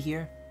need to be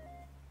here?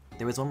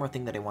 There was one more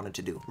thing that I wanted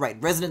to do. Right,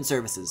 resident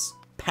services.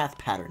 Path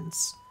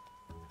patterns.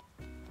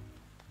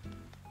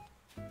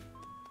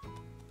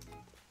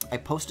 I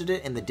posted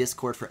it in the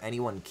Discord for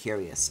anyone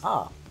curious.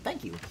 Ah,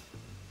 thank you.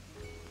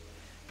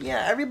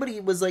 Yeah, everybody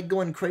was like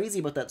going crazy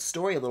about that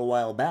story a little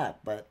while back,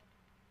 but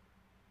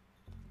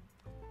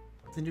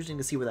it's interesting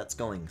to see where that's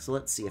going. So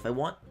let's see. If I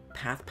want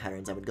path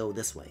patterns, I would go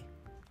this way.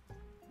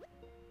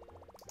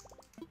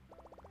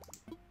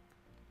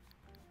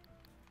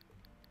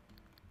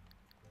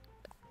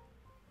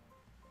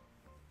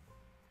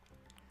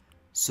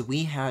 So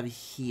we have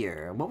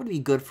here, what would be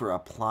good for a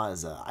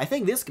plaza? I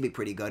think this could be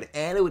pretty good,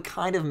 and it would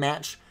kind of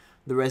match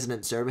the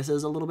resident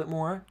services a little bit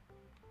more.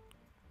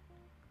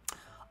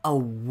 A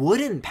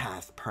wooden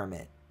path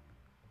permit.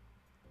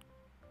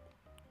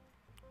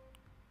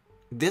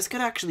 This could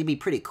actually be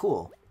pretty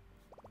cool.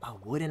 A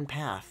wooden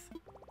path.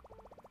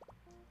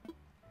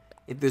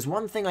 If there's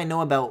one thing I know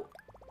about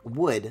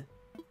wood,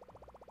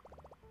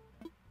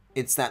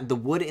 it's that the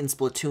wood in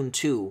Splatoon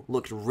 2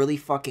 looked really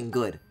fucking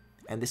good.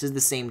 And this is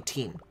the same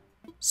team.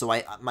 So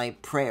my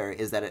prayer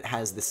is that it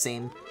has the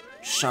same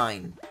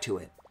shine to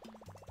it.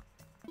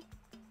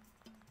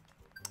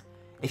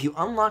 If you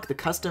unlock the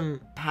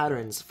custom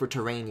patterns for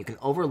terrain, you can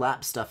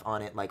overlap stuff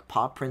on it like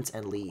paw prints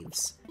and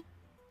leaves.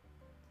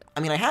 I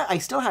mean, I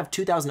still have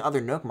 2,000 other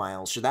Nook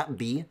Miles. Should that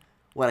be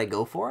what I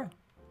go for?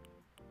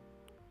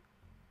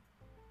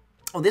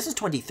 Oh, this is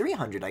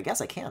 2,300. I guess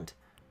I can't.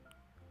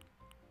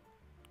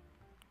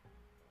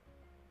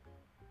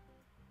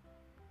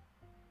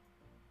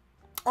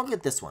 I'll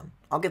get this one.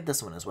 I'll get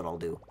this one is what I'll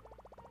do.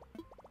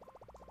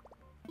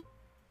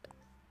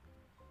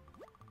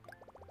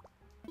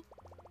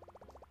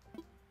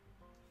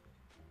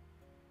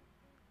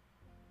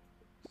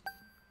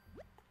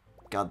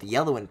 God, the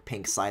yellow and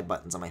pink side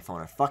buttons on my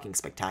phone are fucking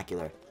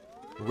spectacular.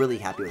 Really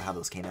happy with how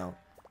those came out.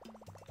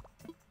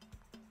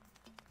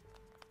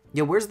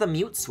 Yeah, where's the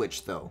mute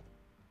switch, though?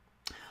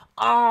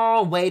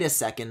 Oh, wait a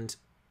second.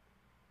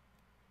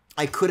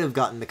 I could have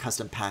gotten the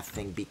custom path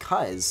thing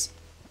because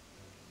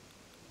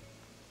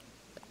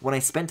when I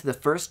spent the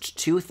first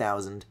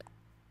 2,000,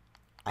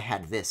 I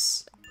had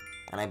this.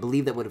 And I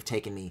believe that would have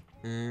taken me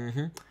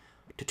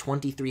to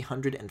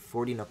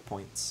 2,340 Nook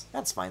points.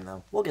 That's fine,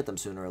 though. We'll get them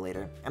sooner or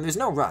later. And there's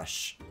no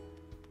rush.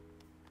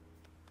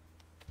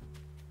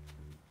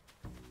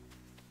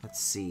 Let's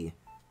see.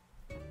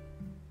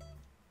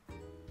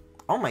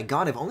 Oh my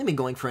god, I've only been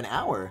going for an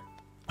hour.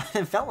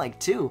 It felt like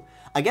 2.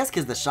 I guess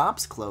because the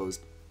shop's closed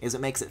is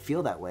it makes it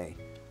feel that way.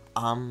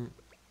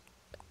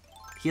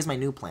 Here's my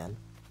new plan.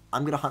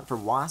 I'm gonna hunt for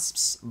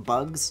wasps,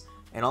 bugs,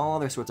 and all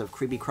other sorts of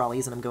creepy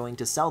crawlies, and I'm going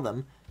to sell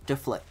them to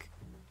Flick.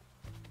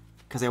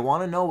 Because I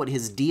want to know what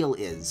his deal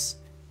is.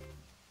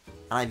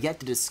 And I've yet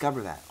to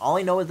discover that. All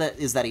I know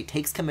is that he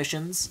takes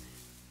commissions,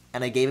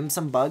 and I gave him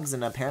some bugs,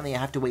 and apparently I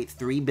have to wait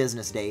 3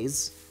 business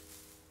days.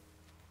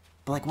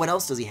 But, like, what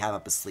else does he have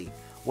up his sleeve?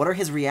 What are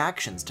his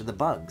reactions to the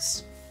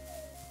bugs?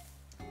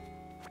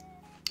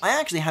 I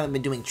actually haven't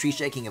been doing tree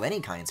shaking of any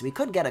kind, so we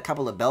could get a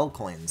couple of bell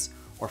coins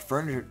or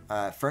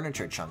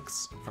furniture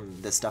chunks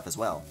from this stuff as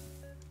well.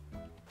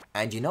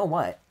 And you know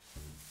what?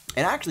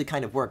 It actually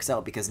kind of works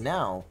out because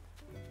now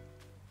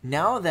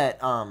that,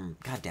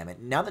 god damn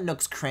it, now that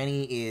Nook's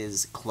Cranny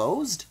is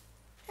closed,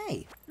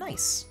 hey,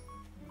 nice.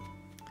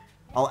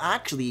 I'll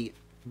actually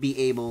be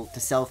able to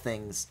sell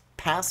things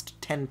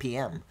past 10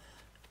 p.m.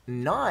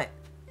 Not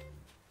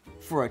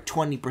for a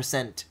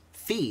 20%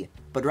 fee,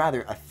 but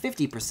rather a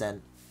 50%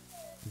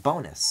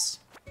 bonus.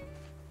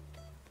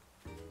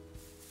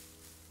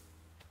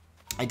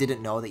 I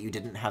didn't know that you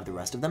didn't have the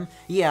rest of them.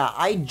 Yeah,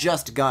 I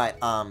just got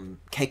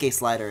KK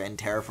Slider and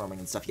Terraforming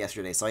and stuff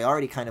yesterday, so I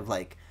already kind of,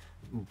 like,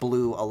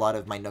 blew a lot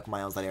of my Nook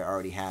miles that I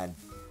already had.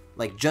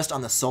 Like, just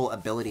on the sole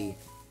ability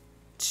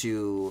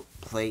to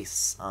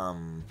place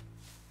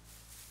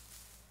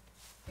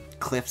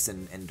cliffs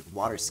and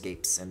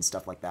waterscapes and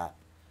stuff like that.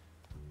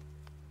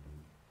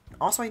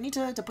 Also, I need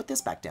to put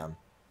this back down.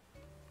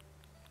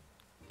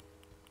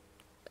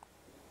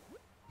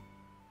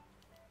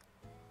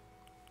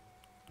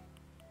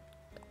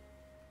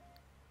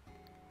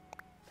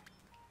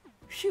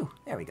 Phew,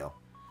 there we go.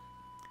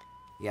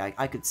 Yeah,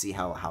 I could see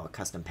how a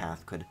custom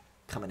path could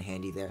come in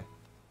handy there.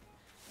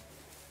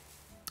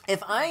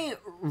 If I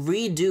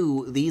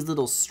redo these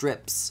little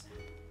strips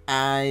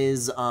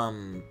as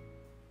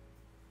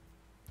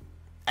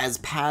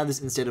paths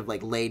instead of,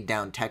 like, laid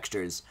down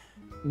textures,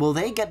 will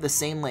they get the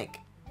same, like,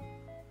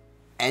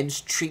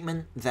 edge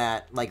treatment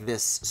that, like,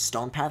 this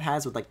stone path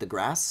has with, like, the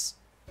grass?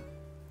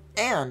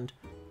 And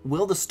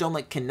will the stone,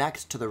 like,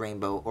 connect to the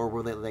rainbow, or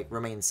will they, like,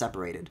 remain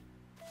separated?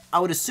 I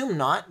would assume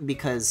not,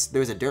 because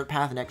there's a dirt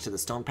path next to the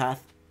stone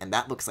path, and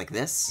that looks like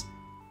this.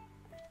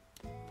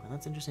 Well,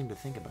 that's interesting to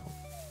think about.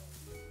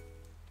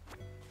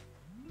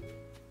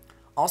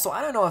 Also,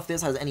 I don't know if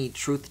this has any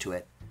truth to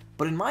it,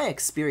 but in my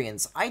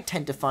experience, I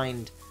tend to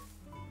find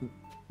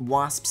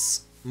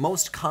wasps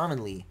most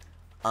commonly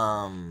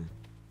from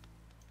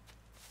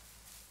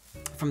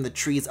the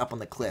trees up on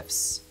the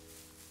cliffs.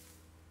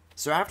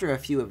 So after a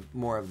few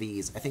more of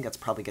these, I think that's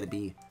probably going to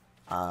be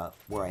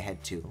where I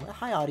head to.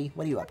 Hi, Audie.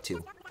 What are you up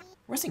to?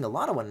 We're seeing a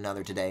lot of one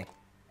another today.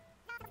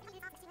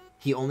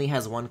 He only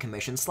has 1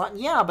 commission slot?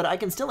 Yeah, but I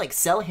can still, like,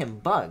 sell him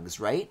bugs,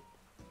 right?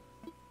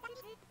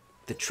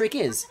 The trick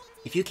is,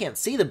 if you can't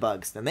see the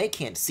bugs, then they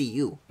can't see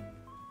you.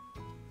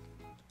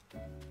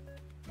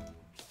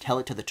 Tell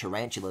it to the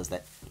tarantulas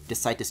that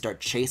decide to start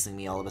chasing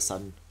me all of a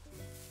sudden.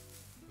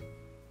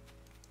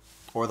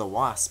 Or the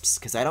wasps,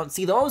 because I don't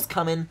see those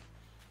coming.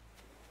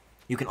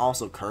 You can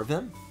also curve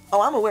them?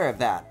 Oh, I'm aware of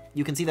that.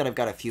 You can see that I've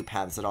got a few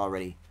paths that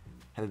already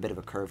have a bit of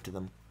a curve to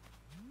them.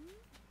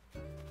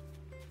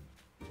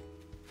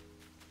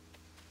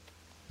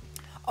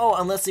 Oh,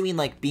 unless you mean,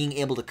 like, being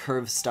able to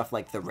curve stuff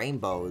like the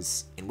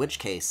rainbows, in which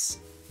case,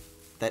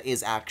 that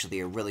is actually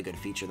a really good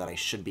feature that I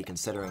should be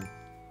considering.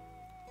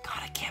 God,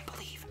 I can't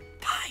believe,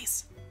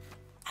 guys,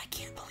 I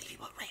can't believe he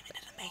put Raymond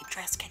in a maid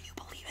dress, can you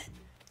believe it?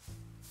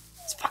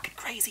 It's fucking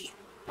crazy.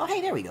 Oh,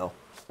 hey, there we go.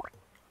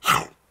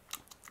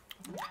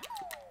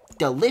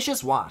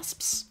 Delicious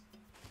wasps.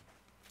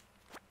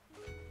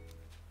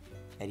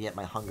 And yet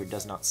my hunger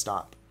does not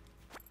stop.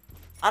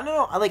 I don't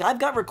know, like, I've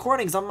got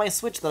recordings on my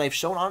Switch that I've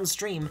shown on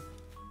stream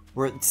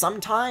where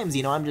sometimes,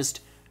 you know, I'm just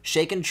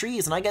shaking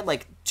trees and I get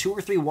like 2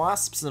 or 3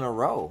 wasps in a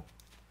row.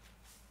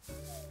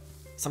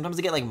 Sometimes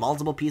I get like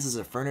multiple pieces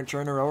of furniture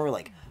in a row, or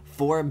like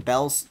 4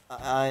 bell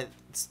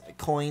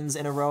coins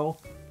in a row.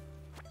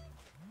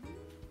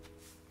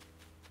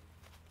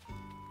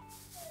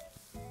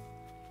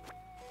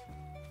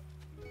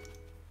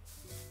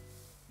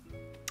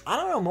 I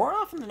don't know, more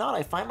often than not,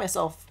 I find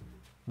myself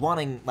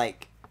wanting,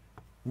 like,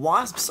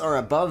 wasps are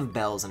above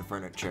bells and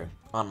furniture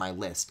on my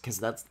list, because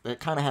that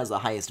kind of has the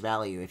highest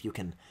value if you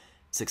can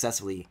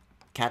successfully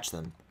catch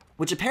them.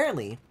 Which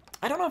apparently,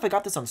 I don't know if I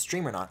got this on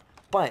stream or not,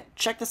 but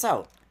check this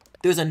out.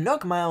 There's a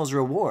Nook Miles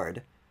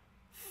reward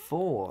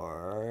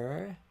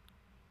for...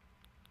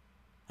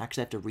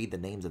 Actually, I have to read the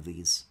names of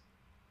these.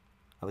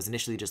 I was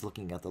initially just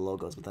looking at the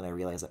logos, but then I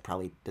realized that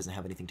probably doesn't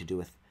have anything to do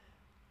with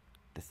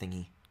the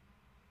thingy.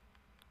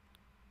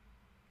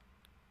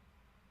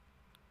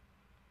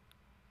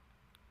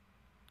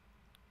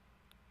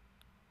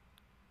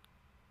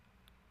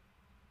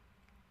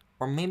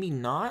 Or maybe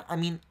not? I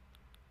mean,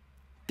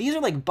 these are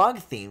like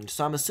bug-themed,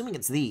 so I'm assuming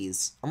it's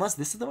these. Unless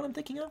this is the one I'm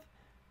thinking of?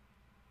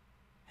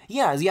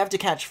 Yeah, you have to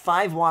catch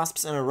 5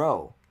 wasps in a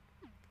row.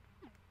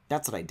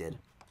 That's what I did.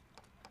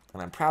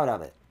 And I'm proud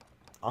of it.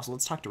 Also,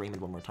 let's talk to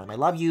Raymond one more time. I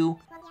love you.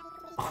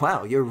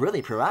 Wow, you're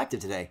really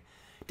proactive today.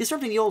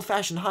 Disrupting the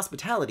old-fashioned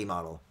hospitality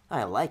model.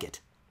 I like it.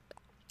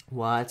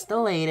 What's the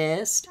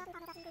latest?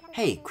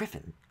 Hey,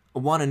 Griffin.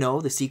 Want to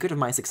know the secret of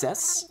my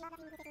success?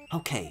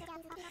 Okay.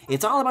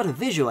 It's all about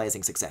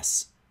visualizing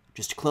success.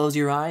 Just close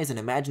your eyes and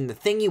imagine the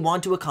thing you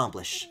want to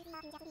accomplish.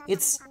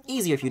 It's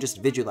easier if you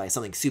just visualize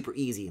something super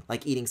easy,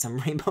 like eating some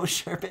rainbow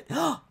sherbet.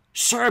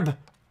 Sherb!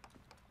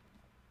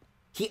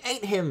 He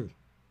ate him!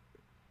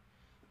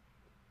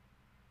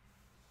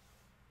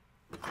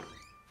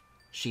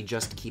 She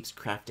just keeps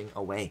crafting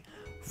away.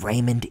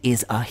 Raymond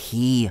is a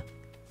he.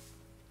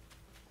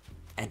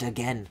 And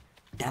again,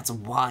 that's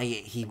why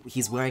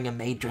he's wearing a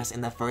maid dress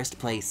in the first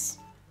place.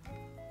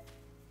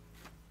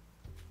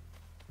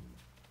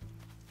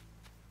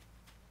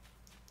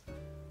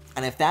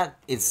 And if that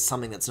is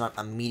something that's not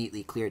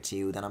immediately clear to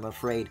you, then I'm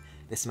afraid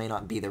this may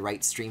not be the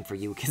right stream for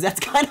you, because that's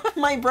kind of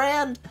my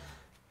brand!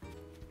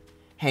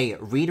 Hey,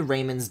 read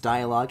Raymond's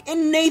dialogue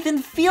in Nathan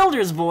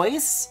Fielder's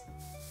voice!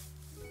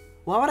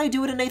 Why would I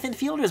do it in Nathan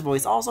Fielder's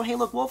voice? Also, hey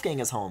look, Wolfgang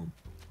is home.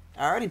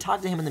 I already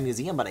talked to him in the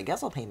museum, but I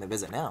guess I'll pay him a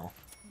visit now.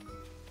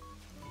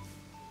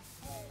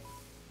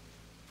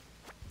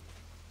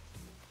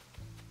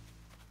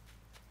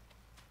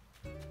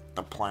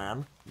 The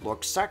plan?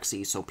 Look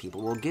sexy so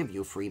people will give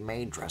you free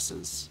maid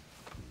dresses.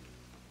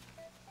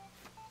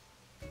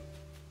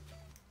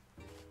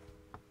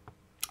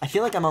 I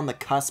feel like I'm on the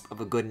cusp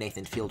of a good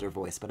Nathan Fielder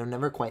voice, but I'm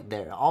never quite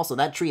there. Also,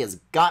 that tree has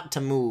got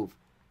to move.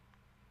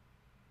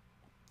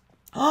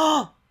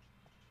 Oh!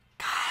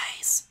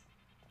 Guys!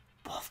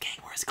 Wolfgang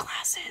wears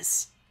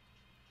glasses.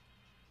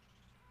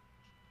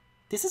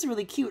 This is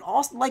really cute.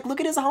 Also, like, look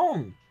at his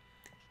home.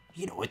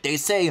 You know what they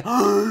say.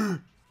 Guys!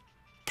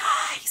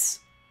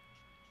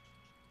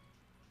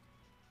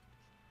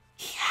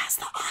 He has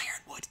the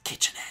ironwood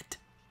kitchenette.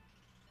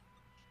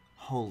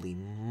 Holy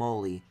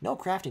moly. No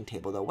crafting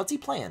table, though. What's he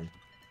playing?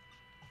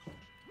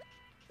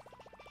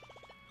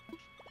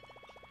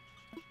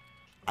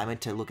 I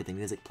meant to look at the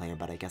music player,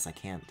 but I guess I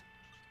can't.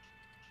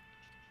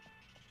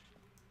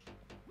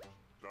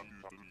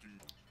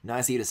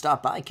 Nice of you to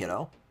stop by,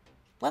 kiddo.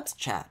 Let's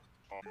chat.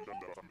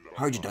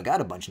 Heard you dug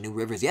out a bunch of new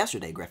rivers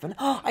yesterday, Griffin.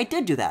 Oh, I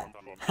did do that.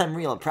 I'm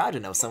real proud to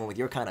know someone with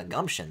your kind of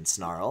gumption,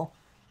 Snarl.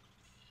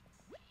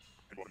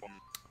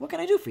 What can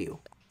I do for you?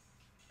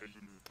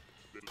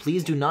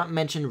 Please do not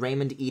mention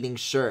Raymond eating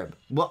sherb.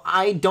 Well,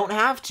 I don't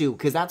have to,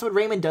 because that's what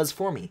Raymond does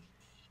for me.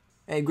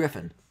 Hey,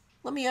 Griffin,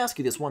 let me ask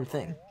you this one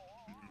thing.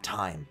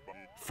 Time,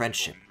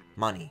 friendship,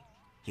 money.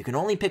 You can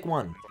only pick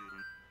one.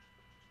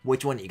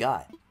 Which one you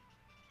got?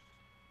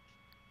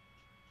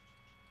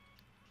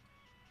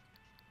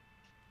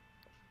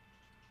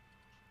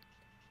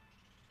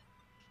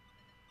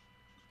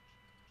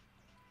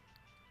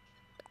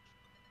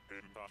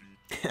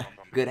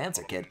 Good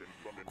answer, kid.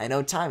 I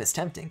know time is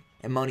tempting,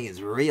 and money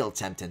is real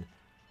tempting,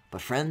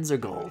 but friends are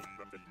gold.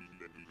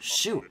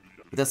 Shoot,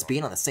 with us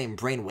being on the same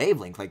brain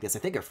wavelength like this, I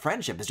think our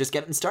friendship is just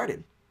getting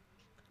started.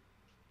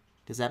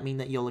 Does that mean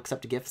that you'll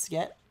accept gifts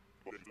yet?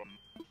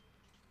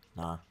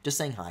 Nah, just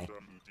saying hi.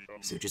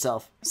 Suit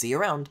yourself. See you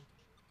around.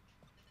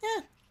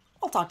 Eh,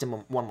 I'll talk to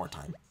him one more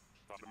time.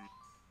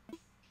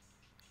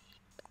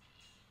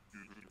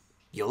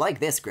 You'll like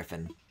this,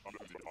 Griffin.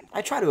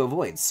 I try to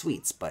avoid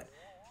sweets, but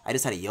I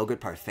just had a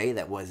yogurt parfait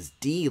that was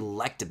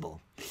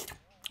delectable.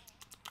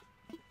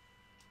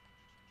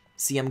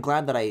 See, I'm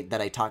glad that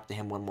I talked to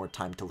him one more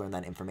time to learn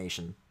that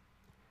information.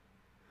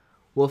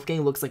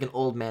 Wolfgang looks like an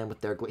old man with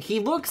their he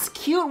looks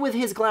cute with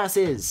his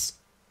glasses!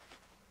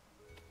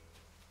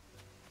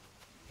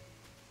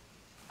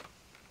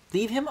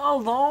 Leave him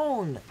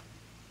alone!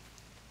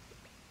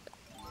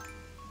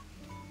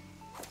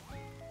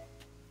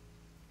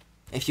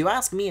 If you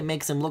ask me, it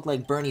makes him look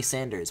like Bernie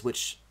Sanders,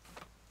 which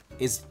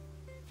is...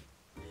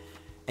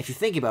 If you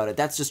think about it,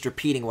 that's just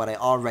repeating what I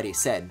already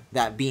said,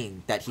 that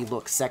being that he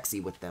looks sexy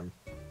with them.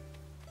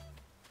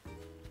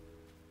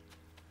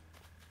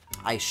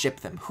 I ship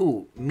them.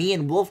 Who? Me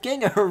and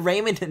Wolfgang or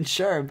Raymond and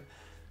Sherb?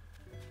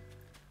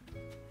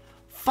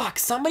 Fuck,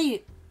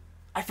 somebody...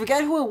 I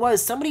forget who it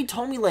was. Somebody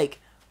told me, like,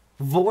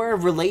 vor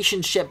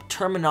relationship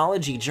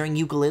terminology during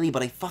ukulele,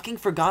 but I fucking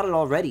forgot it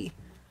already.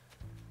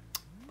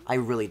 I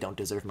really don't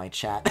deserve my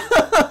chat.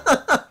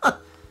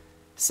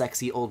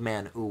 Sexy old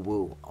man, ooh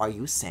woo. Are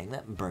you saying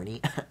that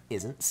Bernie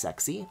isn't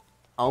sexy?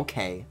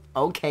 Okay.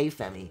 Okay,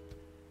 Femi.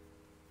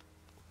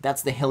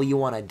 That's the hill you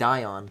want to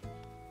die on.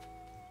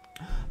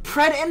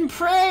 Pred and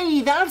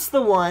Pray! That's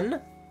the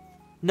one!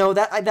 No,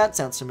 that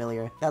sounds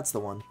familiar. That's the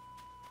one.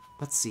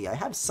 Let's see, I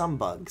have some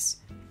bugs.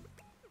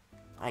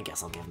 I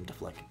guess I'll give them to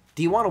Flick.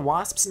 Do you want a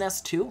wasp's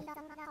nest too?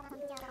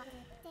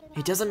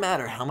 It doesn't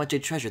matter how much I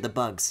treasure the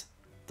bugs.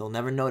 They'll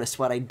never notice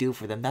what I do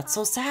for them. That's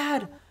so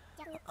sad!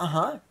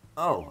 Uh-huh.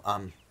 Oh,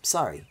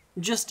 sorry.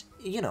 Just,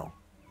 you know,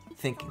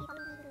 thinking.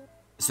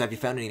 So have you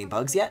found any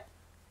bugs yet?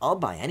 I'll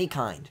buy any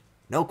kind.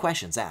 No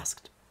questions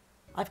asked.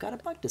 I've got a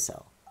bug to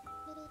sell.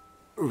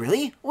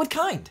 Really? What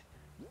kind?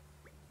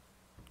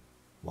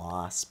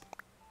 Wasp.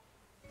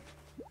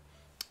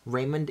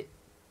 Raymond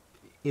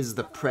is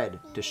the pred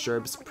to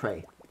Sherb's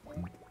prey.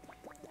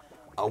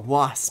 A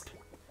wasp.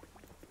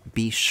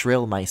 Be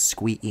shrill, my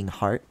squeaking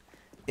heart.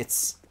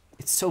 It's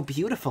so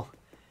beautiful.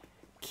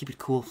 Keep it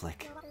cool,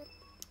 Flick.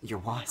 Your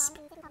wasp.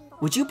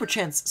 Would you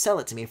perchance sell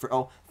it to me for,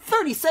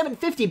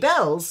 37.50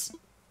 bells?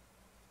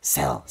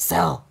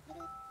 Sell.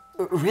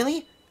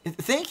 Really?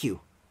 Thank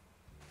you.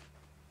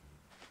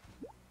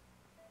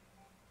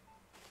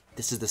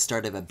 This is the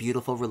start of a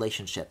beautiful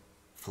relationship,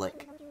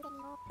 Flick.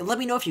 Let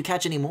me know if you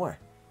catch any more.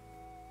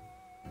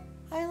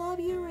 I love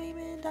you,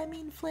 Raymond. I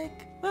mean, Flick.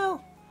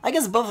 Well, I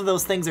guess both of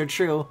those things are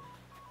true.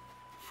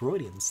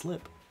 Freudian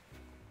slip.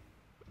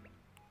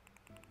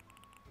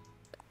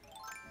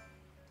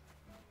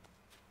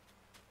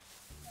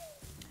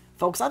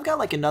 Folks, I've got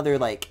like another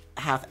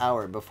half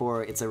hour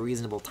before it's a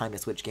reasonable time to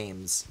switch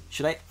games.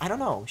 Should I don't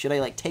know, should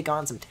I take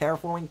on some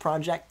terraforming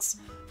projects?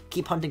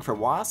 Keep hunting for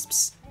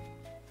wasps?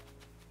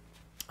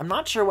 I'm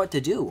not sure what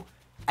to do.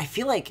 I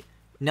feel like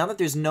now that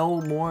there's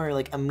no more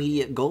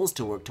immediate goals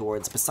to work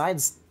towards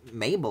besides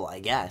Mabel,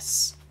 I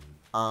guess.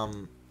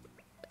 I'm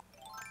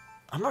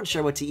not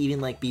sure what to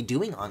even be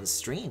doing on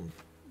stream.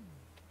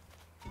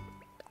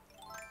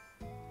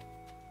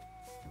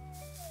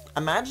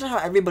 Imagine how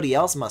everybody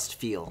else must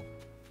feel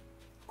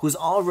who's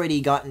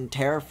already gotten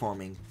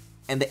terraforming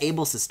and the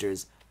Able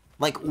sisters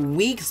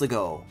weeks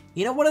ago.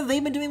 You know, what have they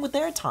been doing with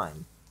their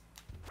time?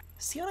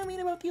 See what I mean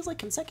about these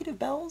consecutive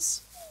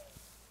bells?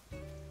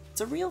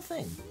 It's a real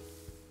thing.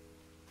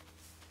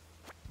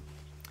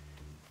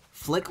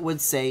 Flick would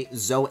say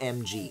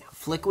ZoMG.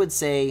 Flick would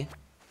say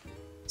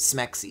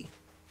Smexy.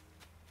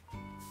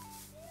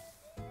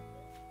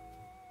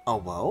 Oh,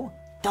 whoa.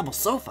 Double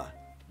sofa.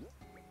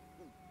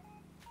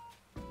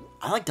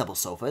 I like double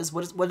sofas.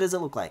 What does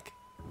it look like?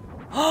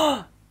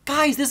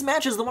 Guys, this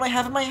matches the one I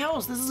have in my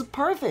house. This is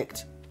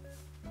perfect.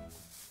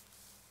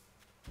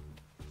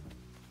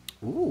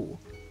 Ooh.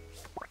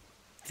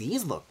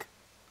 These look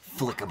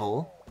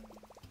flickable.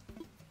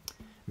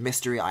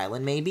 Mystery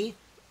Island, maybe?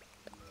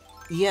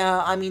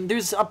 Yeah, I mean,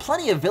 there's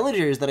plenty of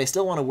villagers that I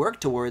still want to work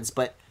towards,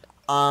 but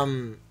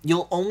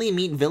you'll only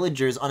meet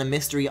villagers on a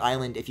Mystery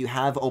Island if you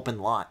have open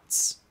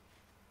lots.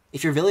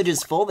 If your village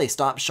is full, they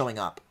stop showing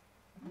up.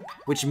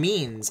 Which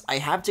means I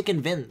have to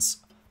convince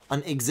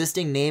an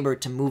existing neighbor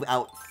to move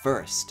out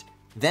first,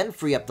 then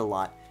free up the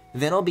lot,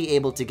 then I'll be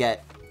able to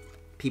get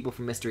people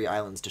from Mystery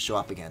Islands to show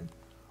up again.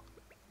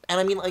 And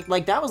I mean,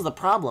 that was the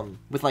problem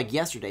with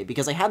yesterday,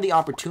 because I had the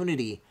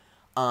opportunity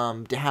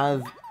to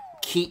have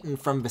Keaton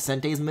from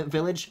Vicente's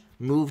village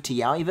move to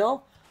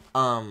Yowieville.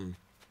 I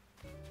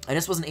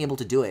just wasn't able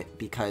to do it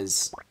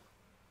because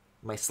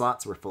my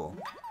slots were full.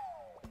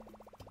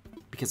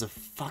 Because of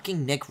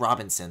fucking Nick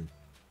Robinson.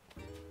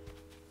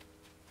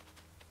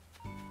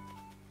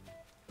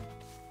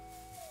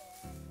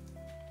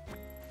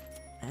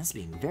 That's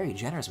being very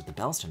generous with the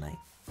bells tonight.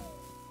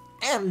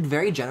 And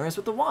very generous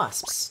with the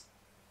wasps.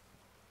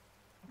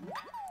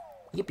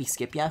 Yippee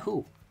skip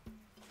yahoo.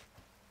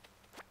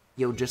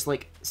 Yo, just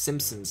like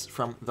Simpsons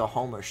from the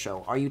Homer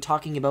show. Are you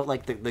talking about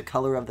the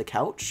color of the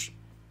couch?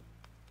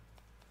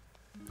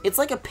 It's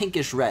like a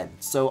pinkish red,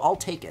 so I'll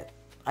take it.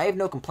 I have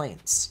no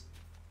complaints.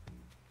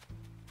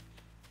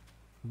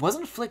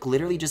 Wasn't Flick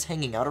literally just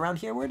hanging out around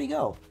here? Where'd he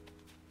go?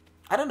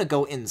 I don't know,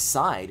 go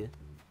inside.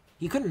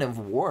 He couldn't have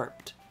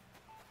warped.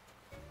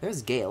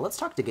 There's Gale. Let's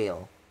talk to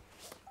Gale.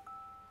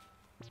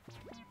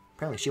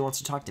 Apparently she wants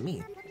to talk to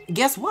me.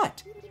 Guess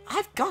what?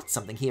 I've got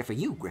something here for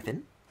you,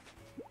 Griffin.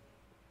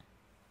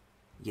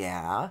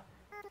 Yeah?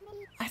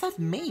 I thought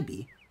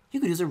maybe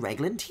you could use a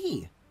Reglan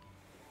tea.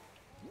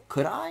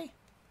 Could I?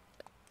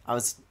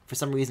 For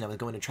some reason, I was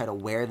going to try to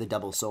wear the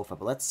double sofa,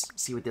 but let's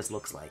see what this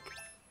looks like.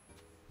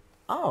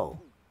 Oh.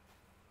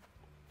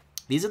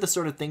 These are the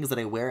sort of things that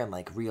I wear in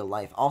real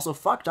life. Also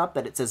fucked up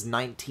that it says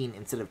 19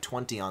 instead of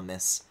 20 on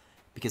this,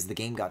 because the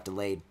game got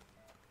delayed.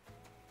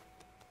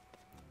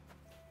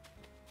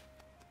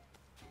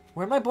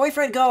 Where'd my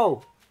boyfriend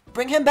go?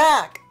 Bring him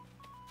back!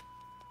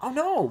 Oh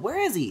no, where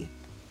is he?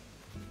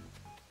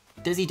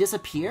 Does he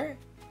disappear?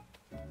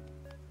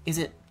 Is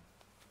it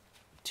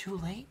too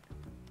late?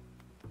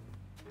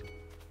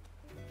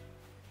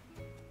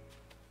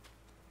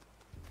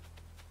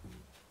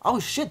 Oh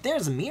shit,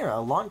 there's Mira,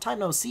 long time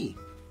no see.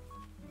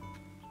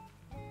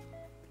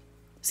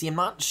 See,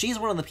 she's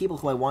one of the people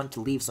who I want to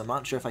leave, so I'm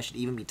not sure if I should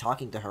even be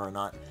talking to her or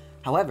not.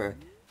 However,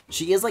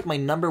 she is like my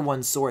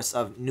 #1 source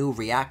of new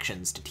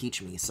reactions to teach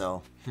me,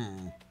 so,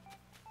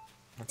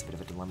 that's a bit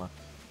of a dilemma.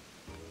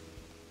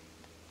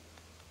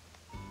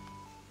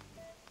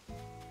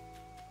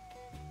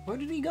 Where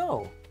did he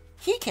go?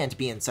 He can't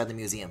be inside the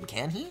museum,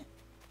 can he?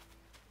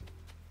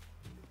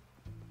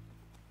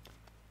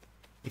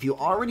 If you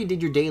already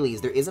did your dailies,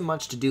 there isn't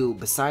much to do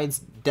besides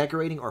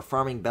decorating or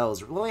farming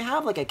bells. Well, I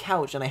have like a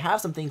couch and I have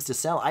some things to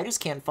sell. I just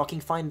can't fucking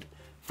find,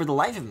 for the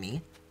life of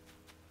me,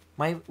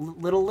 my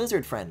little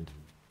lizard friend.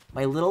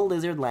 My little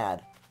lizard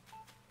lad.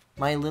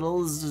 My little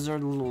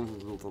lizard...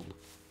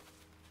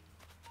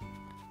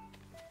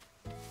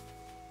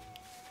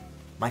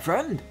 My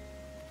friend!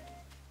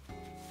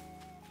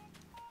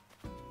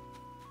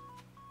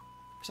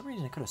 For some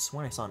reason I could have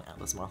sworn I saw an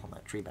Atlas moth on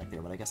that tree back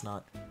there, but I guess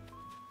not.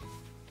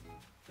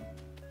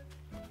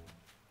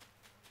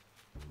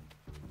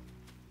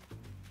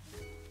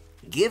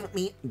 Give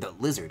me the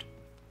lizard.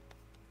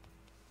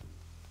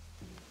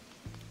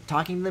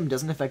 Talking to them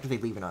doesn't affect if they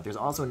leave or not. There's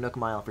also a Nook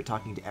Mile for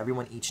talking to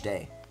everyone each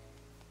day.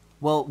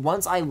 Well,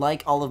 once I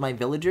like all of my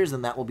villagers,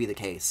 then that will be the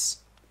case.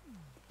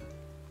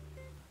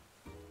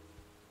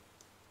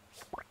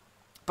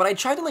 But I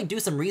tried to, like, do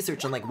some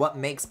research on, like, what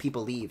makes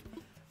people leave.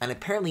 And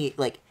apparently,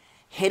 like,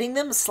 hitting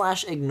them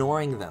 /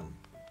 ignoring them.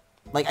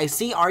 Like, I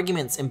see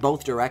arguments in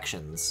both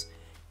directions.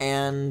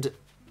 And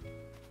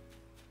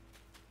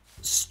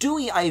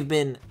Stewie I've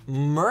been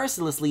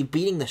mercilessly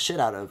beating the shit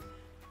out of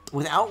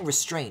without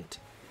restraint.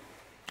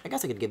 I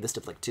guess I could give this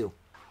to Flick too.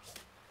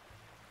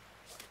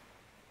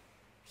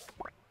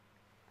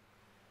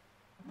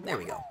 There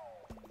we go.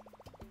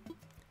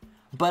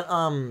 But,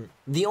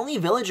 the only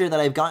villager that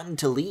I've gotten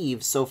to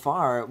leave so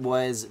far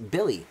was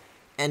Billy.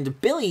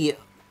 And Billy,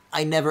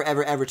 I never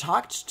ever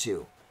talked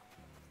to.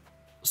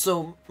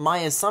 So, my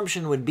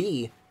assumption would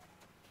be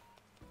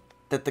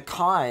that the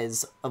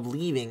cause of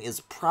leaving is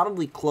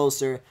probably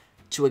closer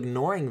to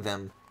ignoring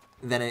them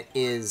than it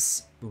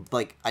is,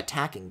 like,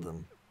 attacking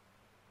them.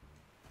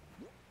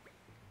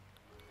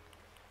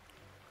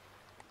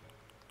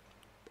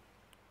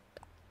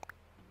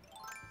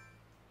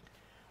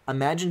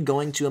 Imagine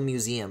going to a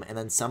museum and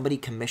then somebody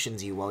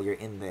commissions you while you're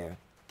in there.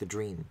 The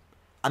dream.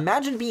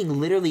 Imagine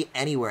being literally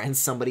anywhere and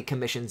somebody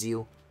commissions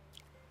you.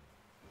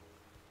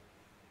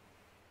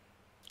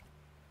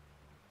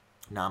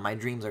 Nah, my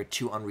dreams are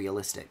too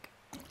unrealistic.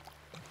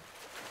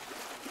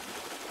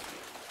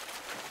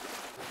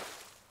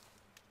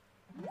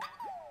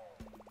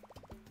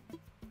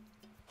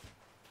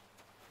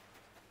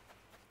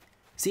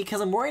 See,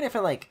 because I'm worried if I,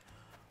 like,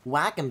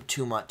 whack them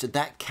too much,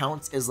 that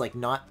counts as, like,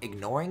 not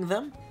ignoring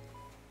them.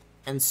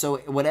 And so,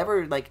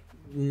 whatever, like,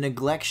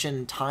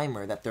 neglection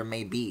timer that there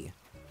may be,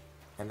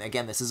 and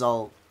again, this is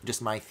all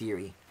just my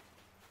theory,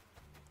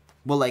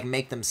 will, like,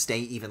 make them stay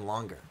even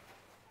longer.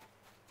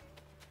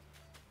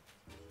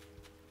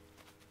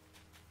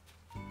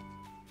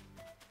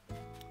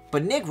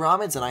 But Nick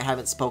Robinson I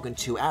haven't spoken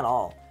to at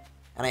all,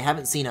 and I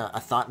haven't seen a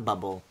thought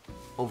bubble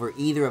over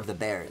either of the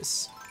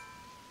bears.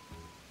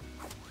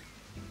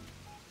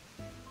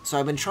 So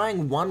I've been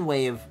trying one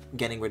way of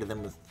getting rid of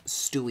them with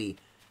Stewie,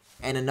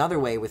 and another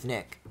way with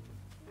Nick.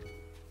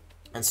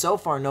 And so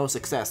far, no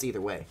success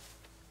either way.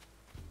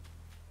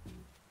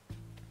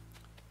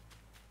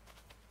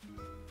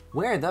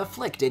 Where the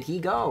flick did he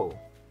go?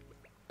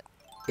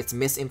 It's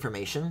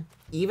misinformation.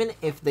 Even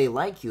if they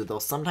like you, they'll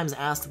sometimes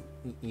ask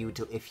you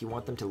if you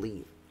want them to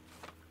leave.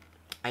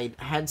 I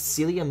had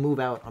Celia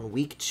move out on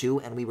week 2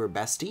 and we were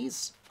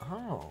besties?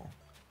 Oh.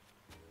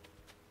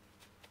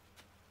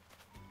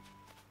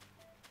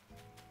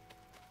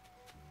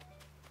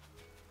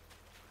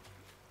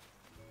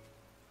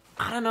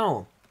 I don't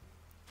know.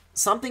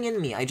 Something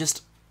in me,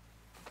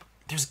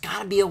 there's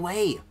gotta be a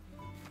way.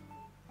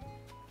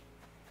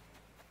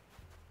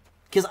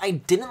 Because I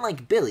didn't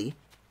like Billy,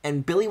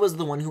 and Billy was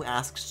the one who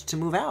asked to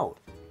move out.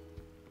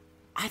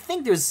 I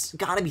think there's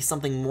gotta be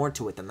something more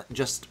to it than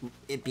just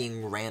it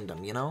being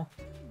random, you know?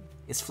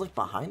 Is Flick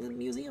behind the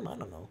museum? I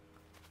don't know.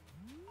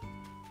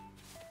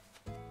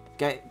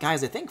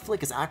 Guys, I think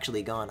Flick is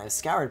actually gone. I've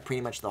scoured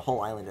pretty much the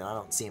whole island and I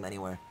don't see him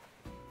anywhere.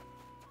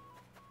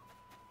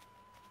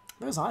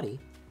 There's Audie,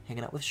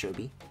 hanging out with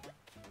Sherby.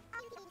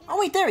 Oh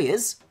wait, there he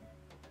is!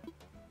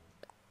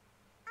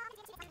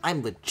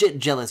 I'm legit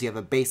jealous you have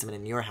a basement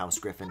in your house,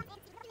 Griffin.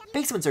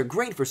 Basements are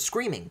great for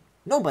screaming.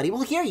 Nobody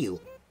will hear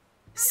you.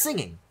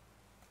 Singing.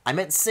 I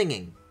meant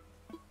singing.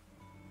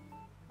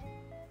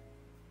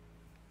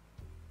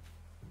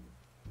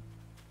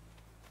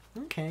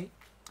 Okay.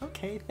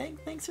 Okay,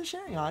 thanks for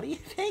sharing, Audie.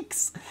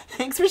 Thanks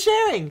for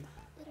sharing!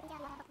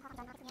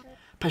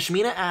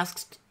 Pashmina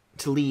asked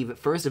to leave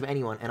first of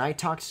anyone, and I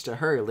talked to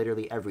her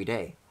literally every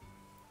day.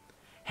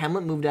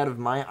 Hamlet moved out of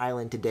my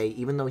island today,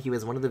 even though he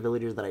was one of the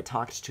villagers that I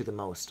talked to the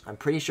most. I'm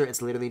pretty sure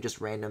it's literally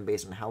just random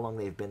based on how long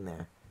they've been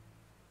there.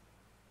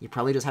 You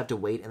probably just have to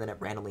wait and then it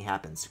randomly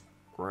happens.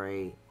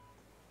 Great.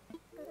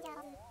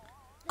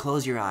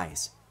 Close your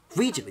eyes.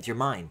 Reach it with your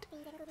mind.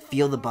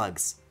 Feel the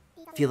bugs.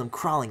 Feel them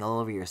crawling all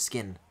over your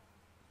skin.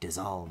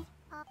 Dissolve.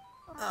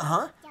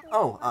 Uh-huh.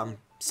 Oh,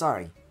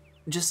 sorry.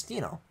 Just, you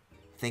know,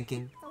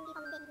 thinking.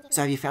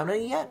 So have you found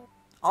any yet?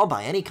 I'll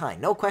buy any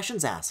kind, no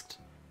questions asked.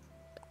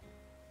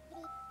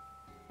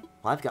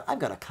 Well, I've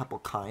got a couple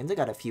kinds. I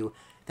got a few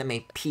that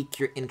may pique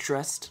your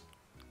interest.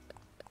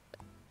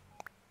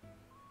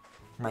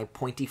 My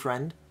pointy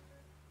friend.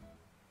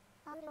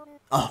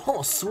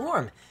 Oh,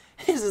 Swarm!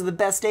 This is the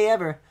best day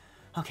ever.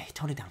 Okay,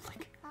 tone it down,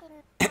 Flick.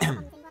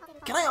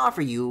 Can I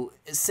offer you,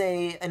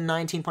 say, a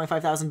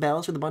 19.5 thousand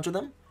bells for the bunch of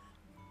them?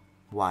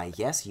 Why,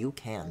 yes, you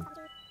can.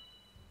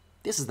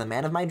 This is the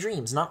man of my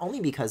dreams, not only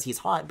because he's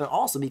hot, but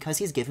also because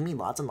he's giving me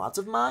lots and lots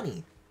of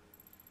money.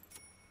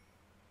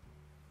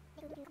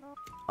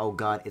 Oh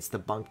god, it's the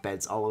bunk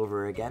beds all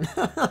over again.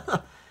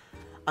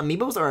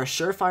 Amiibos are a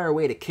surefire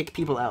way to kick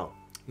people out.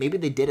 Maybe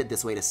they did it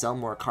this way to sell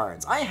more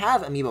cards. I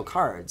have Amiibo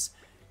cards,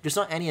 just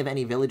not any of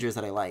any villagers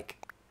that I like.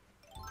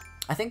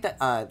 I think that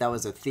that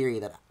was a theory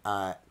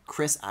that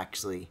Chris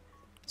actually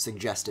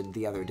suggested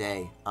the other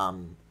day.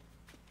 And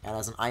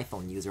as an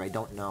iPhone user, I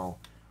don't know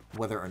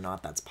whether or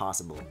not that's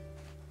possible.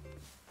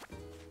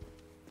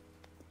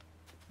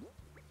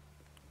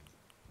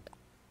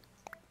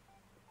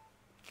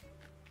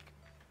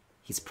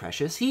 He's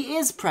precious? He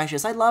is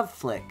precious! I love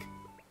Flick!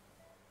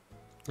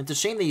 It's a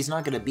shame that he's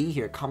not going to be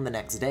here come the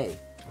next day.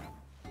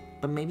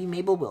 But maybe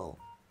Mabel will,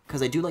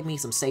 because I do like me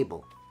some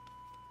Sable.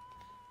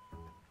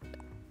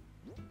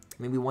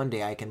 Maybe one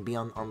day I can be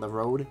on the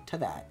road to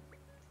that.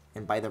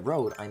 And by the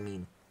road, I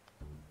mean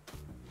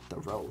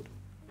the road.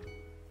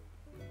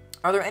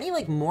 Are there any,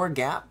 like, more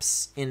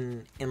gaps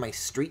in my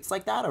streets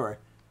like that, or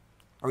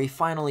are we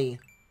finally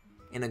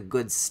in a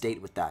good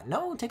state with that?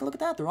 No, take a look at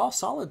that. They're all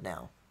solid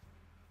now.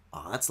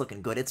 Oh, that's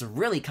looking good. It's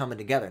really coming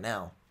together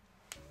now.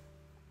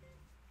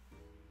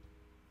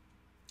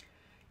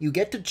 You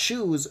get to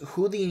choose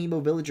who the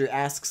Amiibo villager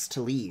asks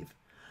to leave.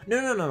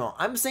 No.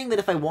 I'm saying that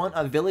if I want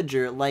a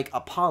villager like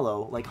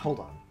Apollo, like, hold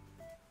on.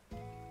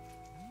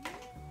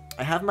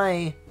 I have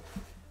my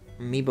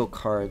Amiibo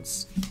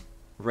cards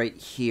right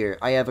here.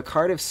 I have a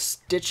card of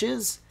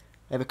Stitches,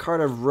 I have a card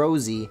of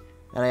Rosie,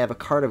 and I have a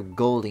card of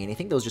Goldie. And I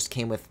think those just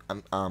came with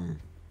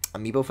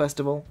Amiibo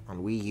Festival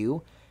on Wii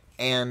U.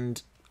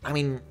 And, I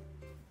mean,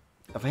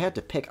 if I had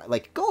to pick,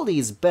 like,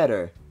 Goldie's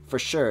better, for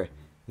sure,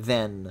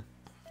 than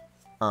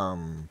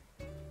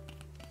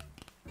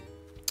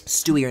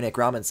Stewie or Nick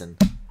Robinson.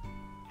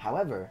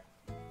 However,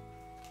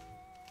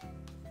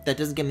 that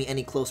doesn't get me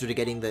any closer to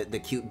getting the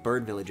cute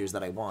bird villagers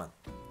that I want.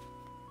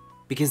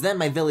 Because then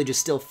my village is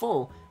still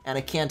full, and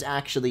I can't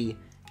actually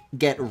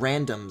get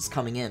randoms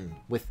coming in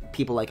with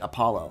people like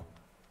Apollo.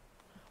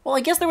 Well,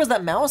 I guess there was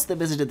that mouse that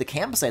visited the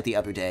campsite the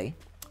other day.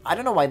 I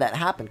don't know why that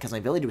happened, because my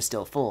village was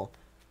still full.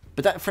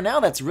 But that, for now,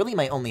 that's really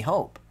my only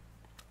hope.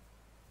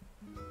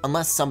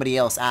 Unless somebody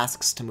else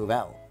asks to move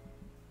out.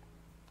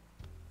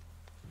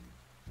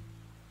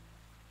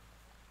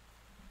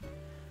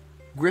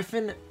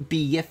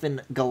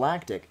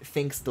 GRIFFINGALACTIC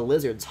thinks the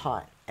lizard's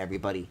hot.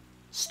 Everybody,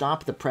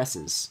 stop the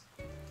presses.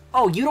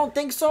 Oh, you don't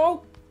think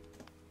so?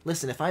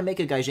 Listen, if I make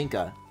a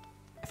Gaijinka,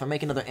 if I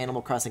make another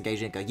Animal Crossing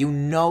Gaijinka, you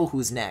know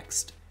who's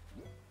next.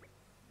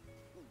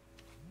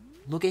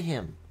 Look at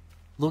him.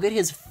 Look at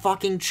his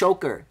fucking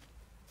choker.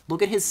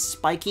 Look at his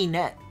spiky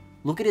net.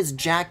 Look at his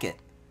jacket.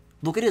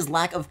 Look at his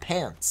lack of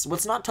pants.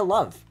 What's not to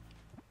love?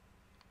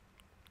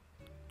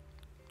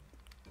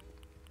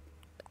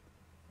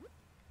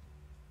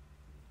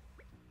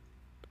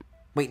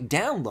 Wait,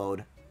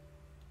 download?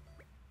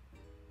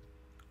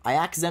 I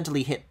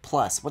accidentally hit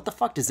plus. What the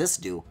fuck does this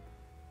do?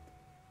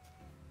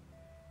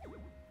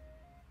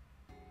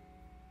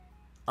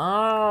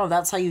 Oh,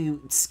 that's how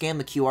you scan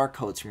the QR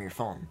codes from your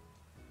phone.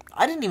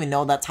 I didn't even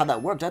know that's how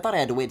that worked. I thought I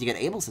had to wait to get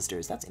Able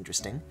Sisters. That's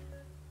interesting.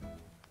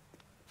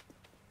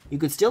 You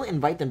could still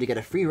invite them to get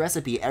a free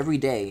recipe every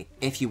day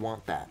if you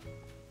want that.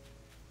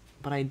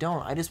 But I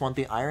don't. I just want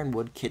the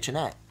Ironwood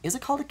Kitchenette. Is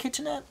it called a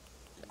kitchenette?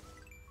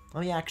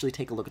 Let me actually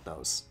take a look at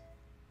those.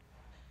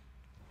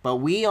 But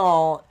we've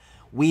all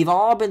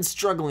been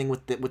struggling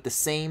with the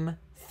same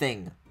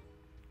thing.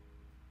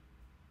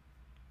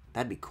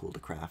 That'd be cool to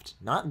craft.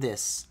 Not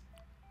this.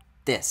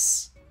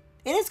 This.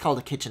 It is called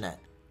a kitchenette.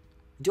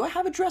 Do I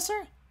have a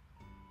dresser?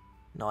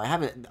 No, I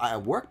have a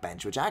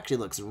workbench, which actually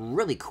looks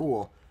really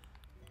cool.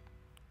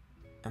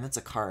 And that's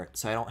a cart,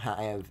 so I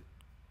have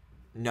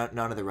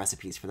none of the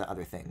recipes for the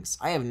other things.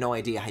 I have no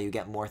idea how you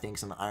get more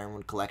things from the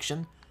Ironwood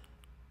collection.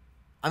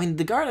 I mean,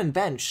 the garden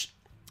bench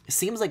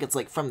seems like it's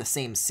like from the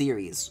same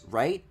series,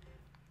 right?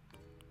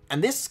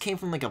 And this came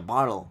from like a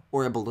bottle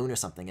or a balloon or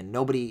something, and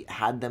nobody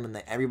had them,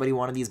 and everybody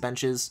wanted these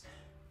benches.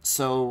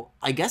 So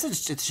I guess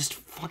it's just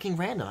fucking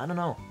random. I don't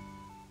know.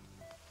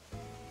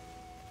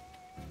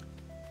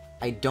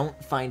 I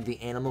don't find the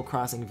Animal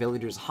Crossing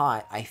villagers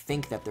hot. I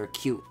think that they're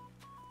cute.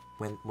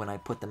 When I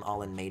put them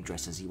all in maid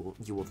dresses, you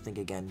will think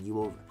again. You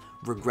will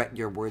regret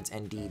your words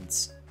and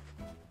deeds.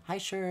 Hi,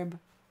 Sherb.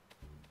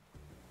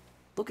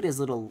 Look at his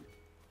little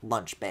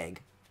lunch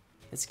bag.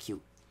 It's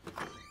cute.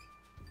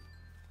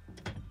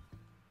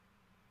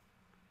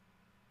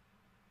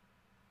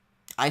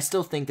 I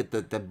still think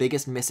that the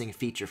biggest missing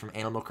feature from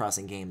Animal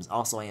Crossing games,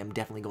 also I am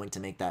definitely going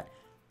to make that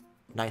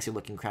nicer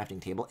looking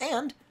crafting table,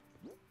 and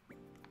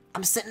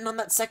I'm sitting on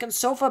that second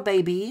sofa,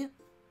 baby!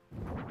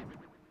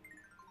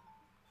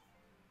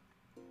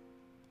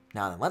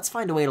 Now then, let's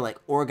find a way to, like,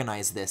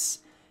 organize this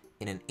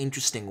in an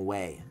interesting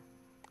way.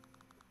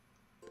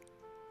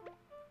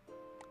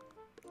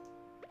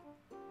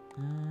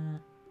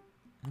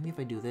 Maybe if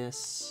I do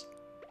this...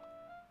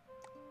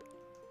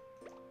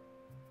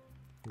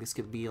 This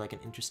could be, like, an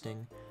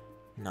interesting...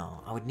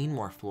 No, I would need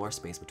more floor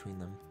space between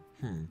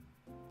them.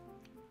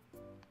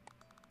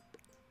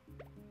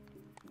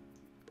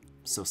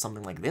 So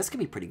something like this could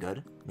be pretty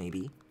good,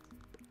 maybe.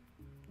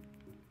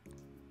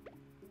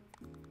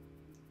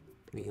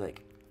 Maybe,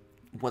 like,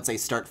 once I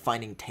start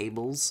finding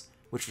tables,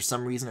 which for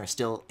some reason are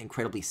still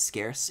incredibly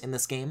scarce in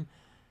this game,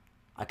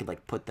 I could,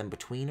 like, put them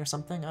between or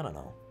something? I don't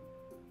know.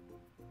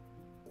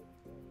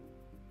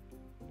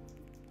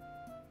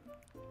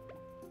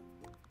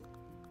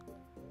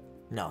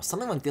 No,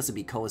 something like this would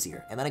be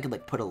cozier. And then I could,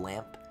 like, put a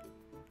lamp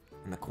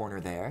in the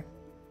corner there.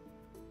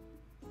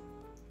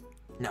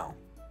 No.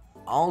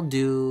 I'll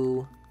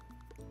do...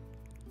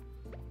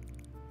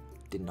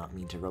 Did not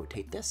mean to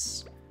rotate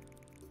this.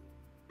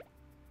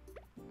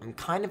 I'm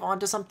kind of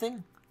onto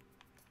something.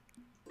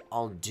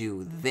 I'll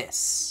do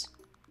this.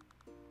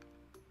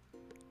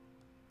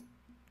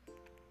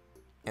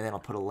 And then I'll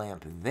put a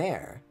lamp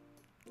there.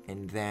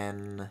 And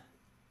then...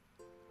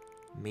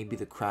 Maybe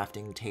the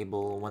crafting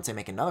table, once I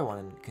make another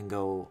one, can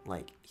go,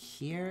 like,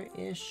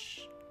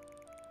 here-ish?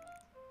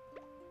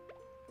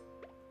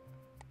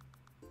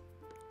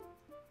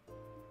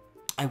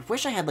 I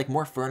wish I had, like,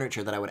 more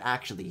furniture that I would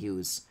actually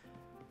use.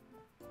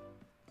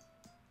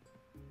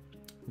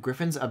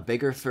 Griffin's a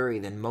bigger furry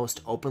than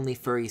most openly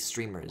furry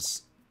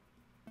streamers.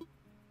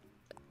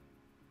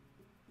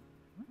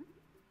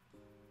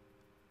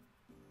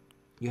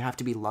 You have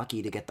to be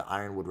lucky to get the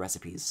ironwood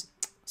recipes.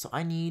 So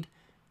I need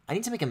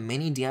to make a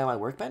mini DIY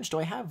workbench. Do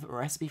I have a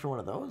recipe for one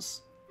of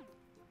those?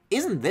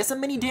 Isn't this a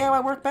mini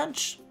DIY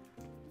workbench?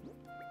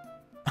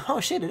 Oh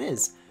shit, it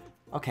is.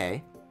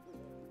 Okay.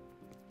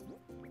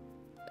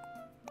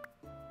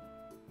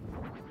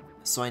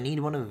 So I need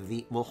one of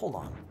the... Well, hold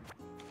on.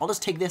 I'll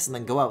just take this and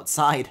then go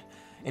outside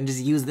and just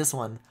use this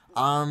one.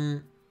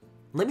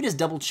 Let me just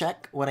double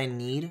check what I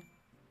need.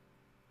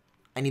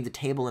 I need the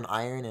table and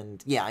iron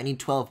and... Yeah, I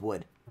need 12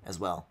 wood as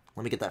well.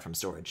 Let me get that from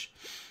storage.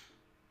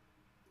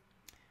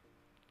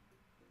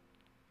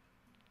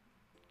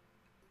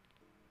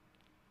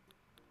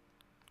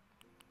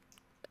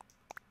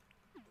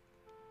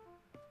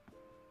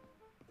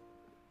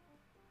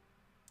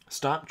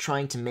 Stop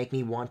trying to make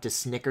me want to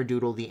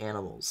snickerdoodle the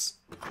animals.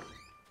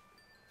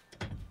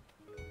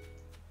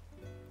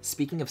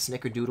 Speaking of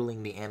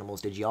snickerdoodling the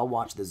animals, did y'all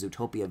watch the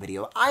Zootopia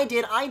video? I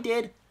did!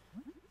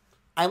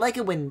 I like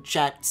it when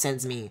chat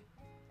sends me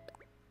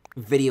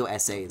video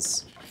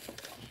essays.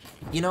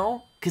 You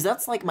know? Because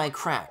that's like my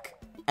crack.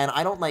 And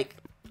I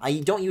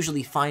don't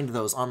usually find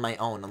those on my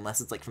own unless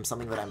it's like from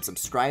something that I'm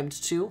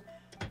subscribed to.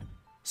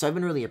 So I've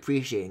been really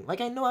appreciating. Like,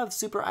 I know I have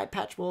Super Eye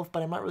Patch Wolf,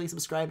 but I'm not really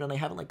subscribed and I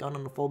haven't, like, gone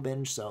on a full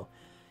binge, so...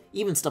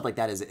 Even stuff like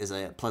that is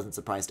a pleasant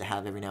surprise to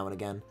have every now and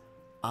again.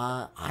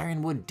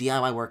 Ironwood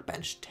DIY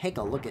workbench. Take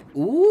a look at...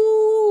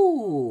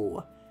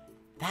 Ooh!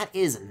 That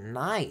is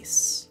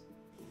nice.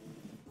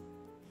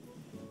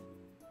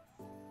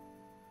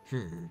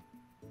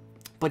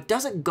 But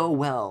does it go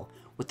well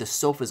with the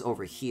sofas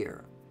over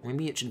here?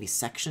 Maybe it should be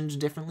sectioned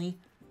differently?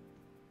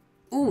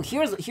 Ooh,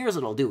 here's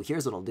what I'll do.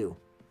 Here's what I'll do.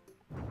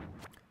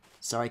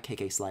 Sorry,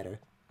 KK Slider.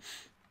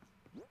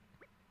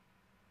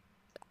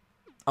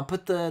 I'll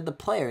put the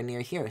player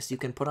near here so you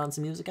can put on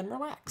some music and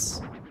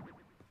relax.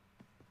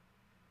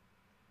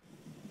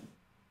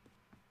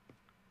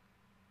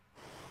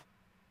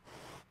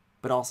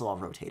 But also I'll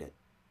rotate it.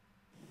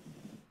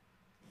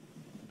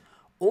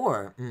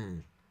 Or,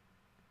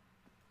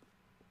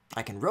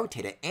 I can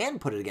rotate it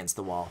and put it against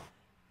the wall,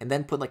 and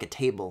then put like a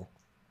table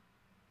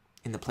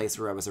in the place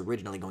where I was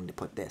originally going to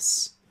put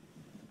this.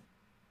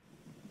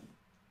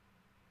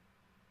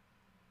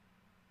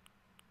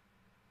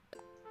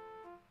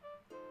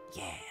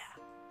 Yeah.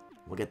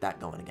 We'll get that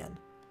going again.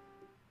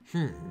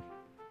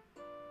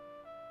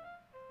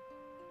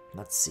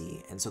 Let's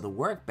see. And so the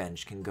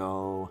workbench can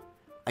go,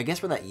 I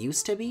guess where that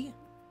used to be?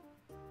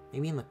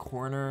 Maybe in the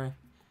corner.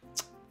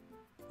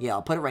 Yeah,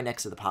 I'll put it right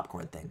next to the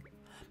popcorn thing.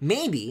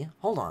 Maybe,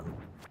 hold on.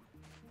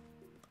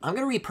 I'm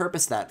gonna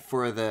repurpose that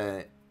for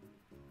the...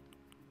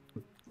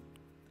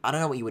 I don't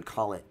know what you would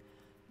call it.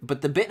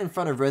 But the bit in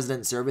front of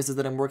resident services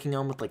that I'm working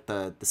on with like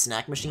the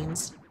snack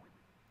machines...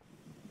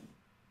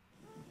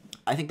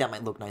 I think that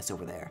might look nice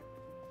over there.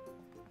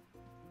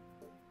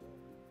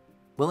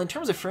 Well, in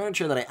terms of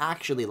furniture that I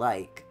actually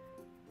like,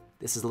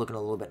 this is looking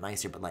a little bit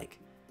nicer, but like,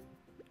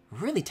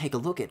 really take a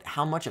look at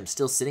how much I'm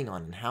still sitting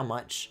on and how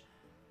much,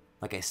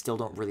 like, I still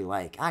don't really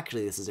like.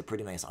 Actually, this is a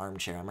pretty nice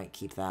armchair. I might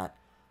keep that.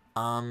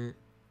 But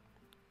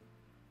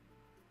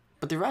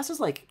the rest is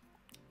like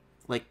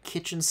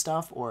kitchen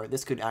stuff, or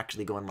this could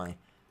actually go in my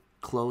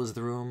closed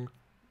room.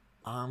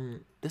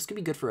 This could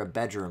be good for a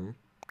bedroom.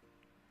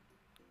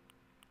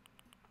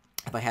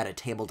 If I had a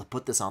table to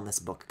put this on, this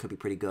book could be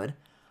pretty good.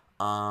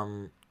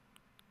 But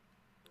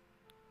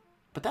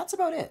that's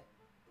about it.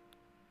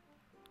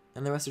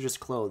 And the rest are just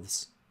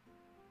clothes.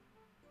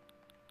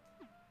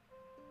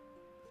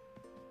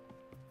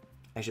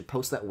 I should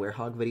post that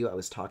werehog video I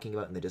was talking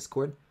about in the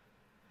Discord.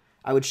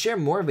 I would share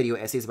more video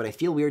essays, but I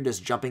feel weird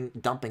just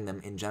dumping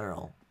them in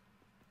general.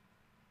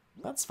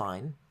 That's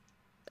fine.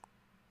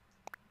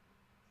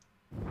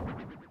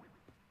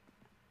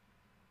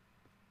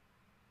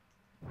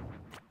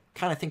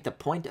 Kind of think the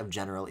point of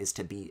general is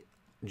to be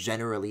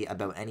generally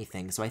about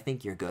anything, so I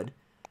think you're good.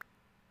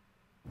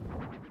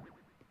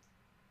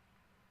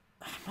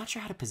 I'm not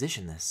sure how to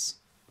position this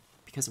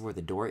because of where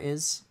the door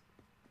is.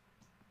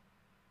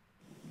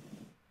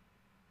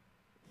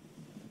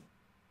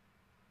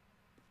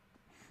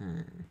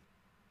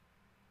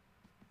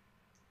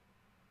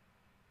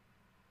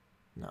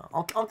 No,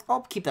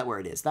 I'll keep that where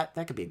it is. That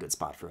could be a good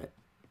spot for it.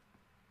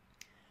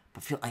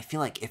 But I feel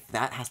like if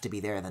that has to be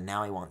there, then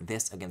now I want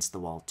this against the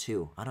wall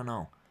too. I don't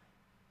know.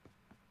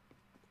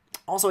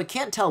 Also, I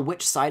can't tell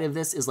which side of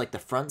this is like the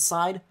front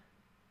side.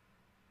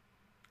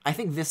 I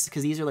think this,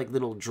 because these are like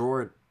little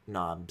drawer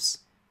knobs.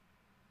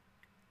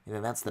 And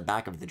then that's the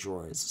back of the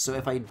drawers. So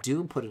if I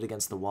do put it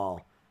against the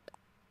wall...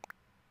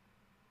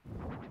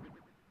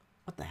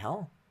 What the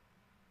hell?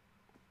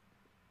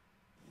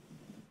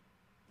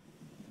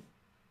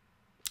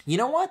 You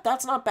know what?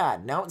 That's not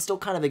bad. Now it's still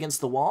kind of against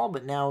the wall,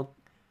 but now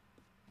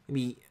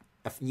maybe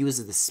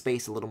uses the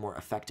space a little more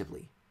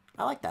effectively.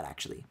 I like that,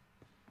 actually.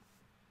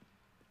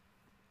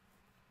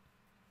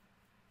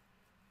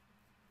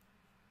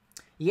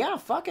 Yeah,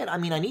 fuck it. I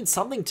mean, I need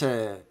something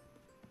to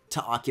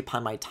occupy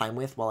my time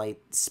with while I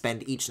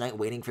spend each night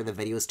waiting for the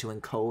videos to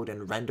encode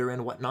and render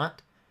and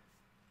whatnot.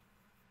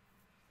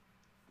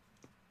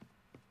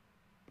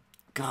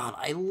 God,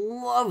 I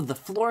love the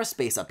floor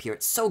space up here.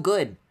 It's so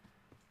good.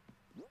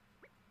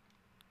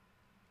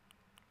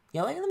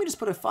 Yeah, let me just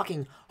put a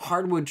fucking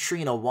hardwood tree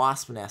and a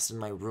wasp nest in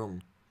my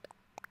room.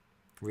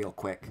 Real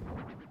quick.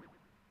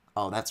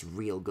 Oh, that's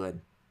real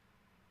good.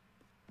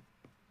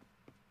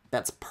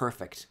 That's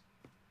perfect.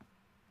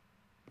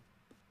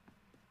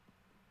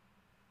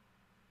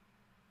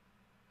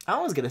 I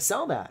was gonna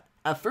sell that.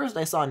 At first,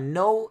 I saw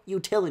no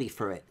utility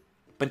for it.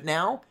 But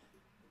now,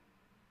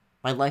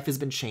 my life has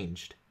been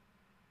changed.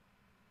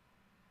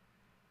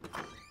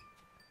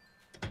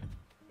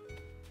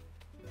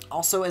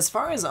 Also, as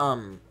far as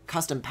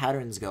custom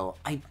patterns go,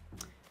 I'm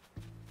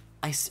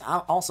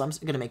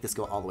gonna make this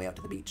go all the way out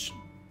to the beach.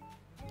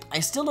 I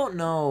still don't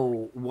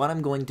know what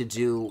I'm going to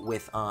do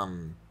with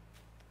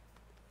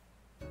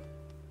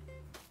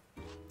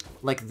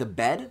like the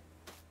bed,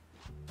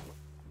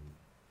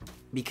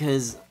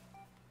 because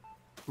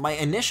my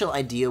initial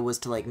idea was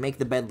to like make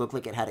the bed look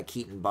like it had a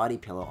Keaton body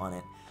pillow on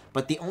it.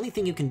 But the only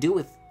thing you can do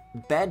with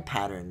bed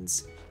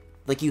patterns,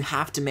 like, you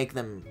have to make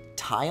them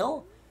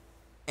tile,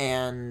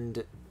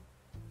 and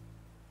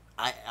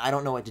I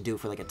don't know what to do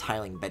for like a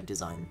tiling bed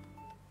design.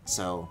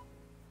 So,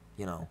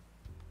 you know,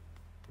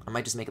 I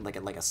might just make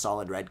it like a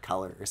solid red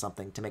color or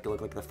something to make it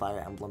look like the Fire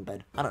Emblem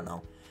bed. I don't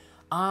know.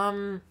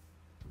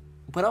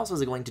 What else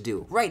was I going to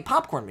do? Right,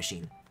 popcorn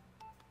machine.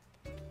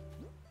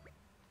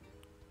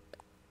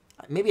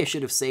 Maybe I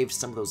should have saved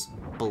some of those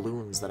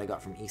balloons that I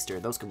got from Easter.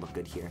 Those could look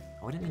good here.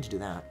 Oh, I didn't mean to do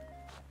that.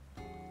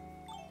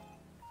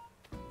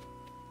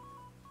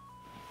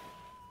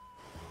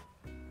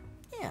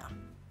 Yeah,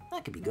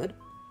 that could be good.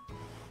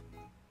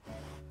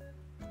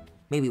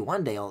 Maybe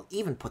one day I'll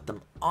even put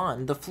them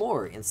on the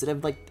floor instead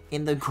of, like,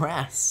 in the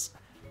grass.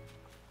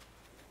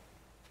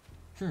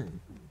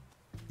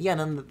 Yeah, and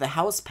then the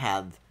house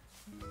path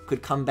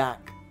could come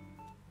back.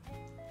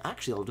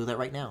 Actually, I'll do that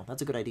right now.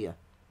 That's a good idea.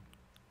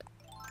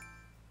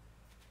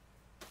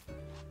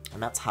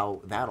 And that's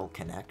how that'll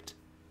connect.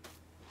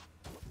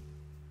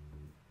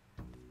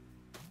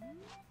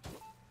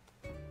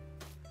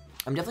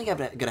 I'm definitely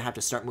gonna have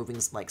to start moving,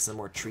 like, some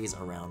more trees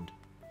around.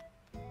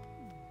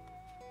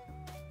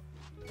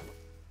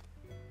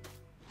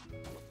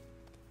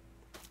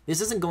 This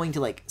isn't going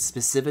to, like,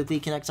 specifically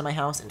connect to my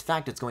house. In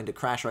fact, it's going to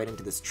crash right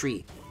into this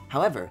tree.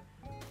 However,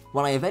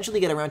 when I eventually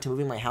get around to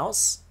moving my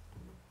house,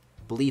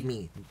 believe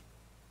me,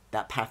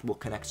 that path will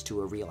connect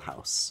to a real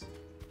house.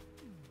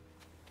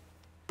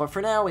 But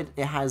for now, it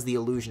has the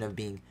illusion of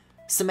being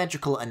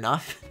symmetrical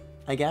enough,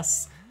 I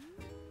guess.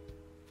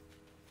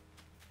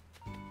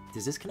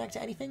 Does this connect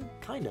to anything?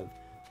 Kind of.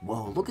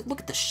 Whoa, look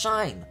at the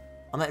shine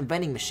on that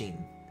vending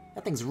machine.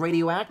 That thing's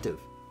radioactive.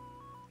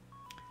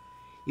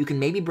 You can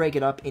maybe break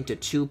it up into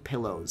 2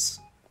 pillows.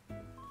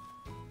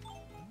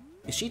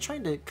 Is she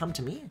trying to come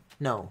to me?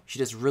 No, she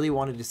just really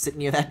wanted to sit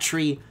near that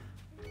tree.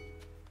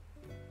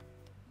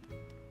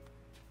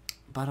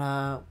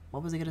 But,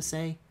 what was I gonna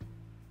say?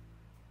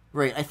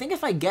 Right, I think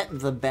if I get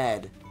the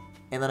bed,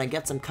 and then I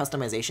get some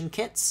customization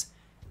kits,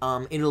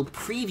 it'll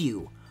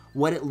preview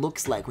what it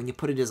looks like when you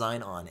put a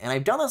design on. And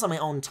I've done this on my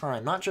own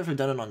time. Not sure if I've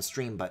done it on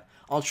stream, but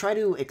I'll try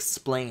to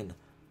explain,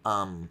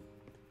 a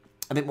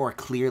bit more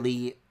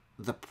clearly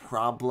the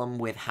problem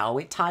with how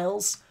it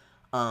tiles,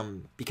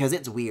 because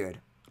it's weird.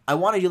 I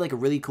want to do like a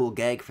really cool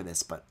gag for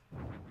this, but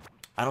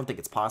I don't think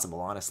it's possible,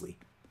 honestly.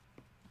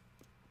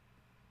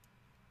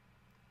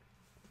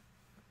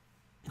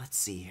 Let's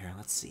see here,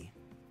 let's see.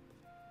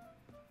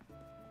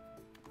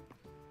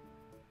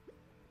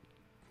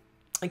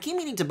 I keep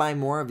meaning to buy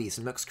more of these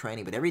from Nook's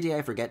Cranny, but every day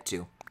I forget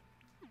to.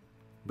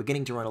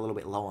 Beginning to run a little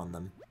bit low on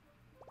them.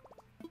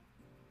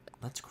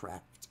 Let's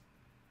craft.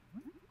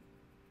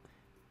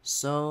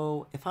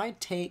 So, if I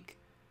take...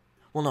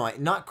 Well, no,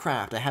 not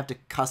craft. I have to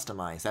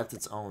customize. That's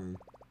its own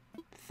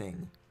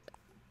thing.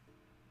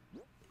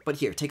 But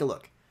here, take a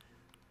look.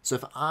 So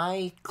if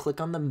I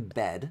click on the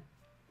bed,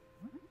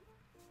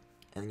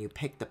 and then you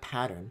pick the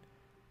pattern,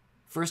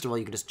 first of all,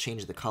 you can just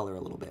change the color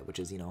a little bit, which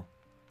is, you know,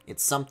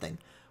 it's something.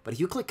 But if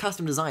you click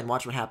Custom Design,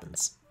 watch what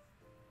happens.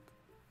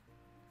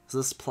 So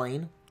this is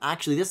plain.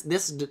 Actually,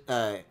 this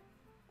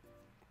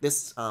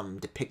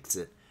depicts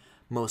it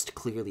most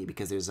clearly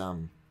because there's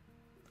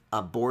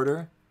a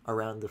border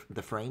around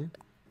the frame,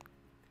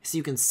 so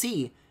you can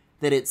see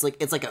that it's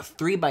like a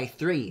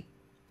 3x3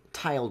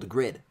 tiled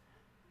grid.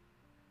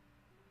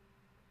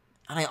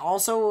 And I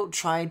also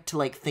tried to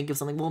like think of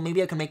something. Well,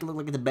 maybe I can make it look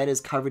like the bed is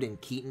covered in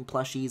Keaton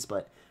plushies,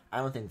 but I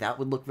don't think that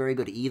would look very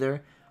good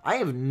either. I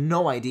have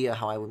no idea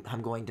how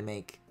I'm going to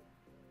make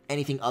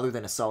anything other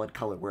than a solid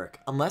color work.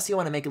 Unless you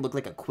want to make it look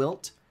like a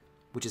quilt,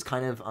 which is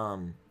kind of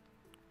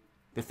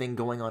the thing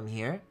going on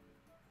here.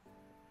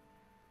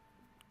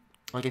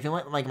 Like, I feel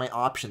like my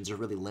options are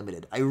really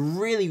limited. I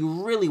really,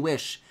 really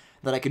wish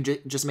that I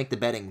could just make the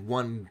bedding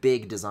one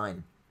big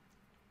design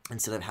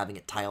instead of having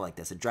it tile like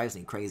this. It drives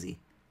me crazy.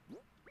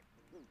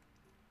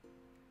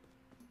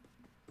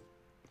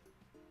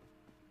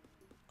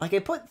 Like, I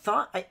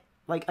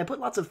put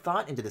lots of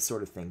thought into this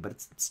sort of thing, but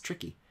it's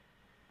tricky.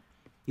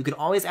 You can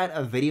always add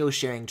a video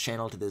sharing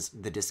channel to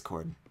the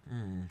Discord.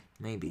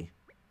 Maybe.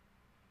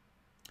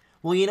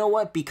 Well, you know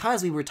what?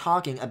 Because we were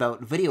talking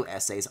about video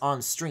essays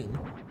on stream,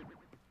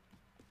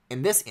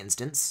 in this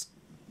instance,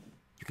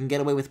 you can get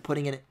away with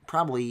putting it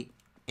probably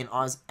in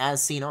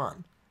as seen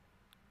on.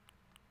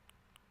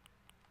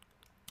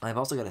 I've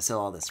also got to sell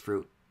all this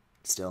fruit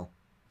still.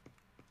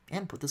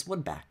 And put this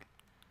wood back.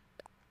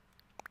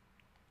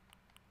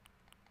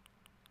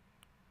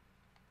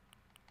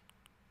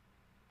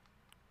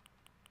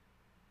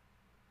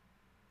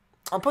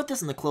 I'll put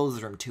this in the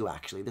clothes room too,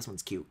 actually. This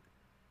one's cute.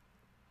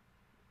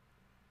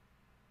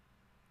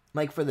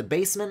 Like for the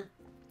basement,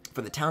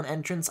 for the town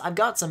entrance, I've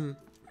got some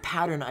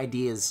pattern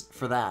ideas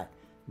for that,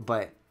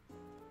 but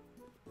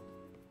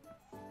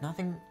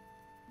nothing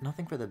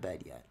for the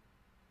bed yet.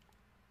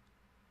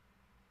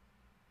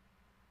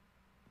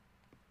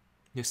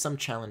 There's some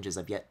challenges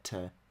I've yet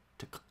to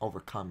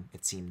overcome,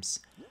 it seems.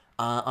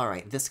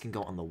 Alright, this can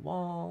go on the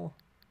wall.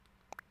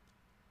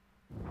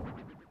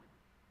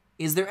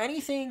 Is there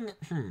anything...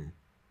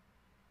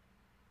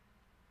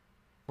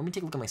 Let me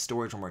take a look at my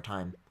storage one more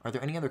time. Are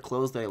there any other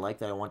clothes that I like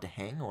that I want to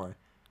hang, or...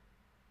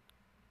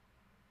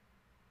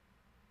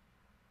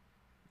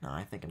 No,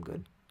 I think I'm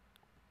good.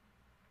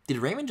 Did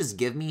Raymond just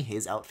give me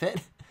his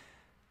outfit?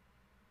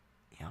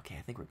 Yeah, okay,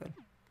 I think we're good.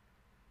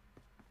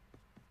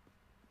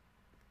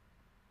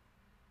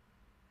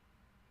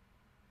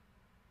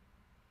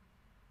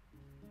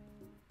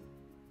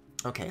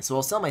 Okay, so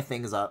I'll sell my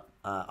things off,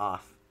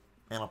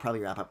 and I'll probably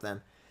wrap up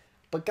then.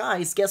 But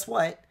guys, guess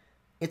what?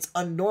 It's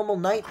a normal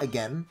night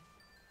again.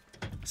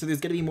 So there's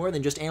gonna be more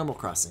than just Animal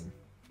Crossing.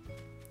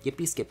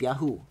 Yippee skip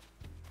yahoo.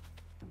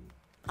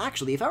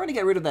 Actually, if I were to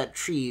get rid of that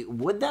tree,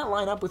 would that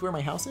line up with where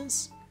my house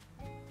is?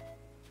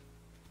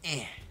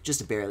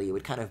 Just barely. It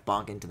would kind of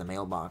bonk into the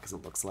mailbox,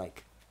 it looks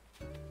like.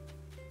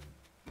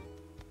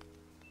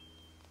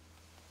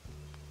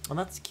 Oh,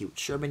 that's cute.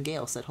 Sherb and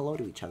Gale said hello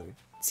to each other.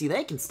 See,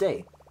 they can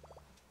stay.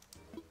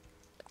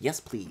 Yes,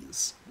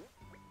 please.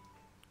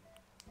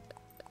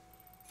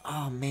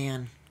 Oh,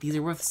 man. These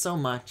are worth so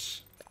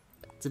much.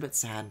 It's a bit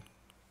sad.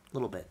 A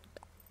little bit.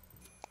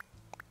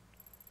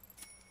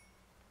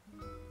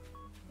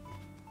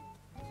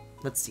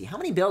 Let's see. How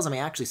many bales am I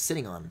actually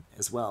sitting on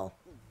as well?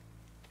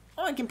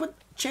 Oh, I can put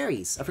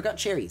cherries. I forgot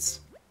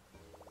cherries.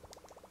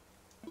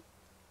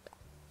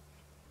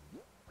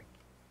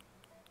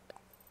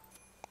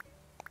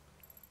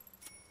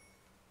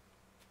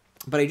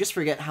 But I just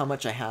forget how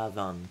much I have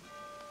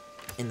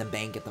in the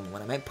bank at the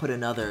moment. I might put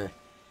another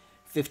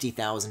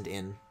 50,000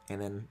 in,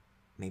 and then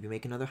maybe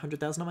make another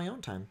 100,000 on my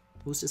own time.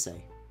 Who's to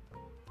say?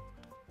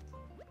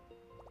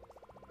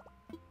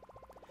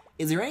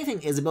 Is there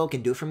anything Isabel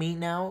can do for me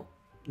now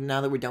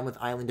that we're done with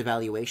island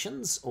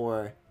evaluations,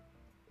 or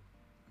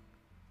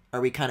are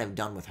we kind of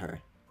done with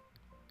her?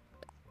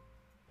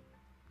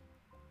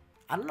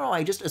 I don't know,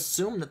 I just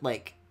assume that,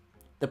 like,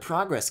 the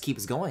progress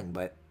keeps going,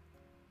 but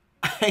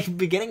I'm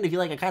beginning to feel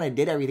like I kind of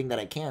did everything that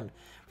I can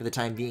for the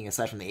time being,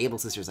 aside from the Able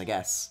Sisters, I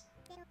guess.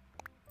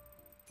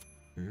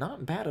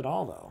 Not bad at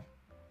all, though.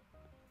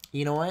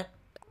 You know what?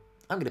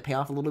 I'm gonna pay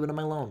off a little bit of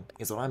my loan,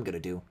 is what I'm gonna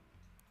do.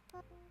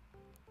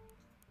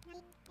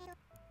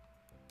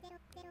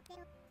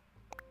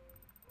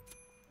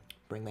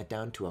 Bring that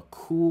down to a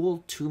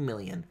cool 2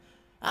 million.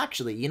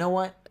 Actually, you know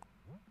what?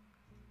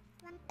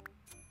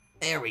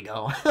 There we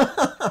go.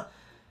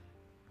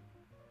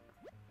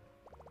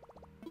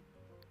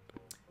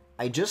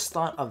 I just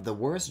thought of the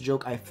worst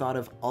joke I've thought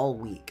of all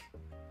week.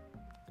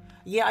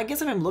 Yeah, I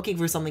guess if I'm looking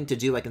for something to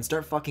do, I can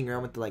start fucking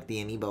around with, like,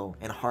 the amiibo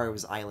and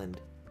Harv's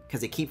Island.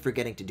 Because I keep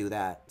forgetting to do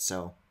that,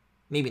 so...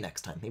 Maybe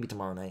next time. Maybe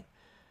tomorrow night.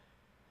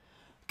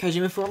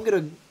 Kajimafu, I'm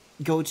gonna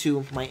go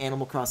to my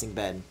Animal Crossing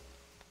bed.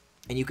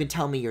 And you can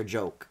tell me your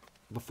joke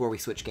before we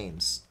switch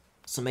games.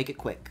 So make it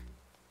quick.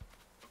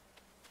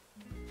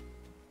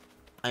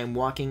 I am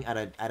walking at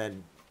a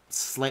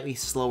slightly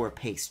slower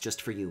pace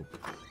just for you.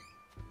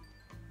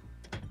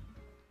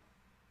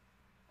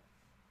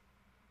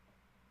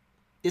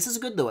 This is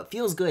good, though. It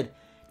feels good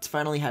to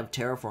finally have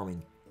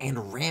terraforming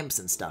and ramps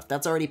and stuff.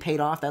 That's already paid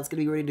off. That's going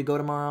to be ready to go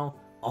tomorrow.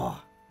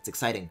 Oh, it's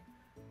exciting.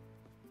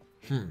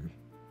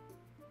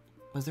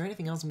 Was there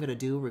anything else I'm going to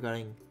do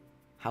regarding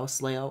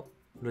house layout?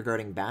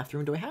 Regarding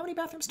bathroom? Do I have any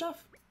bathroom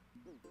stuff?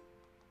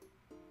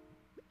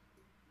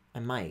 I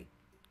might.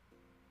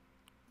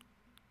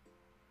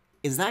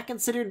 Is that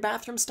considered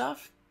bathroom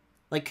stuff?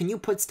 Like, can you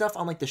put stuff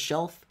on, like, the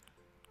shelf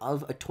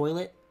of a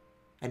toilet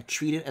and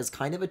treat it as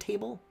kind of a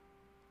table?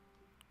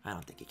 I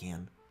don't think you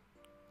can.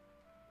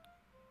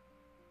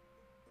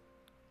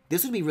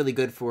 This would be really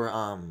good for,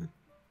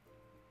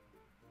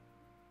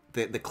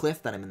 the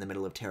cliff that I'm in the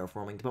middle of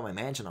terraforming to put my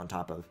mansion on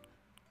top of.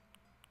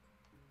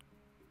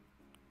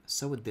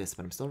 So would this,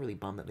 but I'm still really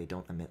bummed that they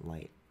don't emit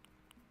light.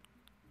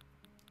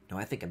 No,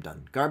 I think I'm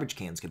done. Garbage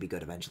cans could be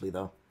good eventually,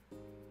 though.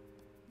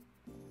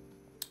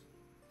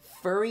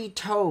 Furry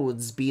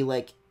toads be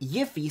like,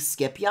 Yiffy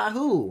skip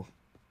Yahoo!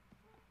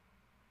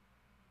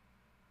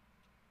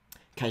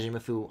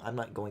 Kajimafu, I'm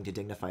not going to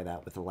dignify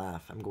that with a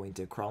laugh. I'm going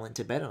to crawl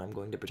into bed and I'm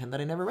going to pretend that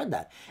I never read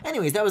that.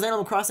 Anyways, that was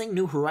Animal Crossing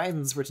New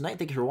Horizons for tonight.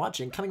 Thank you for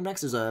watching. Coming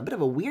next is a bit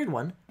of a weird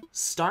one.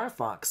 Star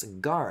Fox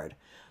Guard.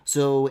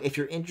 So if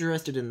you're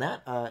interested in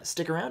that,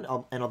 stick around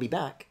and I'll be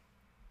back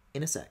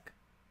in a sec.